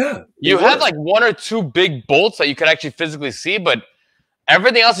built. Yeah, you had like 1 or 2 big bolts that you could actually physically see, but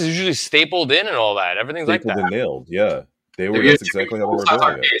everything else is usually stapled in and all that. Everything's stapled like that. And nailed. Yeah, that's exactly how they were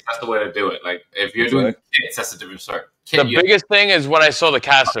doing it. That's the way to do it. Like if you're doing kits, that's a different story. The biggest thing is when I saw the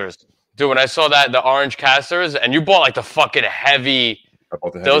casters. Dude, when I saw the orange casters, and you bought like the fucking heavy,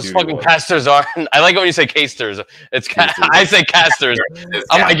 those fucking casters are. I like it when you say casters. I say casters.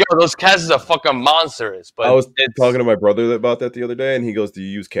 I'm like, yo, those casters are fucking monsters. But I was talking to my brother about that the other day, and he goes, "Do you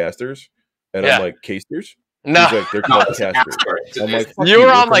use casters?" And I'm like, "Casters?" No, he's like, they're called casters. I'm like, you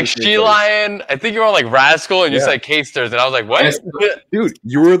were on like She Lion. I think you were on like Rascal, and you said casters, and I was like, what? Dude,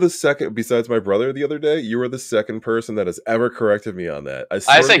 you were the second, besides my brother the other day, you were the second person that has ever corrected me on that. I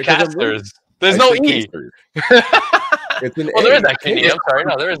say casters. There's no E. It's an there is that E. I'm sorry.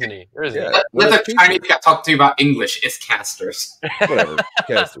 No, there is an E. There is an E. Let the Chinese guy talk to you about English. It's casters. Whatever.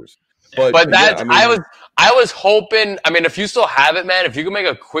 Casters. But that's, I was hoping, I mean, if you still have it, man, if you can make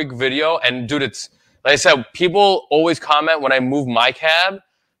a quick video, and dude, it's, like I said, people always comment when I move my cab.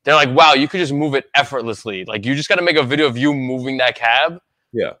 They're like, wow, you could just move it effortlessly. Like, you just got to make a video of you moving that cab.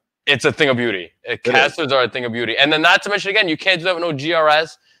 Yeah. It's a thing of beauty. Casters are a thing of beauty. And then not to mention, again, you can't do that with no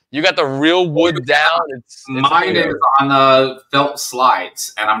GRS. You got the real wood down. Mine is on felt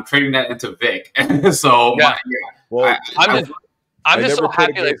slides, and I'm trading that into Vic. So, well, I'm just so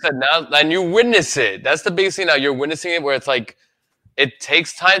happy, like I said, now, and you witness it. That's the biggest thing now. You're witnessing it where it's like, it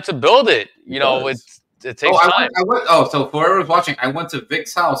takes time to build it. You know, it takes time. So for whoever's watching, I went to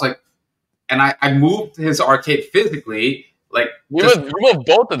Vic's house, and I moved his arcade physically. Like you moved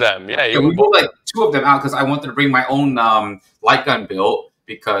both of them. Yeah, we moved like 2 of them out because I wanted to bring my own light gun build.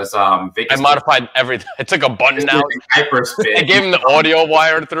 because Vic I modified everything. I took a button out. Hyperspin. I gave him the audio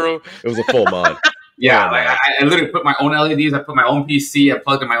wire through. It was a full mod. Yeah, like I literally put my own LEDs. I put my own PC. I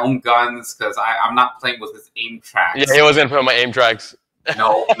plugged in my own guns because I'm not playing with his aim tracks. Yeah, he was gonna put on my aim tracks.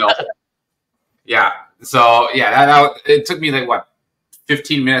 No. Yeah. So yeah, it took me like what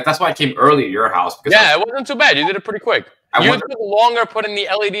 15 minutes. That's why I came early to your house. Because it wasn't too bad. You did it pretty quick. You took longer putting the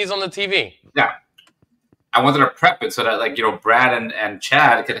LEDs on the TV. Yeah. I wanted to prep it so that like Brad and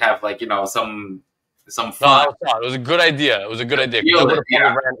Chad could have like some fun. No, it was a good idea. It was a good idea. I would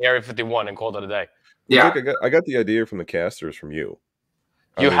have ran Area 51 and called it a day. Yeah, I got the idea from the casters from you.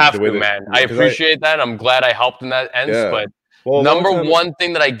 You have to, man. I appreciate that. I'm glad I helped in that end. Yeah. But number one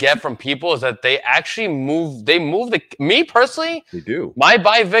thing that I get from people is that they actually move. They move me personally. They do. My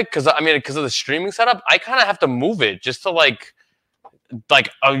buy Vic because of the streaming setup. I kind of have to move it just to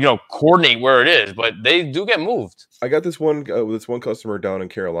coordinate where it is. But they do get moved. I got this one customer down in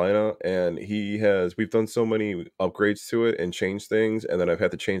Carolina, and we've done so many upgrades to it and changed things, and then I've had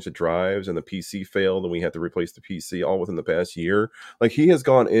to change the drives, and the PC failed, and we had to replace the PC all within the past year. Like, he has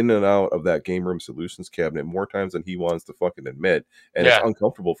gone in and out of that Game Room Solutions cabinet more times than he wants to fucking admit, and it's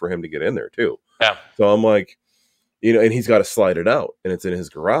uncomfortable for him to get in there too. Yeah. So I'm like, and he's got to slide it out, and it's in his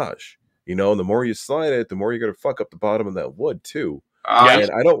garage. And the more you slide it, the more you're gonna fuck up the bottom of that wood too. And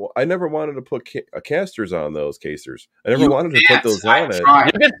I never wanted to put casters on those casers. I never wanted to put those on it.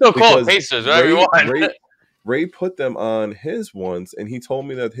 You can still call casters, whatever you want. Ray put them on his ones, and he told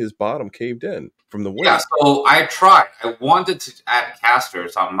me that his bottom caved in from the weight. Yeah, so I tried. I wanted to add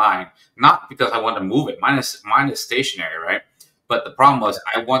casters on mine, not because I wanted to move it. Mine is stationary, right? But the problem was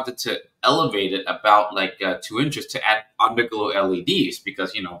I wanted to elevate it about 2 inches to add underglow LEDs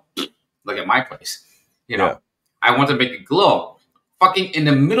because look at my place. I want to make it glow. Fucking in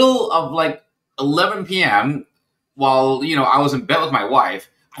the middle of 11 p.m. while I was in bed with my wife,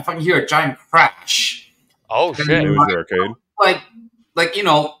 I fucking hear a giant crash. Oh shit! It was the arcade.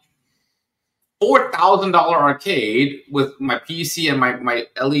 $4,000 arcade with my PC and my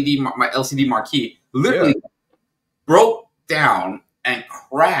LCD marquee literally broke down and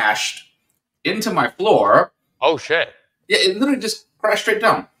crashed into my floor. Oh shit! Yeah, it literally just crashed straight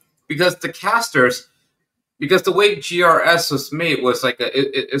down because the casters. Because the way GRS was made was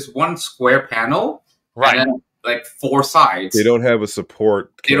it's one square panel, right? And then 4 sides. They don't have a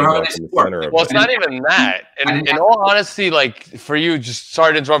support. They don't have any support. Well, it's not even that. And in all honesty, for you, just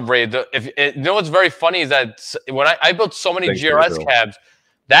sorry to interrupt, Ray. What's very funny is that when I built so many GRS cabs,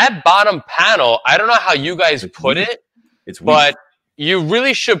 that bottom panel, I don't know how you guys put it, but you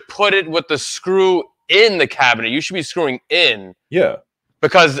really should put it with the screw in the cabinet. You should be screwing in. Yeah.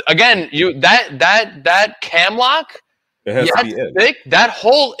 Because again, that cam lock, that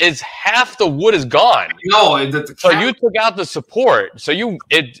hole is half the wood is gone. No, so you took out the support. So it went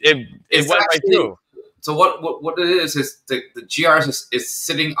right through. So what it is the GRS is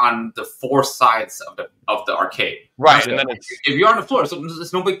sitting on the 4 sides of the arcade. Right, and then if you're on the floor,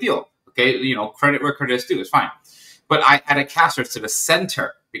 it's no big deal. Okay, credit where credit is due. It's fine. But I added casters to the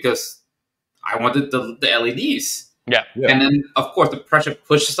center because I wanted the LEDs. Yeah. And then, of course, the pressure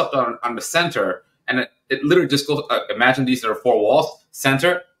pushes up on the center, and it literally just goes. Imagine these are 4 walls,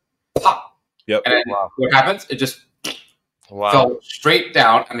 center, pop. Yep. And then what happens? It just fell straight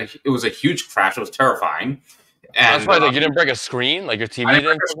down, and it was a huge crash. It was terrifying. And that's why you didn't break a screen, your TV. I didn't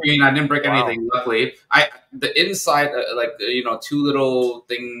break a screen. I didn't break anything. Luckily, the inside, 2 little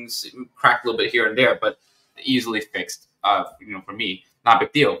things cracked a little bit here and there, but easily fixed. For me, not a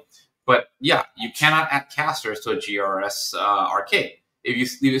big deal. But yeah, you cannot add casters to a GRS arcade. If you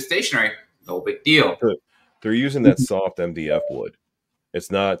leave it stationary, no big deal. They're using that soft MDF wood. It's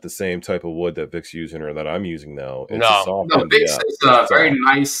not the same type of wood that Vic's using or that I'm using now. It's a soft MDF. Vic's is a very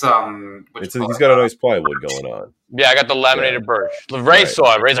nice. He's got a nice plywood going on. Yeah, I got the laminated birch. Ray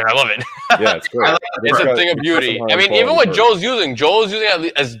saw it. Ray's like, I love it. Yeah, it's great. It's a thing of beauty. I mean, even what Joel's using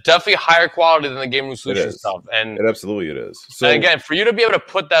as definitely higher quality than the Game Room Solutions stuff. And it absolutely is. So and again, for you to be able to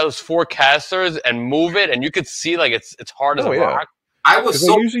put those 4 casters and move it, and you could see it's hard as a rock. I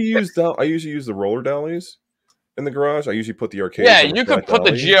usually use the roller dollies in the garage. I usually put the arcade. Yeah, you could put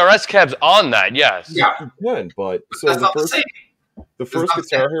the GRS cabs on that. Yes. Yeah, you can. But so the first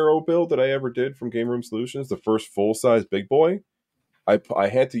Guitar Hero build that I ever did from Game Room Solutions, the first full size big boy, I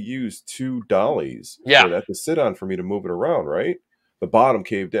had to use 2 dollies for that to sit on for me to move it around. Right, the bottom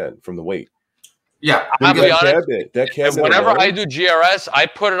caved in from the weight. Yeah, I'll be honest. That cabinet whenever I do GRS, I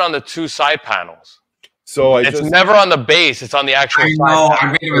put it on the 2 side panels. So it's never on the base; it's on the actual.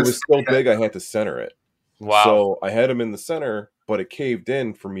 It was so big, I had to center it. Wow! So I had them in the center, but it caved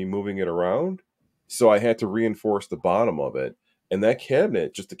in for me moving it around. So I had to reinforce the bottom of it, And that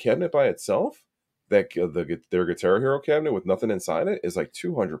cabinet, just the cabinet by itself, their Guitar Hero cabinet with nothing inside it is like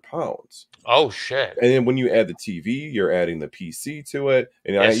 200 pounds. Oh shit! And then when you add the TV, you're adding the PC to it,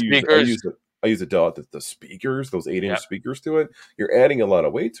 and Yeah, I use the speakers, those 8-inch speakers to it. You're adding a lot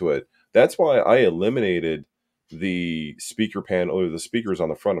of weight to it. That's why I eliminated the speaker panel or the speakers on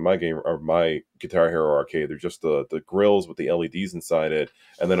the front of my game or my Guitar Hero arcade. They're just the grills with the LEDs inside it,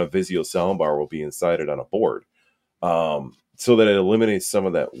 and then a Vizio soundbar will be inside it on a board, so that it eliminates some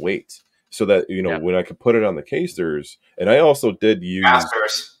of that weight. So that, when I could put it on the casters, and I also did use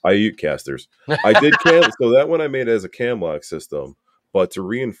casters. I use casters. I did so that one I made as a cam lock system, but to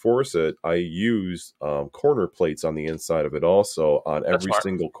reinforce it, I used corner plates on the inside of it also on every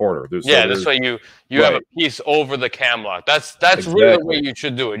single corner. This way you have a piece over the cam lock. That's exactly. Really the way you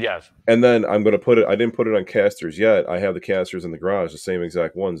should do it. Yes. And then I'm going to put it. I didn't put it on casters yet. I have the casters in the garage, the same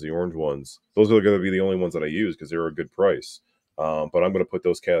exact ones, the orange ones. Those are going to be the only ones that I use because they're a good price. But I'm going to put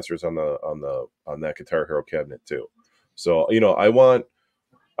those casters on that Guitar Hero cabinet too. So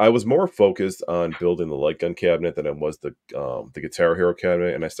I was more focused on building the light gun cabinet than I was the Guitar Hero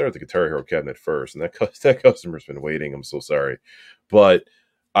cabinet, and I started the Guitar Hero cabinet first. And that customer's been waiting. I'm so sorry, but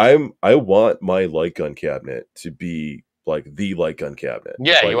I want my light gun cabinet to be like the light gun cabinet.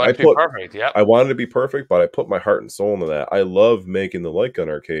 Yeah, like, you want it to be perfect. Yeah, I wanted to be perfect, but I put my heart and soul into that. I love making the light gun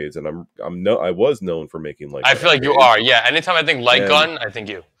arcades, and I was known for making light gun. I feel like you are. Yeah, anytime I think light gun, I think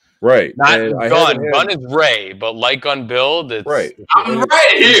you. Right. Not gun is Ray, but light gun build. It's, right. I'm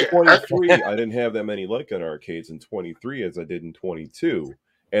right here. In 23, I didn't have that many light gun arcades in 23 as I did in 22,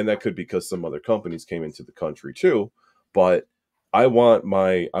 and that could be because some other companies came into the country too. But I want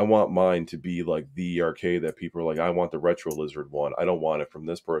mine to be like the arcade that people are like, I want the Retro Lizard one. I don't want it from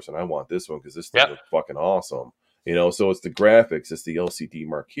this person. I want this one because this thing looks fucking awesome. So it's the graphics, it's the LCD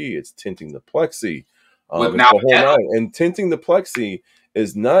marquee, it's tinting the plexi, it's the whole nine. And tinting the plexi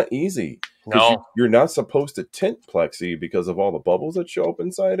is not easy. No, you're not supposed to tint plexi because of all the bubbles that show up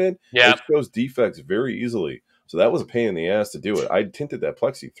inside it. Yeah, it shows defects very easily. So that was a pain in the ass to do it. I tinted that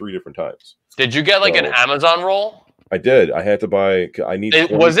plexi 3 different times. Did you get like an Amazon roll? I did. I had to buy. I need.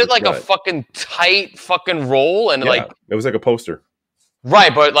 Was it like a fucking tight fucking roll and like it was like a poster.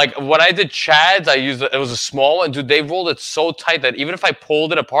 Right, but like when I did Chad's, it was a small one. Dude, they rolled it so tight that even if I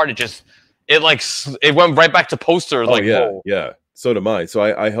pulled it apart, it went right back to poster. Yeah. So did mine. So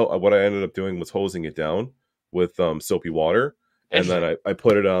what I ended up doing was hosing it down with soapy water, and then I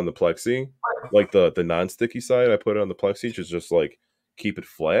put it on the plexi, like the non-sticky side. I put it on the plexi to just like keep it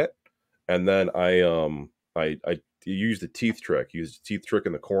flat, and then I used the teeth trick. Used the teeth trick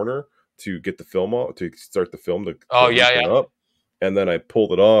in the corner to get the film off, to start the film to up. And then I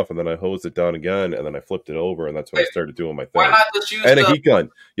pulled it off, and then I hosed it down again, and then I flipped it over, and that's when I started doing my thing. Why not just use a heat gun?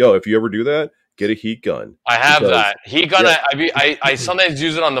 Yo, if you ever do that, get a heat gun. I have that heat gun. Yeah. I sometimes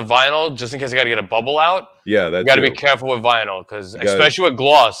use it on the vinyl just in case I got to get a bubble out. Yeah, you got to be careful with vinyl because especially with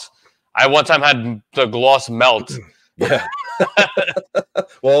gloss. I one time had the gloss melt. Yeah.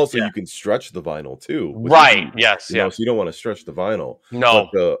 Well, also you can stretch the vinyl too. Right. Yes. So you don't want to stretch the vinyl. No.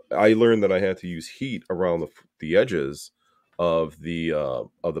 But I learned that I had to use heat around the edges of the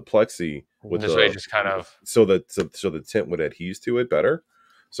plexi with this way, just kind of so the tint would adhere to it better.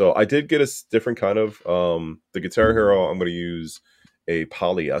 So I did get a different kind of the Guitar Hero. I'm going to use a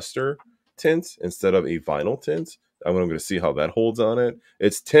polyester tint instead of a vinyl tint. I'm going to see how that holds on it.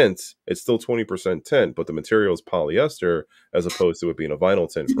 It's tint. It's still 20% tint, but the material is polyester as opposed to it being a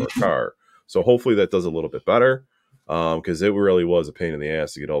vinyl tint for a car. So hopefully that does a little bit better because it really was a pain in the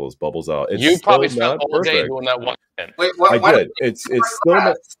ass to get all those bubbles out. You probably spent all day doing that one tint. Wait, I did. It's still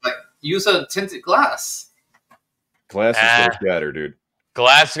not... use a tinted glass. Glass is going to shatter, dude.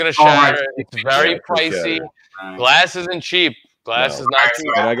 Glass is going to shatter. It's very pricey. Glass isn't cheap. Glass is not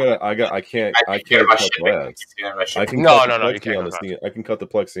cheap. And I can't cut glass. I can cut the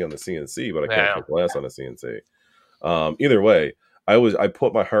plexi on the CNC, but I can't cut glass on the CNC. Either way, I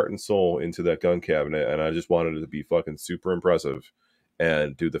put my heart and soul into that gun cabinet, and I just wanted it to be fucking super impressive.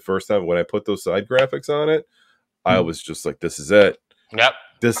 And dude, the first time when I put those side graphics on it, I was just like, "This is it." Yep.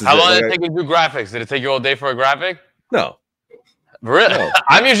 How long did it take you to do graphics? Did it take you all day for a graphic? No. Really? No.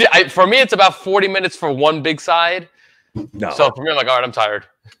 I'm usually for me it's about 40 minutes for one big side. No. So for me, I'm like, all right, I'm tired.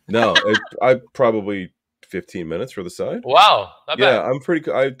 No, I probably 15 minutes for the side. Wow. Not bad.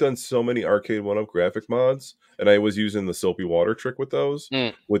 Yeah, I've done so many arcade 1-up graphic mods, and I was using the soapy water trick with those.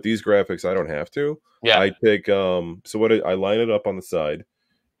 With these graphics, I don't have to. Yeah. I take I line it up on the side,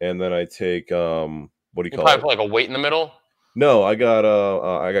 and then I take what do you call it? Put like a weight in the middle. No, I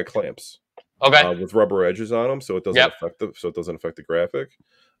got clamps. Okay. With rubber edges on them, so it doesn't affect the graphic.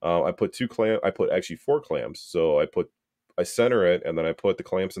 I put 2 clamps. I put actually 4 clamps. So I put I center it, and then I put the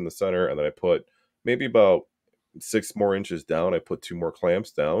clamps in the center, and then I put maybe about 6 more inches down. I put 2 more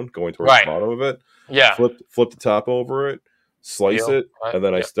clamps down, going towards the bottom of it. Yeah. Flip the top over it, slice it, and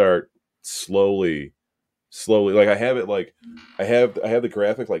then I start slowly. Like I have it like I have the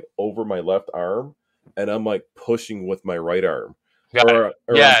graphic like over my left arm, and I'm like pushing with my right arm. You're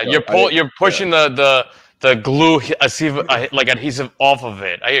pushing the glue adhesive off of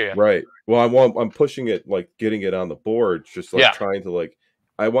it. I hear you. Right. Well, I'm pushing it, like getting it on the board, just like trying to like.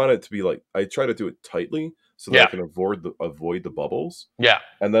 I want it to be like I try to do it tightly so that I can avoid the bubbles. Yeah.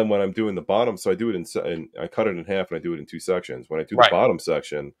 And then when I'm doing the bottom, so I do it in I cut it in half and I do it in 2 sections. When I do the bottom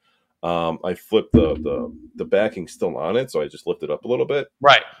section, I flip the backing still on it, so I just lift it up a little bit.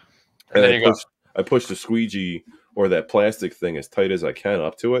 Right. And then I push the squeegee or that plastic thing as tight as I can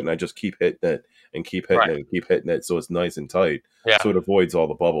up to it, and I just keep hitting it and keep hitting it and keep hitting it so it's nice and tight, so it avoids all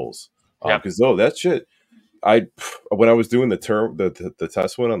the bubbles. Because that shit, when I was doing the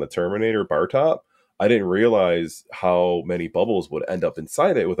test one on the Terminator bar top, I didn't realize how many bubbles would end up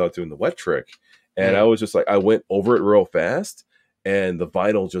inside it without doing the wet trick, and I was just like, I went over it real fast, and the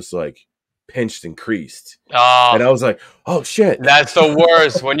vinyl just like pinched and creased, and I was like, "Oh shit!" That's the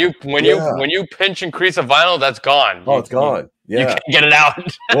worst. When you pinch and crease a vinyl, that's gone. Oh, it's gone. You can't get it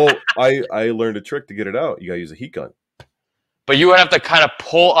out. Well, I learned a trick to get it out. You gotta use a heat gun. But you would have to kind of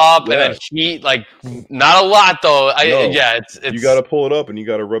pull up and then heat, like not a lot though. It's you got to pull it up and you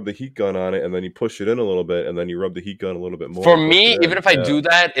got to rub the heat gun on it, and then you push it in a little bit, and then you rub the heat gun a little bit more. For me, even if I do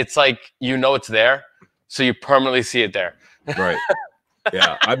that, it's like it's there, so you permanently see it there. Right.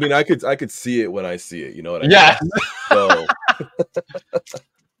 Yeah. I mean, I could see it when I see it. You know what I mean? Yeah. So.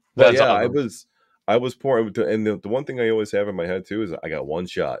 That's awesome. I was pouring, and the one thing I always have in my head too is I got one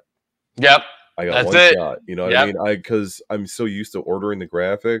shot. Yep. I got one shot. You know what I mean? Because I'm so used to ordering the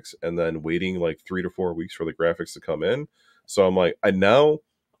graphics and then waiting like 3 to 4 weeks for the graphics to come in. So I'm like, I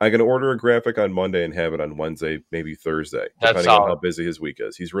can order a graphic on Monday and have it on Wednesday, maybe Thursday, depending on how busy his week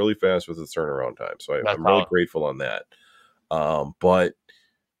is. He's really fast with his turnaround time, so I'm really grateful on that. But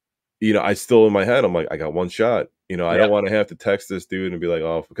I still in my head, I'm like, I got one shot. I don't want to have to text this dude and be like,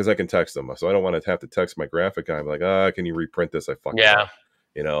 oh, because I can text him, so I don't want to have to text my graphic guy and be like, can you reprint this? I fucked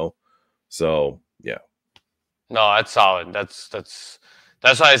it up. So yeah. No, that's solid. That's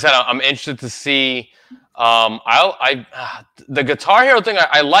why I said I'm interested to see. The Guitar Hero thing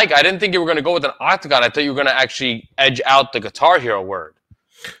I like. I didn't think you were going to go with an octagon. I thought you were going to actually edge out the Guitar Hero word.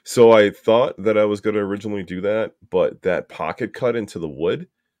 So I thought that I was going to originally do that, but that pocket cut into the wood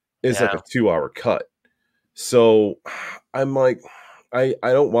is like a 2-hour cut. So I'm like, I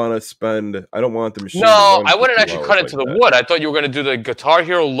don't want to spend. I don't want the machine. No, I wouldn't actually cut it to the wood. I thought you were going to do the Guitar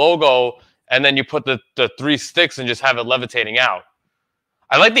Hero logo, and then you put the 3 sticks and just have it levitating out.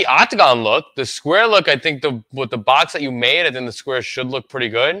 I like the octagon look. The square look, I think with the box that you made, I think the square should look pretty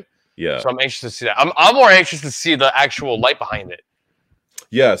good. Yeah. So I'm anxious to see that. I'm more anxious to see the actual light behind it.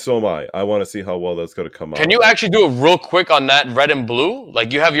 Yeah, so am I. I want to see how well that's going to come out. Can you actually do it real quick on that red and blue?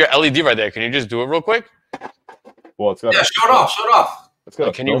 Like you have your LED right there. Can you just do it real quick? Well, it's got show it off. It's got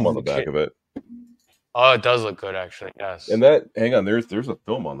a film on the back of it. Oh, it does look good, actually. Yes. And hang on, there's a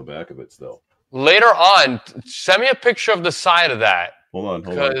film on the back of it still. Later on, send me a picture of the side of that. Hold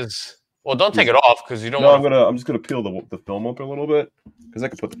on. Well, don't take it off because you don't. No, I'm just gonna peel the film up a little bit because I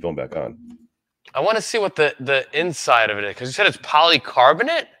can put the film back on. I want to see what the inside of it is because you said it's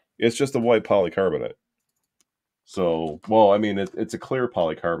polycarbonate. It's just a white polycarbonate. So, well, I mean, it's a clear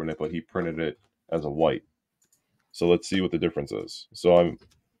polycarbonate, but he printed it as a white. So let's see what the difference is. So I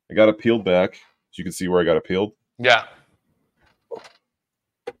got it peeled back. So you can see where I got it peeled. Yeah.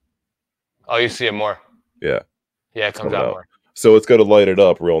 Oh, you see it more. Yeah. Yeah, it comes out more. So it's got to light it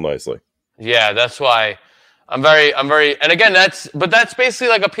up real nicely. Yeah, that's why I'm very, and again, that's basically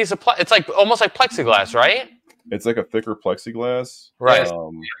like a piece of, it's like almost like plexiglass, right? It's like a thicker plexiglass. Right.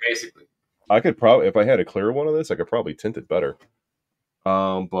 Basically. I could probably, if I had a clear one of this, I could probably tint it better.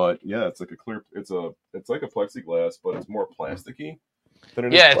 But yeah, it's like a clear, it's like a plexiglass, but it's more plasticky than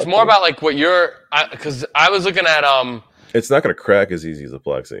it is. Yeah, it's more about like what because I was looking at, it's not going to crack as easy as a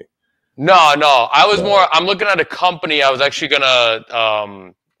plexi. No, I'm looking at a company. I was actually gonna,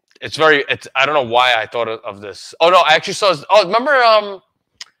 I don't know why I thought of this. Oh no, I actually saw this. Oh, remember a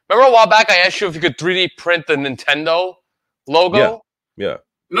while back I asked you if you could 3D print the Nintendo logo? Yeah.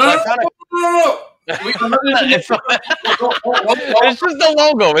 No. It's just the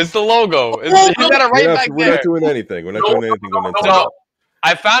logo. It's the logo. You got it right back there. We're not doing anything. We're not doing anything with Nintendo. So,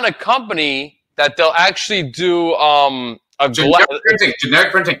 I found a company that they'll actually do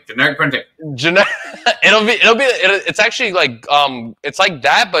generic printing. It's actually like it's like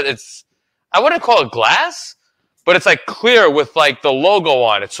that, but I wouldn't call it glass, but it's like clear with like the logo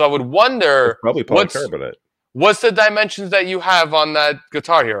on it. So I would wonder, probably polycarbonate. What's the dimensions that you have on that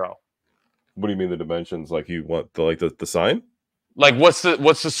Guitar Hero? What do you mean the dimensions? Like you want the sign? Like what's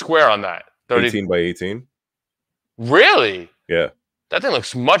the square on that? 18 by 18. Really? Yeah. That thing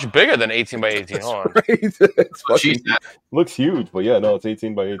looks much bigger than 18 by 18. Hold on. Right. It's fucking, looks huge, but yeah, no, it's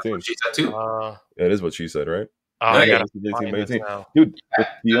 18 by 18. She said too. That is what she said, right? Oh, yeah, 18 by 18. Dude, the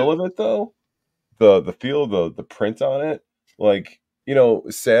feel of it though, the feel of the print on it, like, you know,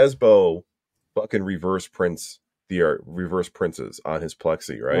 Sasbo fucking reverse prints on his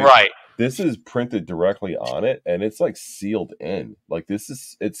plexi, right? Right. This is printed directly on it, and it's like sealed in. Like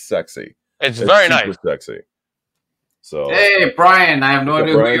it's sexy. It's very nice. Sexy. So hey, Brian, I have no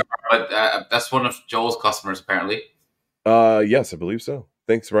idea who you are, but that's one of Joel's customers apparently. Yes, I believe so.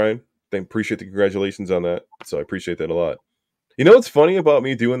 Thanks, Brian. Appreciate the congratulations on that. So I appreciate that a lot. You know what's funny about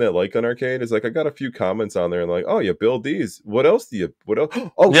me doing that Like on Arcade is like I got a few comments on there and like, oh, you build these. What else?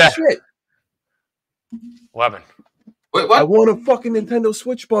 Oh yeah. Shit. What happened? Wait, what? I won a fucking Nintendo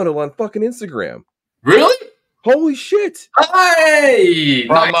Switch bundle on fucking Instagram. Really? Holy shit! Hey,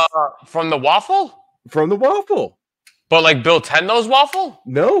 from the waffle? From the waffle. But like Bill Tendo's waffle?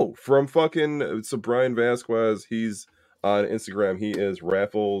 No, from fucking Brian Vasquez. He's on Instagram. He is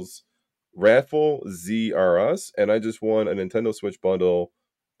Raffle ZRS, and I just won a Nintendo Switch bundle,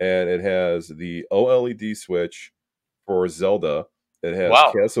 and it has the OLED Switch for Zelda. It has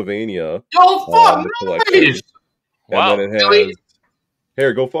Castlevania on the collection. Wow. And then it has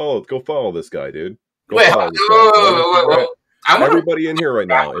here. Go follow this guy, dude. Wait, everybody in here right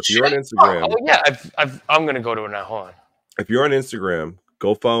now. If you're on Instagram, oh yeah, I'm gonna go to it now. Hold on. If you're on Instagram,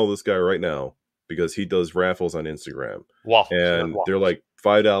 go follow this guy right now because he does raffles on Instagram. And they're like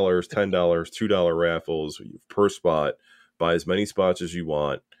 $5, $10, $2 raffles per spot. Buy as many spots as you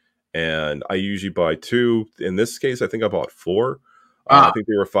want. And I usually buy 2. In this case, I think I bought 4. I think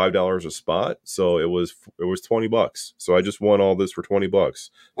they were $5 a spot, so it was $20. So I just won all this for $20.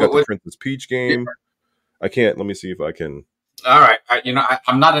 Got the Princess Peach game. I can't. Let me see if I can. All right,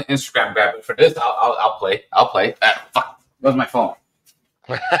 I'm not an Instagram guy, but for this, I'll play. Fuck, where's my phone?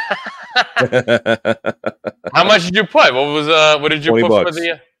 How much did you put? What did you put for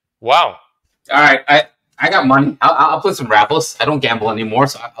the? Wow. All right, I got money. I'll put some raffles. I don't gamble anymore,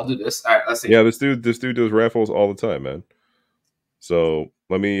 so I'll do this. All right, let's see. Yeah, this dude does raffles all the time, man. So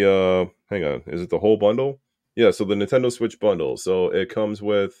let me hang on. Is it the whole bundle? Yeah, so the Nintendo Switch bundle. So it comes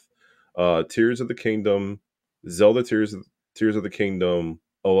with Tears of the Kingdom, Zelda Tears of the Kingdom,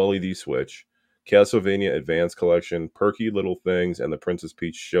 OLED Switch, Castlevania Advanced Collection, Perky Little Things, and the Princess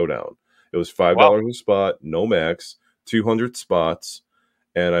Peach Showdown. It was $5 a spot, no max, 200 spots,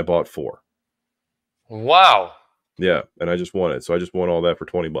 and I bought 4. Wow. Yeah, and I just won it. So I just won all that for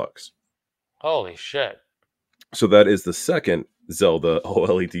 $20. Holy shit. So that is the second Zelda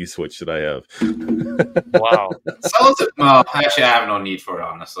OLED Switch that I have. Wow. Well, actually, I have no need for it,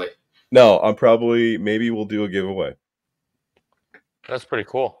 honestly. No, maybe we'll do a giveaway. That's pretty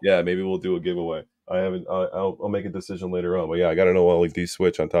cool. Yeah, maybe we'll do a giveaway. I haven't. I'll make a decision later on. But yeah, I got an OLED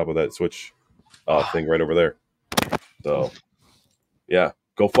Switch on top of that Switch thing right over there. So yeah,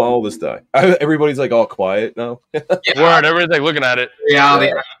 go follow this guy. Everybody's like all quiet now. Word, everybody's like looking at it.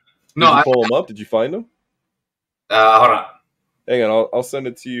 Yeah. No, I pull him up. Did you find him? Hold on. Hang on, I'll send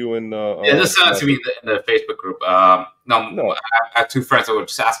it to you in. Just send it to me in the Facebook group. No. I have 2 friends that would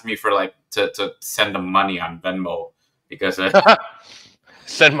just ask me for like to send them money on Venmo because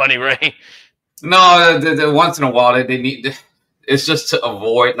send money, Ray. No, the once in a while they need. It's just to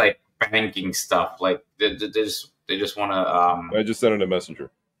avoid like banking stuff. Like they just want to. I just sent it a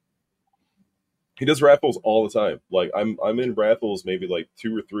messenger. He does raffles all the time. Like I'm in raffles maybe like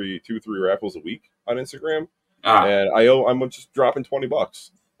two or three raffles a week on Instagram. And I'm just dropping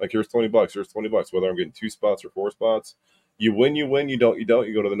 $20. Like here's $20, here's $20. Whether I'm getting 2 spots or 4 spots, you win, you don't, you go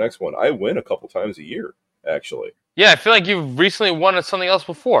to the next one. I win a couple times a year, actually. Yeah, I feel like you've recently won at something else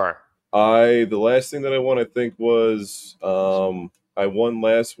before. The last thing that I won, I think, was I won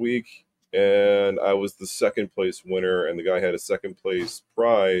last week, and I was the 2nd place winner, and the guy had a 2nd place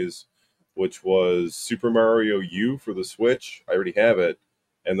prize, which was Super Mario U for the Switch. I already have it.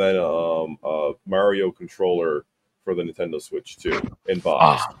 And then a Mario controller for the Nintendo Switch too in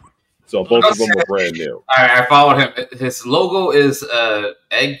box. So both of them were brand new. I followed him. His logo is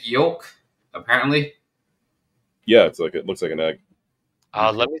egg yolk, apparently. Yeah, it looks like an egg.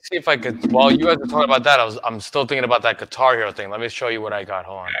 Let me see if I could. While you guys are talking about that, I'm still thinking about that Guitar Hero thing. Let me show you what I got.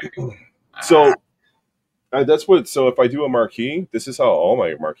 Hold on. So that's what. So if I do a marquee, this is how all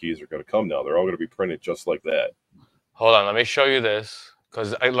my marquees are going to come now. They're all going to be printed just like that. Hold on, let me show you this.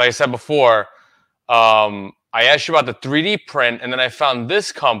 Because, like I said before, I asked you about the 3D print, and then I found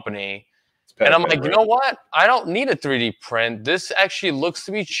this company, and I'm like, you know what? I don't need a 3D print. This actually looks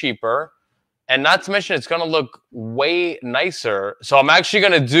to be cheaper, and not to mention it's going to look way nicer. So I'm actually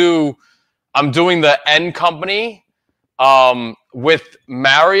going to do, I'm doing the N company with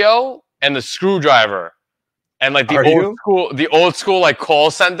Mario and the screwdriver. And like the old school like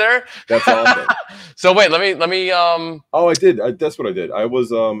call center. That's awesome. So wait, let me. Oh, I did. That's what I did. I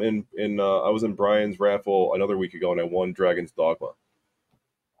was I was in Brian's raffle another week ago, and I won Dragon's Dogma.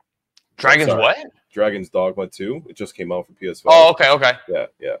 Dragon's what? Dragon's Dogma 2. It just came out for PS5. Oh, okay.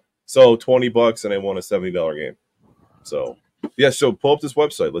 Yeah. So $20, and I won a $70 game. So yeah, so pull up this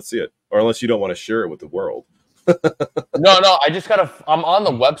website. Let's see it. Or unless you don't want to share it with the world. No. I just gotta. I'm on the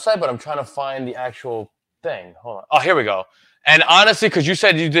website, but I'm trying to find the actual thing. Hold on. Oh, here we go. And honestly, because you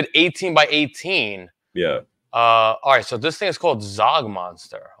said you did 18 by 18. Yeah. All right. So this thing is called Zog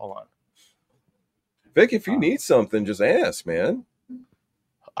Monster. Hold on. Vic, if you need something, just ask, man.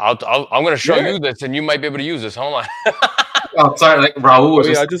 I'm going to show you this, and you might be able to use this. Hold on. Oh, sorry, like Raul.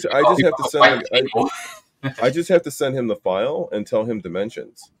 I just have to send. I just have to send him the file and tell him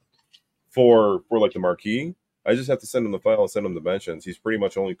dimensions for like the marquee. I just have to send him the file and send him dimensions. He's pretty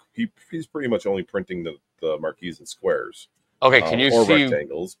much only printing the marquees in squares. Okay, can you see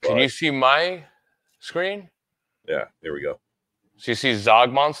rectangles? Can you see my screen? Yeah, there we go. So you see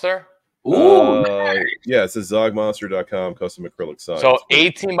Zog Monster? Ooh, yeah, it says zogmonster.com custom acrylic size. So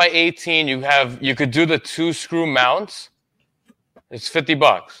 18 by 18, you could do the 2 screw mounts. It's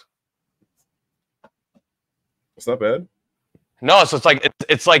 $50. It's not bad. No, so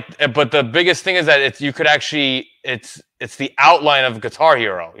it's like, but the biggest thing is that it's the outline of Guitar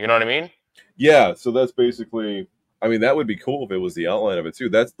Hero. You know what I mean? Yeah. So that's basically. I mean, that would be cool if it was the outline of it too.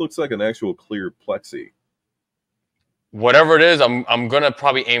 That looks like an actual clear plexi. Whatever it is, I'm gonna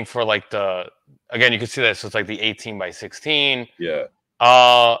probably aim for like again, you can see that, so it's like the 18 by 16. Yeah.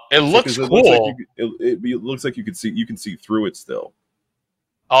 It looks cool. It looks like you can see through it still.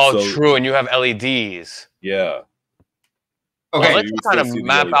 Oh, so, true, and you have LEDs. Yeah. Okay, let's kind of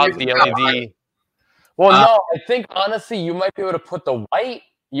map out the LED. Well, no, I think honestly, you might be able to put the white.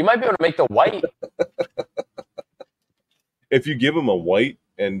 You might be able to make the white. If you give him a white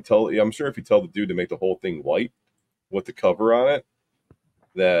and I'm sure if you tell the dude to make the whole thing white with the cover on it,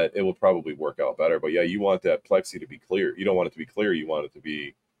 that it will probably work out better. But yeah, you want that plexi to be clear. You don't want it to be clear. You want it to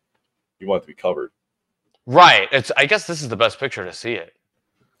be covered. Right. I guess this is the best picture to see it.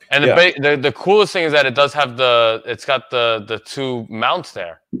 And the coolest thing is that it does have it's got the 2 mounts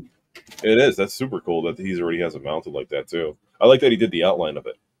there. It is. That's super cool that he already has it mounted like that too. I like that he did the outline of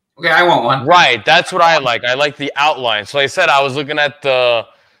it. Okay, I want one. Right. That's what I like. I like the outline. So like I said, I was looking at the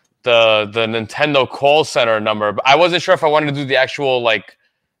Nintendo call center number, but I wasn't sure if I wanted to do the actual like.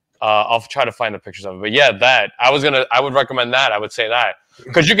 I'll try to find the pictures of it. But yeah, that I would recommend that. I would say that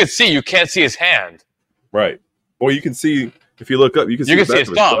because you can't see his hand. Right. Well, you can see. If you look up, you can see his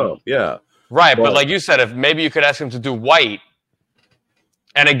thumb. Yeah. Right, but like you said, if maybe you could ask him to do white.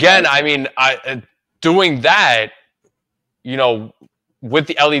 And again, I mean, doing that, you know, with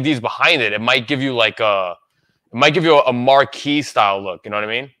the LEDs behind it, it might give you a marquee style look. You know what I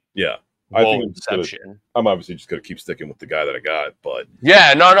mean? Yeah. I'm obviously just gonna keep sticking with the guy that I got, but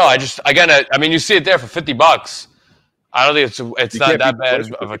yeah, no. I mean, you see it there for $50. I don't think it's not that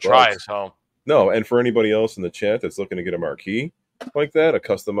bad of a try. So. No, and for anybody else in the chat that's looking to get a marquee like that, a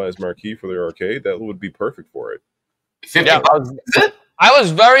customized marquee for their arcade, that would be perfect for it. Yeah, I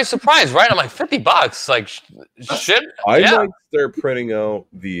was very surprised, right? I'm like, $50, like shit. I might start printing out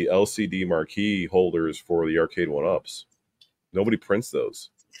the LCD marquee holders for the arcade 1-ups. Nobody prints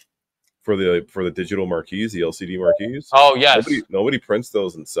those for the digital marquees, the LCD marquees. Oh yes, nobody prints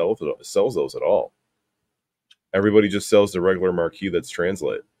those and sells those at all. Everybody just sells the regular marquee that's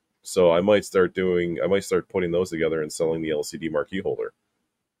translate. So I might start putting those together and selling the LCD marquee holder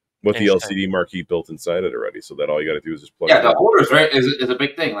with the LCD marquee built inside it already. So that all you got to do is just plug it in. The holders, right, is a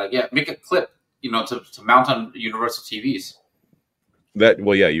big thing. Like, yeah, make a clip, you know, to mount on universal TVs.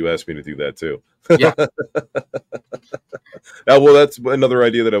 You asked me to do that too. Yeah. Well, that's another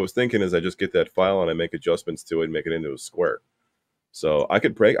idea that I was thinking is I just get that file and I make adjustments to it and make it into a square. So I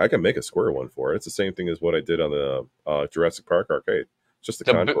can make a square one for it. It's the same thing as what I did on the Jurassic Park arcade. Just the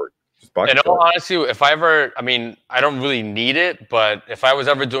Concord. In all honesty, if I ever, I mean, I don't really need it, but if I was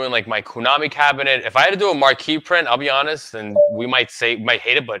ever doing like my Konami cabinet, if I had to do a marquee print, I'll be honest, and we might hate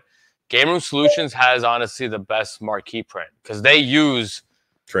it, but Game Room Solutions has honestly the best marquee print because they use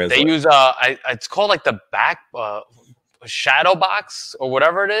it's called like the back shadow box or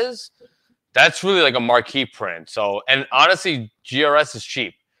whatever it is. That's really like a marquee print. So, and honestly, GRS is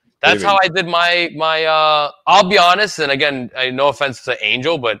cheap. That's how I did my. I'll be honest, and again, no offense to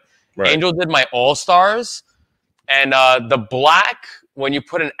Angel, but Angel did my All Stars, and the black, when you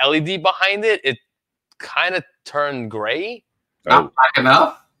put an LED behind it, it kind of turned gray. Not black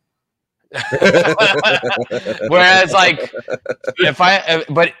enough. Whereas, like,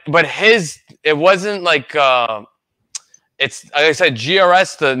 but his, it wasn't like it's like I said,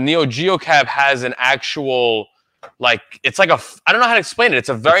 GRS, the Neo Geo cab has an actual, like, it's like I don't know how to explain it. It's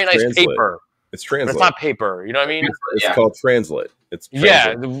a very nice paper. It's translate. It's not paper. You know what I mean? It's called translate. It's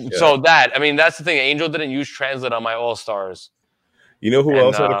translate. Yeah. So that, I mean, that's the thing. Angel didn't use translate on my All Stars. You know who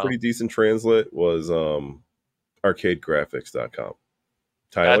else had a pretty decent translate was arcadegraphics.com.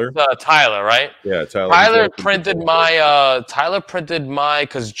 Tyler? That's, Tyler, right? Yeah, Tyler. Tyler printed my,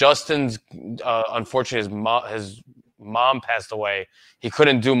 because Justin's, unfortunately, his mom passed away. He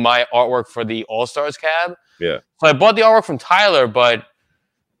couldn't do my artwork for the All Stars cab. Yeah. So I bought the artwork from Tyler, but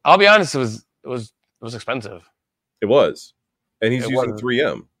I'll be honest, it was expensive. It was. And he's using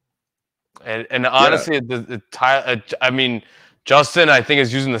 3M. And honestly, I mean, Justin, I think,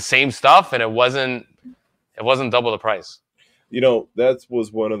 is using the same stuff, and it wasn't double the price. You know, that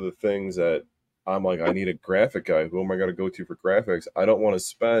was one of the things that I'm like, I need a graphic guy. Who am I going to go to for graphics? I don't want to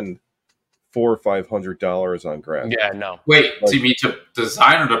spend $400 or $500 on graphics. Yeah, no. Wait, like, do you mean to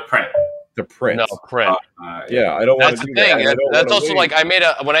design or to print? To print. No, print. Yeah, I don't want to do that. That's the thing. That's also like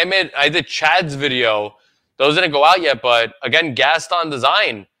I did Chad's video. Those didn't go out yet, but again, Gaston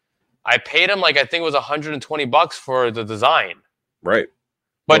Design. I paid him like, I think it was $120 for the design. Right.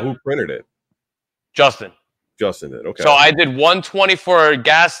 But who printed it? Justin. Justin did. Okay. So I did $120 for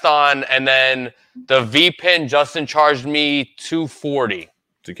Gaston, and then the V pin, Justin charged me $240.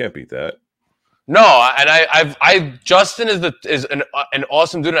 So you can't beat that. No, and Justin is an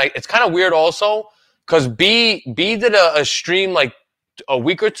awesome dude. And it's kind of weird also because B did a stream like a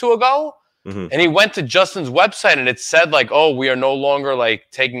week or two ago, and he went to Justin's website and it said like, oh, we are no longer like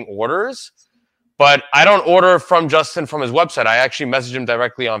taking orders. But I don't order from Justin from his website. I actually message him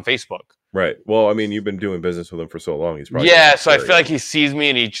directly on Facebook. Right. Well, I mean, you've been doing business with him for so long. He's probably so I feel like he sees me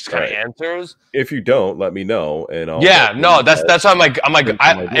and he just kind of answers. If you don't, let me know, and I'll. Yeah, no, that's why I'm like,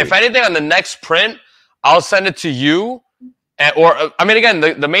 if anything on the next print, I'll send it to you, or I mean, again,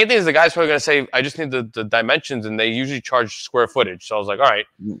 the main thing is the guy's probably gonna say, I just need the dimensions, and they usually charge square footage. So I was like, all right,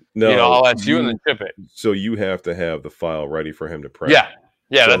 no, I'll ask you and then ship it. So you have to have the file ready for him to print. Yeah,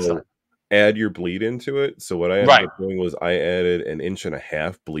 so that's fine. Add your bleed into it. So what I ended up doing was I added 1.5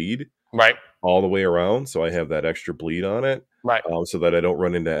 inch bleed. Right. All the way around, so I have that extra bleed on it, right? So that I don't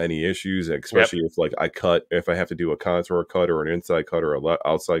run into any issues, especially if like if I have to do a contour cut or an inside cut or an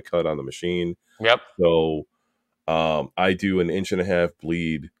outside cut on the machine. Yep. So I do 1.5 inch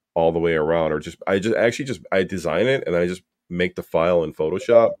bleed all the way around, or I design it and then I just make the file in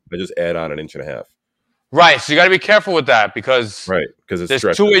Photoshop. I just add on 1.5 inches. Right. So you got to be careful with that because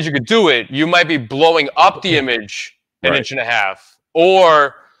there's two ways you could do it. You might be blowing up the image 1.5 inches,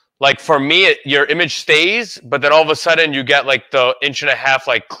 or like for me, your image stays, but then all of a sudden you get like the 1.5 inches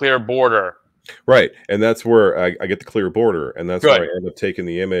like clear border. Right, and that's where I get the clear border, and that's where I end up taking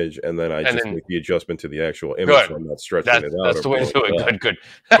the image, and then I just make the adjustment to the actual image. So I'm not stretching it out. That's the way to do it. Good.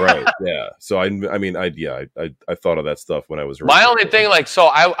 Right, yeah. So I thought of that stuff when I was. My only thing, like, so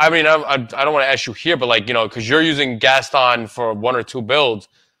I don't want to ask you here, but like, because you're using Gaston for 1 or 2 builds.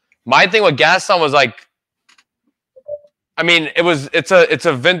 My thing with Gaston was like, I mean, it's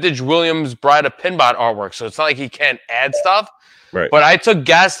a vintage Williams Bride of Pinbot artwork, so it's not like he can't add stuff. Right. But I took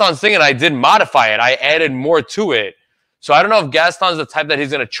Gaston's thing and I did modify it. I added more to it. So I don't know if Gaston's the type that he's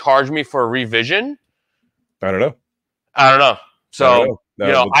going to charge me for a revision. I don't know. So,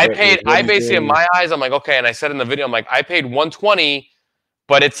 I basically, in my eyes, I'm like, okay. And I said in the video, I'm like, I paid $120,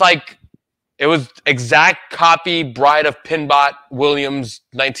 but it's like, it was exact copy Bride of Pinbot Williams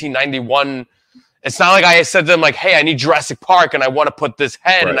 1991. It's not like I said to them like, hey, I need Jurassic Park and I want to put this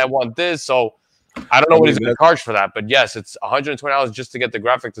head and I want this. So I don't know what he's going to charge for that. But yes, it's $120 just to get the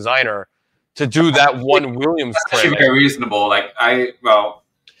graphic designer to do that one Williams print. That's very reasonable. Like, it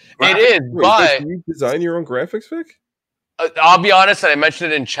is, but... Can you design your own graphics, Vic? I'll be honest, and I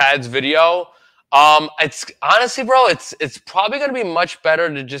mentioned it in Chad's video. It's honestly, bro, it's probably going to be much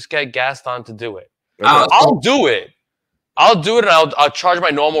better to just get Gaston to do it. Okay. I'll do it. And I'll charge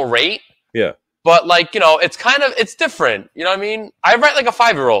my normal rate. Yeah. But like, it's different. You know what I mean? I write like a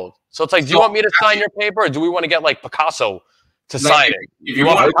 5-year-old. So it's like, do you want me to sign your paper, or do we want to get like Picasso to sign it? If you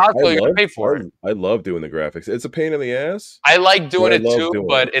want Picasso, you're gonna pay for it. I love doing the graphics. It's a pain in the ass. I like doing it too,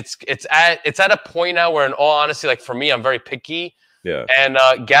 but it's at a point now where, in all honesty, like for me, I'm very picky. Yeah. And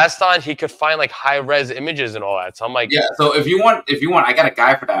Gaston, he could find like high res images and all that. So I'm like, yeah. So if you want, I got a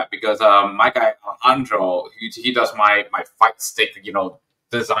guy for that because my guy Alejandro, he does my fight stick,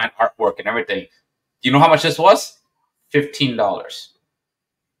 design artwork and everything. You know how much this was? $15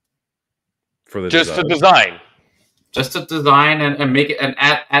 for the just the design. Just to design and make it and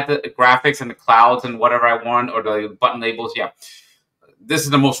add the graphics and the clouds and whatever I want or the button labels. Yeah, this is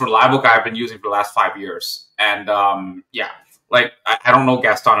the most reliable guy I've been using for the last 5 years. And yeah, like I don't know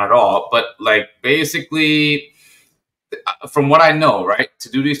Gaston at all, but like basically, from what I know, right, to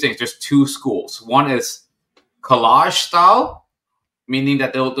do these things, there's 2 schools. One is collage style, meaning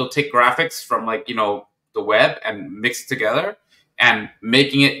that they'll take graphics from like the web and mix it together and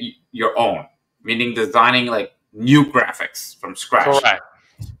making it your own, meaning designing like new graphics from scratch. Correct.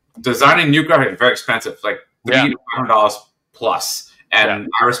 Designing new graphics is very expensive, like $300 plus, and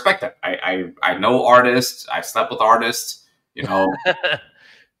I respect that. I know artists. I slept with artists,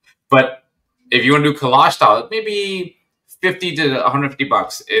 but if you want to do collage style, maybe $50 to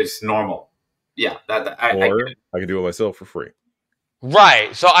 $150 is normal. Yeah, I can do it myself for free.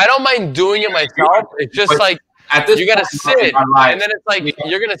 Right. So I don't mind doing it myself. It's just like at this you got to sit, and then it's like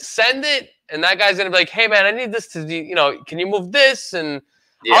you're gonna send it. And that guy's gonna be like, "Hey man, I need this to be, can you move this?" And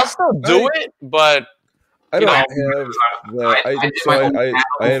I'll still do it, but I don't have that.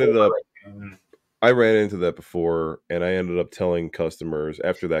 I ended up. I ran into that before, and I ended up telling customers.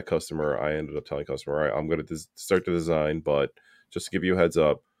 After that customer, I ended up telling customer, "All right, I'm going to start the design, but just to give you a heads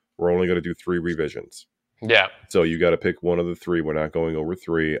up, we're only going to do 3 revisions." Yeah. So you got to pick one of the 3. We're not going over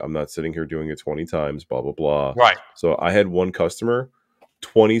 3. I'm not sitting here doing it 20 times. Blah blah blah. Right. So I had one customer,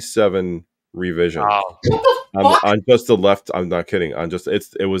 27 revision. Wow. On just the left. I'm not kidding.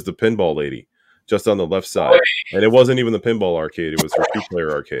 It was the pinball lady just on the left side, and it wasn't even the pinball arcade. It was her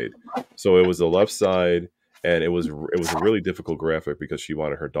 2-player arcade. So it was the left side, and it was a really difficult graphic because she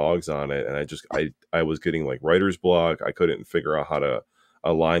wanted her dogs on it, and I was getting like writer's block. I couldn't figure out how to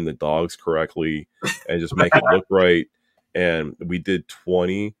align the dogs correctly and just make it look right. And we did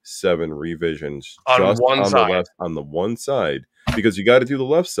 27 revisions on the one side because you got to do the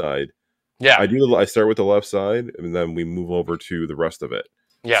left side. Yeah, I start with the left side, and then we move over to the rest of it.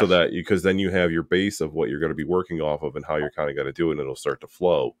 Yeah, so that because then you have your base of what you're going to be working off of and how you're kind of going to do it, and it'll start to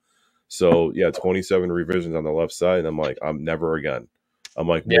flow. So yeah, 27 revisions on the left side, and I'm like, I'm never again. I'm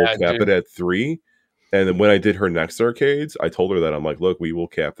like, we'll cap it at 3. And then when I did her next arcades, I told her that I'm like, look, we will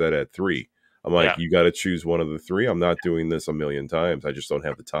cap that at 3. I'm like, you got to choose one of the 3. I'm not doing this a million times. I just don't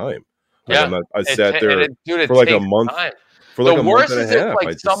have the time. Like, I sat there for like a month. For like a month and a half,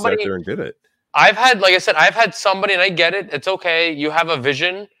 I just sat there and did it. I've had somebody, and I get it. It's okay. You have a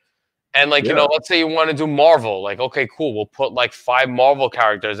vision, and like let's say you want to do Marvel. Like, okay, cool. We'll put like 5 Marvel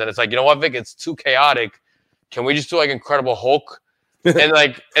characters, and it's like, you know what, Vic? It's too chaotic. Can we just do like Incredible Hulk? And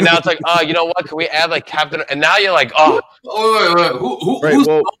now it's like, you know what? Can we add like Captain? And now you're like, wait. Who's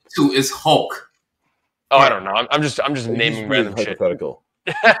to is Hulk? Oh, I don't know. I'm just naming random shit.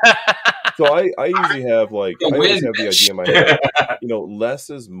 So I usually have like I always have the idea in my head,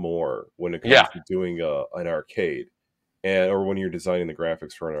 less is more when it comes to doing an arcade, or when you're designing the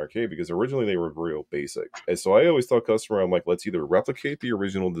graphics for an arcade, because originally they were real basic. And so I always tell customer, I'm like, let's either replicate the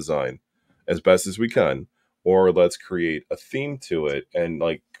original design as best as we can, or let's create a theme to it and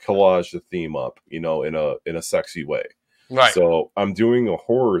like collage the theme up, in a sexy way. Right. So I'm doing a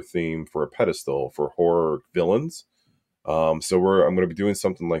horror theme for a pedestal for horror villains. So I'm going to be doing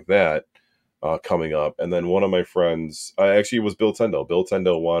something like that coming up. And then one of my friends, it was Bill Tendo. Bill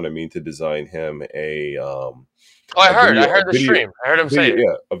Tendo wanted me to design him I heard the stream. I heard him say it.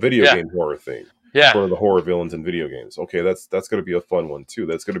 Yeah, a video game horror theme. Yeah. For the horror villains in video games. Okay, that's going to be a fun one too.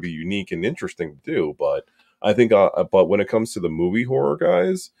 That's going to be unique and interesting to do. But I think, but when it comes to the movie horror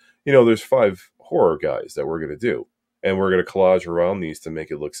guys, there's 5 horror guys that we're going to do. And we're going to collage around these to make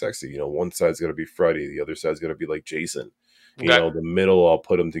it look sexy. One side's going to be Freddy. The other side's going to be like Jason. The middle, I'll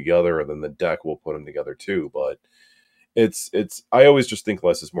put them together. And then the deck, we'll put them together too. But I always just think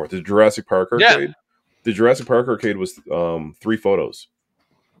less is more. The Jurassic Park arcade. The Jurassic Park arcade was 3 photos.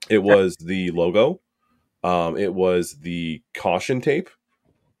 It was the logo. It was the caution tape.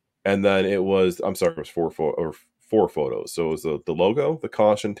 And then it was 4 photos. So it was the logo, the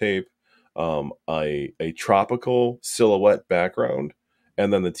caution tape, a tropical silhouette background,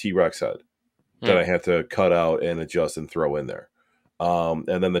 and then the T-Rex head that I had to cut out and adjust and throw in there.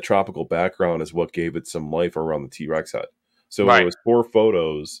 And then the tropical background is what gave it some life around the T-Rex head. So it was 4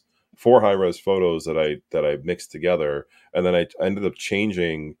 photos, 4 high-res photos that I mixed together, and then I ended up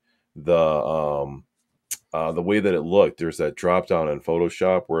changing the the way that it looked, there's that drop down in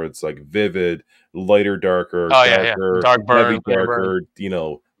Photoshop where it's like vivid, lighter, darker, darker, dark burn, heavy, darker,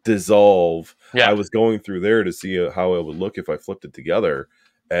 dissolve. Yeah. I was going through there to see how it would look if I flipped it together,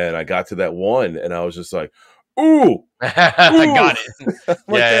 and I got to that one, and I was just like, ooh, I got it.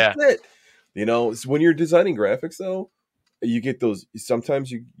 That's it. So when you're designing graphics, though, you get those. Sometimes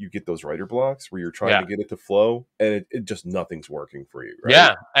you get those writer blocks where you're trying to get it to flow, and it just nothing's working for you. Right?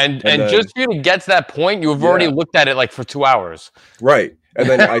 Yeah, and then, just for you to get to that point, you've already looked at it like for 2 hours. Right, and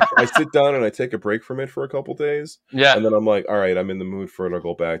then I sit down and I take a break from it for a couple days. Yeah, and then I'm like, all right, I'm in the mood for it. I'll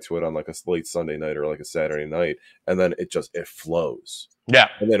go back to it on like a late Sunday night or like a Saturday night, and then it flows. Yeah,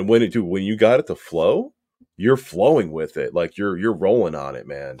 and then when you got it to flow, you're flowing with it, like you're rolling on it,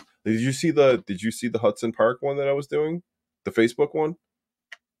 man. Did you see the Hudson Park one that I was doing? The Facebook one?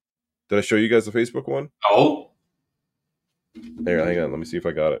 Did I show you guys the Facebook one? Oh. Here, hang on. Let me see if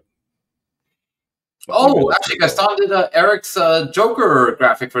I got it. Oh, actually, Gaston did Eric's Joker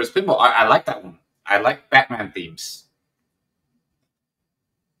graphic for his pinball. I like that one. I like Batman themes.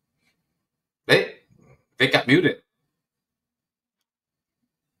 They got muted.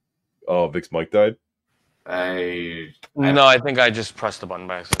 Oh, Vic's mic died? No, I think I just pressed the button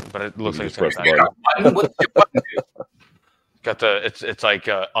by accident, but it looks like pressed the button. What's your button do? Got it's like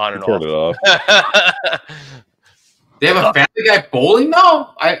on and Turn it off. They have a Family Guy bowling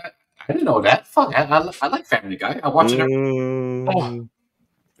now? I didn't know that. Fuck, I like Family Guy. I watch it.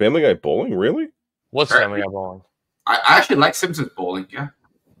 Family Guy bowling, really? What's Family Guy bowling? I actually like Simpsons bowling. Yeah,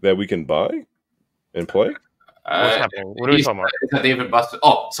 that we can buy and play. What's happening? What are we talking about? It's David Buster.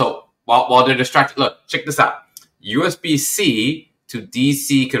 Oh, so while they're distracted, look, check this out. USB-C to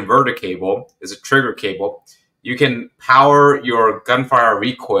DC converter cable is a trigger cable. You can power your gunfire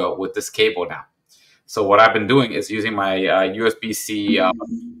recoil with this cable now. So what I've been doing is using my USB-C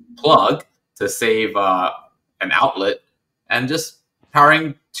plug to save an outlet and just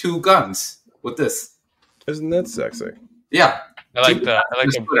powering 2 guns with this. Isn't that sexy? Yeah, I like the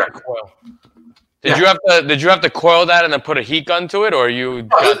coil. Did you have to coil that and then put a heat gun to it, or you?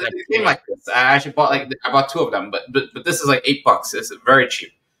 It came like this. I actually bought I bought 2 of them, but this is like $8. It's very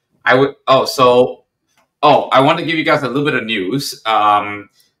cheap. I want to give you guys a little bit of news.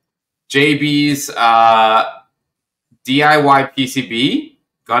 JB's DIY PCB,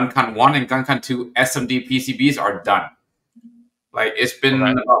 GunCon 1 and GunCon 2 SMD PCBs are done. Like, it's been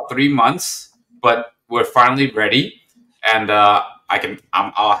about 3 months, but we're finally ready, and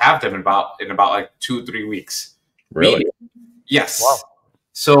I'll have them in about like 2-3 weeks. Really? Yes. Wow.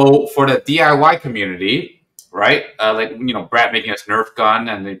 So for the DIY community, right? Brad making us Nerf gun,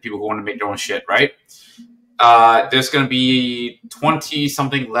 and the people who want to make their own shit, right? There's going to be 20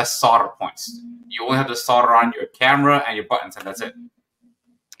 something less solder points. You only have to solder on your camera and your buttons, and that's it.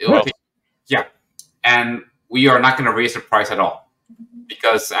 Yeah. And we are not going to raise the price at all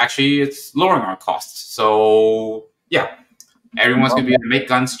because actually it's lowering our costs. So yeah, everyone's going to be able to make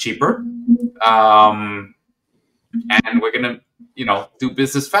guns cheaper. And we're going to, do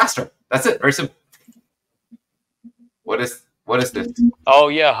business faster. That's it. Very simple. What is this? Oh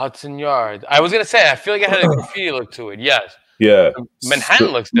yeah, Hudson Yard. I was gonna say I feel like it had a graffiti look to it. Yes. Yeah. Manhattan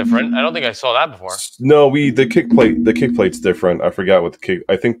looks different. I don't think I saw that before. No, the kick plate's different. I forgot what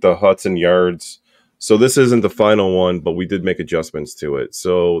I think the Hudson Yards. So this isn't the final one, but we did make adjustments to it.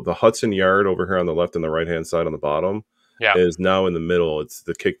 So the Hudson Yard over here on the left and the right hand side on the bottom is now in the middle. It's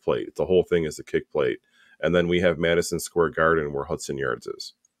the kick plate. The whole thing is the kick plate. And then we have Madison Square Garden where Hudson Yards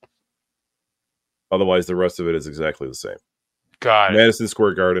is. Otherwise, the rest of it is exactly the same. Got it. Madison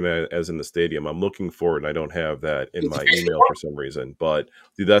Square Garden as in the stadium. I'm looking for it, and I don't have that in my email for some reason. But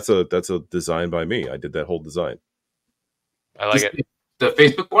dude, that's a design by me. I did that whole design. I like it. The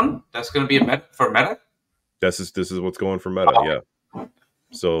Facebook one that's going to be for Meta. This is what's going for Meta. Yeah.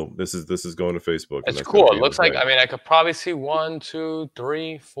 So this is going to Facebook. It's cool. It looks like I could probably see 1, 2,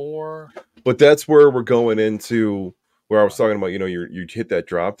 3, 4. But that's where we're going into where I was talking about. You hit that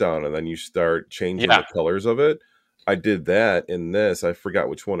drop down and then you start changing the colors of it. I did that in this. I forgot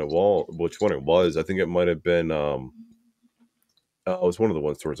which one it was. I think it might have been it was one of the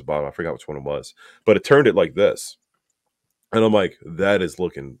ones towards the bottom. I forgot which one it was. But it turned it like this. And I'm like, that is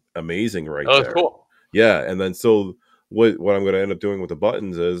looking amazing right there. That's cool. Yeah, and then so what I'm going to end up doing with the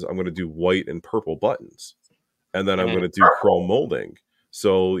buttons is I'm going to do white and purple buttons. And then I'm going to do chrome molding.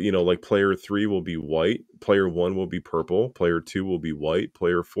 So, like player 3 will be white, player 1 will be purple, player 2 will be white,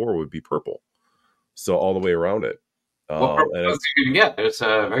 player 4 would be purple. So all the way around it. What purple buttons do you can get? There's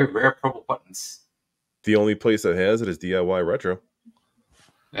very rare purple buttons. The only place that has it is DIY Retro.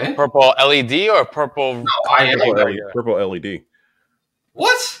 Eh? Purple LED or purple? No, purple LED.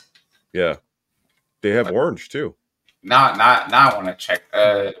 What? Yeah. They have orange too. Now I want to check.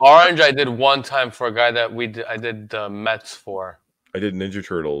 Orange, I did one time for a guy that I did the Mets for. I did Ninja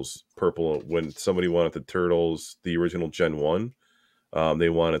Turtles purple when somebody wanted the Turtles, the original Gen 1. They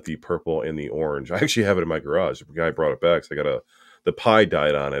wanted the purple and the orange. I actually have it in my garage. The guy brought it back, so the pie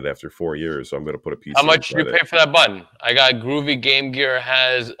died on it after 4 years, so I'm going to put a piece. How much did you pay for that button? I got Groovy Game Gear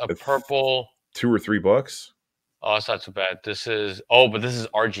has a purple. $2 or $3. Oh, it's not too bad. But this is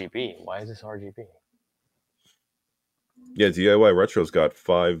RGB. Why is this RGB? Yeah, DIY Retro's got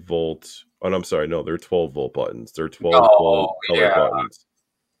 5 volts. Oh, no, I'm sorry. No, they're 12 volt buttons. They're 12 volt color buttons.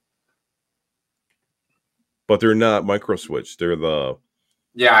 But they're not micro switch. They're the...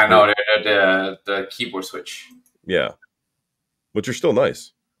 Yeah, I know. They're the keyboard switch. Yeah. Which are still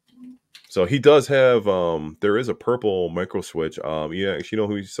nice. So he does have... there is a purple micro switch. Yeah, actually, you know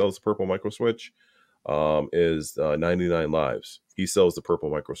who sells the purple micro switch? Is 99 Lives. He sells the purple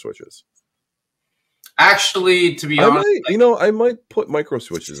micro switches. Actually, to be honest, I might put micro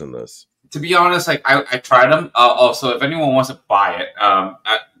switches in this. To be honest, like I tried them. Also, if anyone wants to buy it,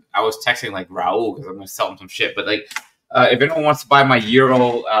 I was texting like Raul because I'm gonna sell him some shit. But like, if anyone wants to buy my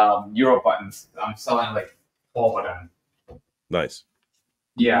Euro buttons, I'm selling like 12 of them. Nice.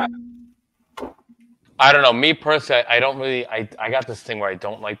 Yeah. I don't know. Me personally, I don't really. I got this thing where I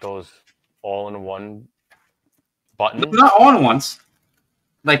don't like those all-in-one buttons. They're not all-in-ones.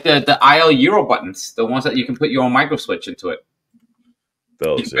 Like the IL Euro buttons, the ones that you can put your own micro switch into it.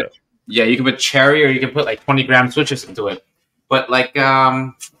 Those, yeah. You can put cherry, or you can put like 20-gram switches into it. But like,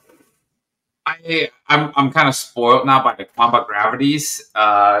 I'm kind of spoiled now by the combat gravities.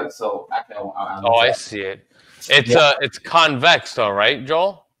 So I see it. It's convex though, right,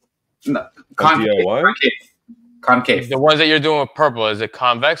 Joel? No, concave. The ones that you're doing with purple, is it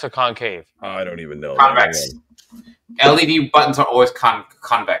convex or concave? I don't even know. Convex. LED buttons are always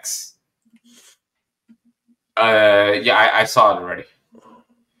convex. Yeah, I saw it already.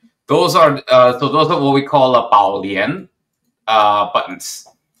 Those are what we call a Baolian buttons.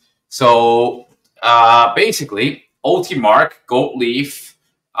 So basically, OT Mark, Goat Leaf,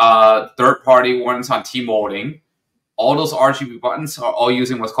 third-party ones on T-Molding, all those RGB buttons are all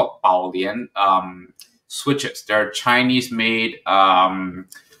using what's called Baolian switches. They're Chinese-made,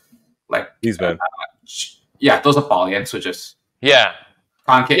 like these men. Yeah, those are Baolian switches. Yeah.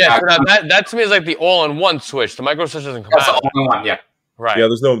 Concave. Yeah, so that to me is like the all-in-one switch. The micro switch doesn't come out. That's the all-in-one, yeah. Right. Yeah,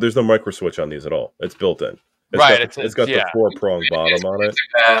 there's no micro switch on these at all. It's built in. It's got the 4-prong bottom on it.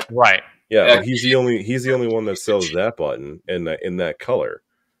 Right. Yeah, he's the only one that sells that button in that color.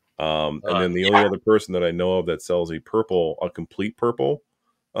 And then the only other person that I know of that sells a complete purple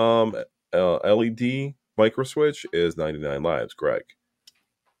LED micro switch is 99 Lives, Greg.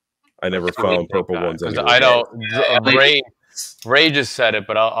 I never found purple ones anywhere. I don't. Ray just said it,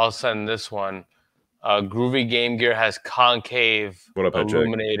 but I'll send this one. Groovy Game Gear has concave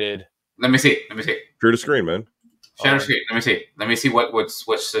illuminated. Let me see. Share the screen, man. Share the screen. Let me see what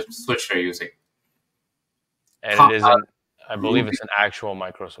switch they're using. And it is I believe it's an actual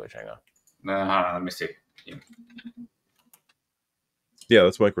micro switch. Hang on. No, let me see. Yeah,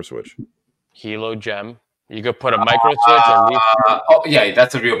 that's micro switch. Hilo Gem. You could put a micro switch or leaf. Oh yeah,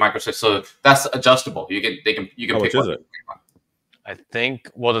 that's a real micro switch. So that's adjustable. You can How much is it? I think.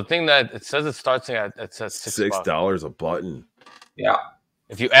 Well, the thing that it says it starts at $6 a button. Yeah.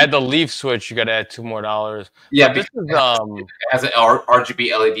 If you add the leaf switch, you got to add $2 more. Yeah, this is it has an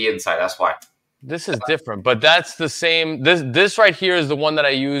RGB LED inside. That's why. This is different, but that's the same. This right here is the one that I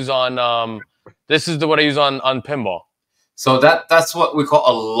use on. This is what I use on pinball. So that's what we call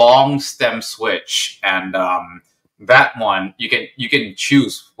a long stem switch, and that one you can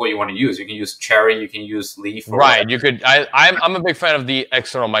choose what you want to use. You can use cherry, you can use leaf. Right. You could. I'm a big fan of the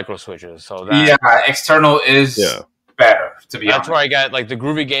external micro switches. So external is better. To be honest, that's where I got like the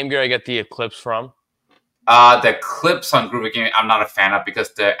Groovy Game Gear. I get the Eclipse from. The clips on Groovy Game I'm not a fan of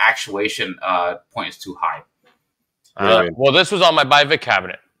because the actuation point is too high. Well, this was on my Bivic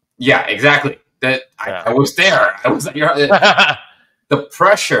cabinet. Yeah, exactly. I was there. I was the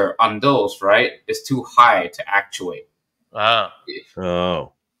pressure on those, right, is too high to actuate. Oh.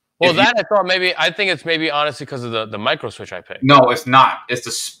 Well, I think it's maybe honestly because of the micro switch I picked. No, it's not. It's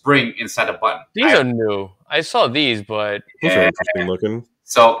the spring inside the button. These are new. I saw these, but those are interesting looking.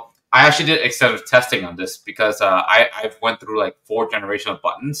 So I actually did extensive testing on this because I've went through like 4 generations of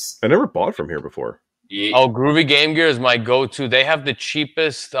buttons. I never bought from here before. Yeah. Oh, Groovy Game Gear is my go-to. They have the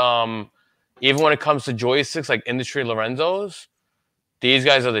cheapest, even when it comes to joysticks like Industry Lorenzo's. These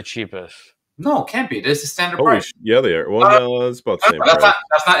guys are the cheapest. No, can't be. This is standard price. Yeah, they are. Well, no, it's about the same price.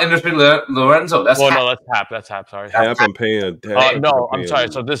 That's not industry Lorenzo. That's no, that's Hap. That's Hap. Sorry. Hap, I'm paying. No, I'm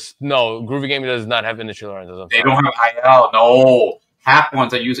sorry. So Groovy Gaming does not have industry Lorenzo. They don't have IL. No, Hap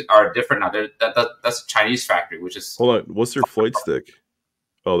ones are different now. That's a Chinese factory, which is. Hold on. What's their flight stick?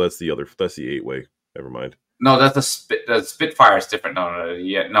 Oh, that's the other. That's the 8-way. Never mind. No, that's the Spitfire is different.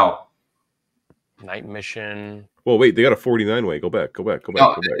 No. Night Mission. Well, wait. They got a 49-way. Go back. The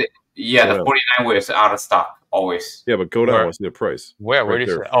 49-way is out of stock always. Yeah, but go down. What's the price? Where do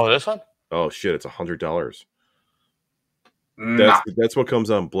you say? Oh, this one. Oh shit! It's $100. That's what comes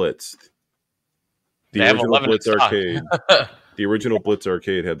on Blitz. The original Blitz arcade. The original Blitz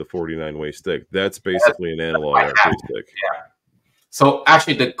arcade had the 49-way stick. That's basically an analog arcade stick. Yeah. So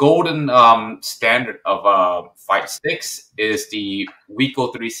actually, the golden standard of fight sticks is the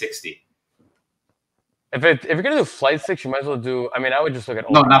Wico 360. If you're gonna do flight sticks, you might as well do. I mean, I would just look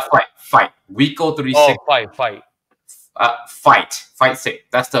at. No, not fight. Wico 360. Oh, fight. Fight stick.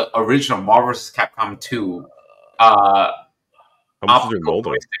 That's the original Marvel vs. Capcom 2. How much is their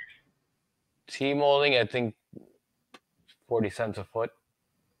molding? T-molding, I think 40 cents a foot.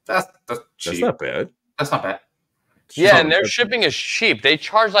 That's cheap. That's not bad. That's not bad. Yeah, and their shipping is cheap. They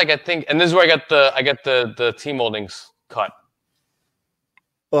charge I think, and this is where I get the T-moldings cut.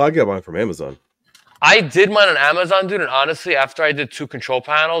 Oh, I got mine from Amazon. I did mine on Amazon, dude, and honestly, after I did 2 control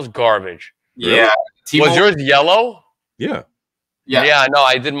panels, garbage. Yeah. Was yours yellow? Yeah. Yeah, no,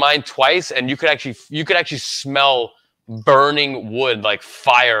 I did mine twice, and you could actually smell burning wood, like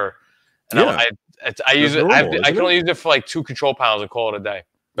fire. And yeah. I use it. I can only use it for 2 control panels and call it a day.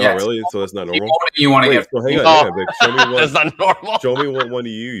 Oh, really? So that's not normal? You want to get? So hang on, show me that's not normal. Show me what one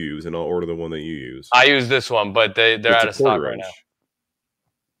do you use, and I'll order the one that you use. I use this one, but they're out of stock right now.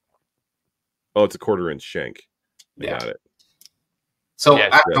 Oh, it's a 1/4-inch shank. Got it. So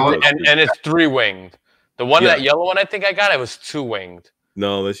and it's 3-winged. The one that yellow one I think I got, it was 2-winged.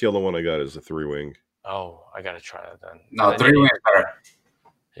 No, this yellow one I got is a 3-wing. Oh, I gotta try that then. No, 3-wing is better.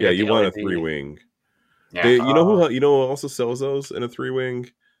 Yeah, you want a 3-wing. Yeah. You know who also sells those in a 3-wing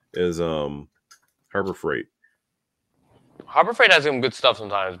is Harbor Freight. Harbor Freight has some good stuff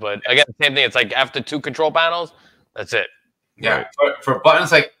sometimes, but again, same thing. It's after 2 control panels, that's it. Yeah, right. For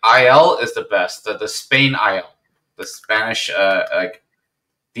buttons IL is the best. The Spain IL, the Spanish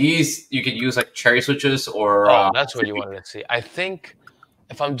these you can use cherry switches or. That's what you wanted to see. I think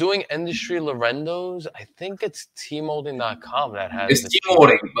if I'm doing industry Lorendos, I think it's tmolding.com that has. It's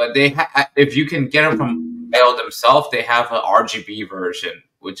T-molding, but if you can get them from IL themselves, they have an RGB version,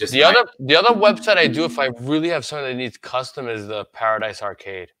 which is the other website I do if I really have something that needs custom is the Paradise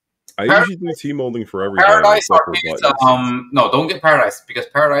Arcade. I usually do T-molding for everything. Paradise Arcade's, no, don't get Paradise because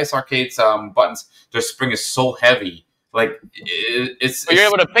Paradise Arcade's buttons, their spring is so heavy. It's. But you're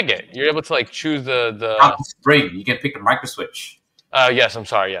able to pick it. You're able to choose the. Not the spring. You can pick the micro switch. Yes, I'm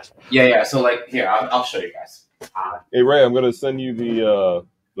sorry. Yes. Yeah. So here, I'll show you guys. Hey Ray, I'm gonna send you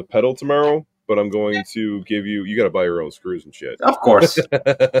the pedal tomorrow, but I'm going to give you. You got to buy your own screws and shit. Of course. All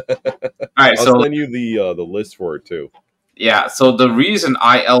right. I'll send you the list for it too. Yeah, so the reason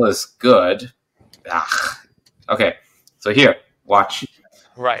IL is good... Okay, so here, watch.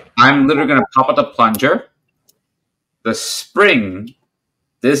 Right. I'm literally going to pop out the plunger. The spring,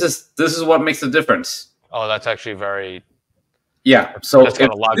 this is what makes the difference. Oh, that's actually very... Yeah, so... That's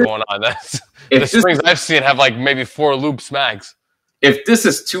got a lot going on. The springs I've seen have maybe 4 loops max. If this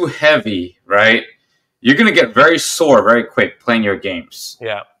is too heavy, right, you're going to get very sore very quick playing your games.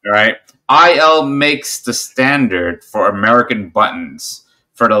 Yeah. Right? IL makes the standard for American buttons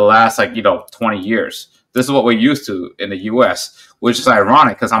for the last 20 years. This is what we're used to in the US, which is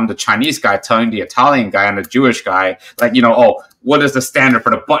ironic because I'm the Chinese guy telling the Italian guy and the Jewish guy what is the standard for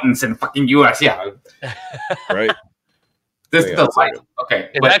the buttons in fucking US? Yeah. Right. This is the light.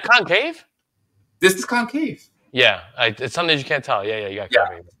 Okay. Is that concave? This is concave. Yeah. It's something you can't tell. Yeah, you got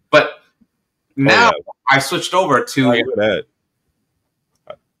concave. But now I switched over to look at that.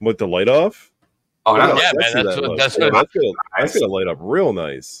 With the light off? Oh, man. That's gonna light up real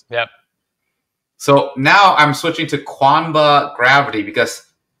nice. Yep. So now I'm switching to Quanba Gravity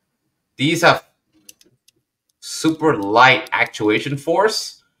because these have super light actuation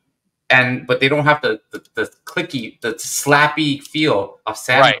force, but they don't have the clicky, the slappy feel of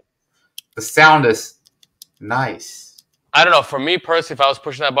sound. Right. The sound is nice. I don't know. For me personally, if I was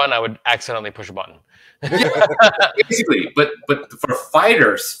pushing that button, I would accidentally push a button. Basically, but for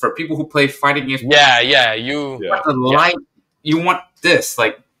fighters, for people who play fighting games, light. You want this,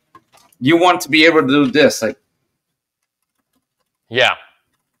 you want to be able to do this, yeah,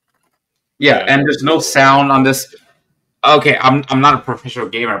 and there's no sound on this. Okay, I'm not a professional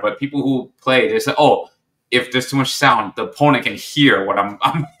gamer, but people who play, they say, oh, if there's too much sound, the opponent can hear what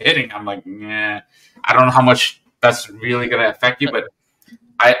I'm hitting. I'm like, yeah, I don't know how much that's really gonna affect you, but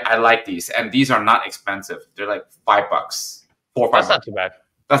I like these, and these are not expensive. They're like $5, $4 or $5. That's not too bad.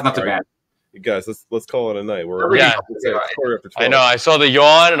 That's not too bad. You guys, let's call it a night. We're yeah. I know. I saw the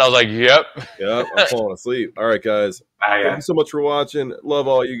yawn, and I was like, "Yep, yep." I'm falling asleep. All right, guys. Thank you so much for watching. Love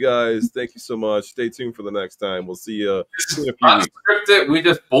all you guys. Thank you so much. Stay tuned for the next time. We'll see you in a few weeks. Unscripted, we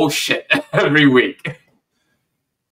just bullshit every week.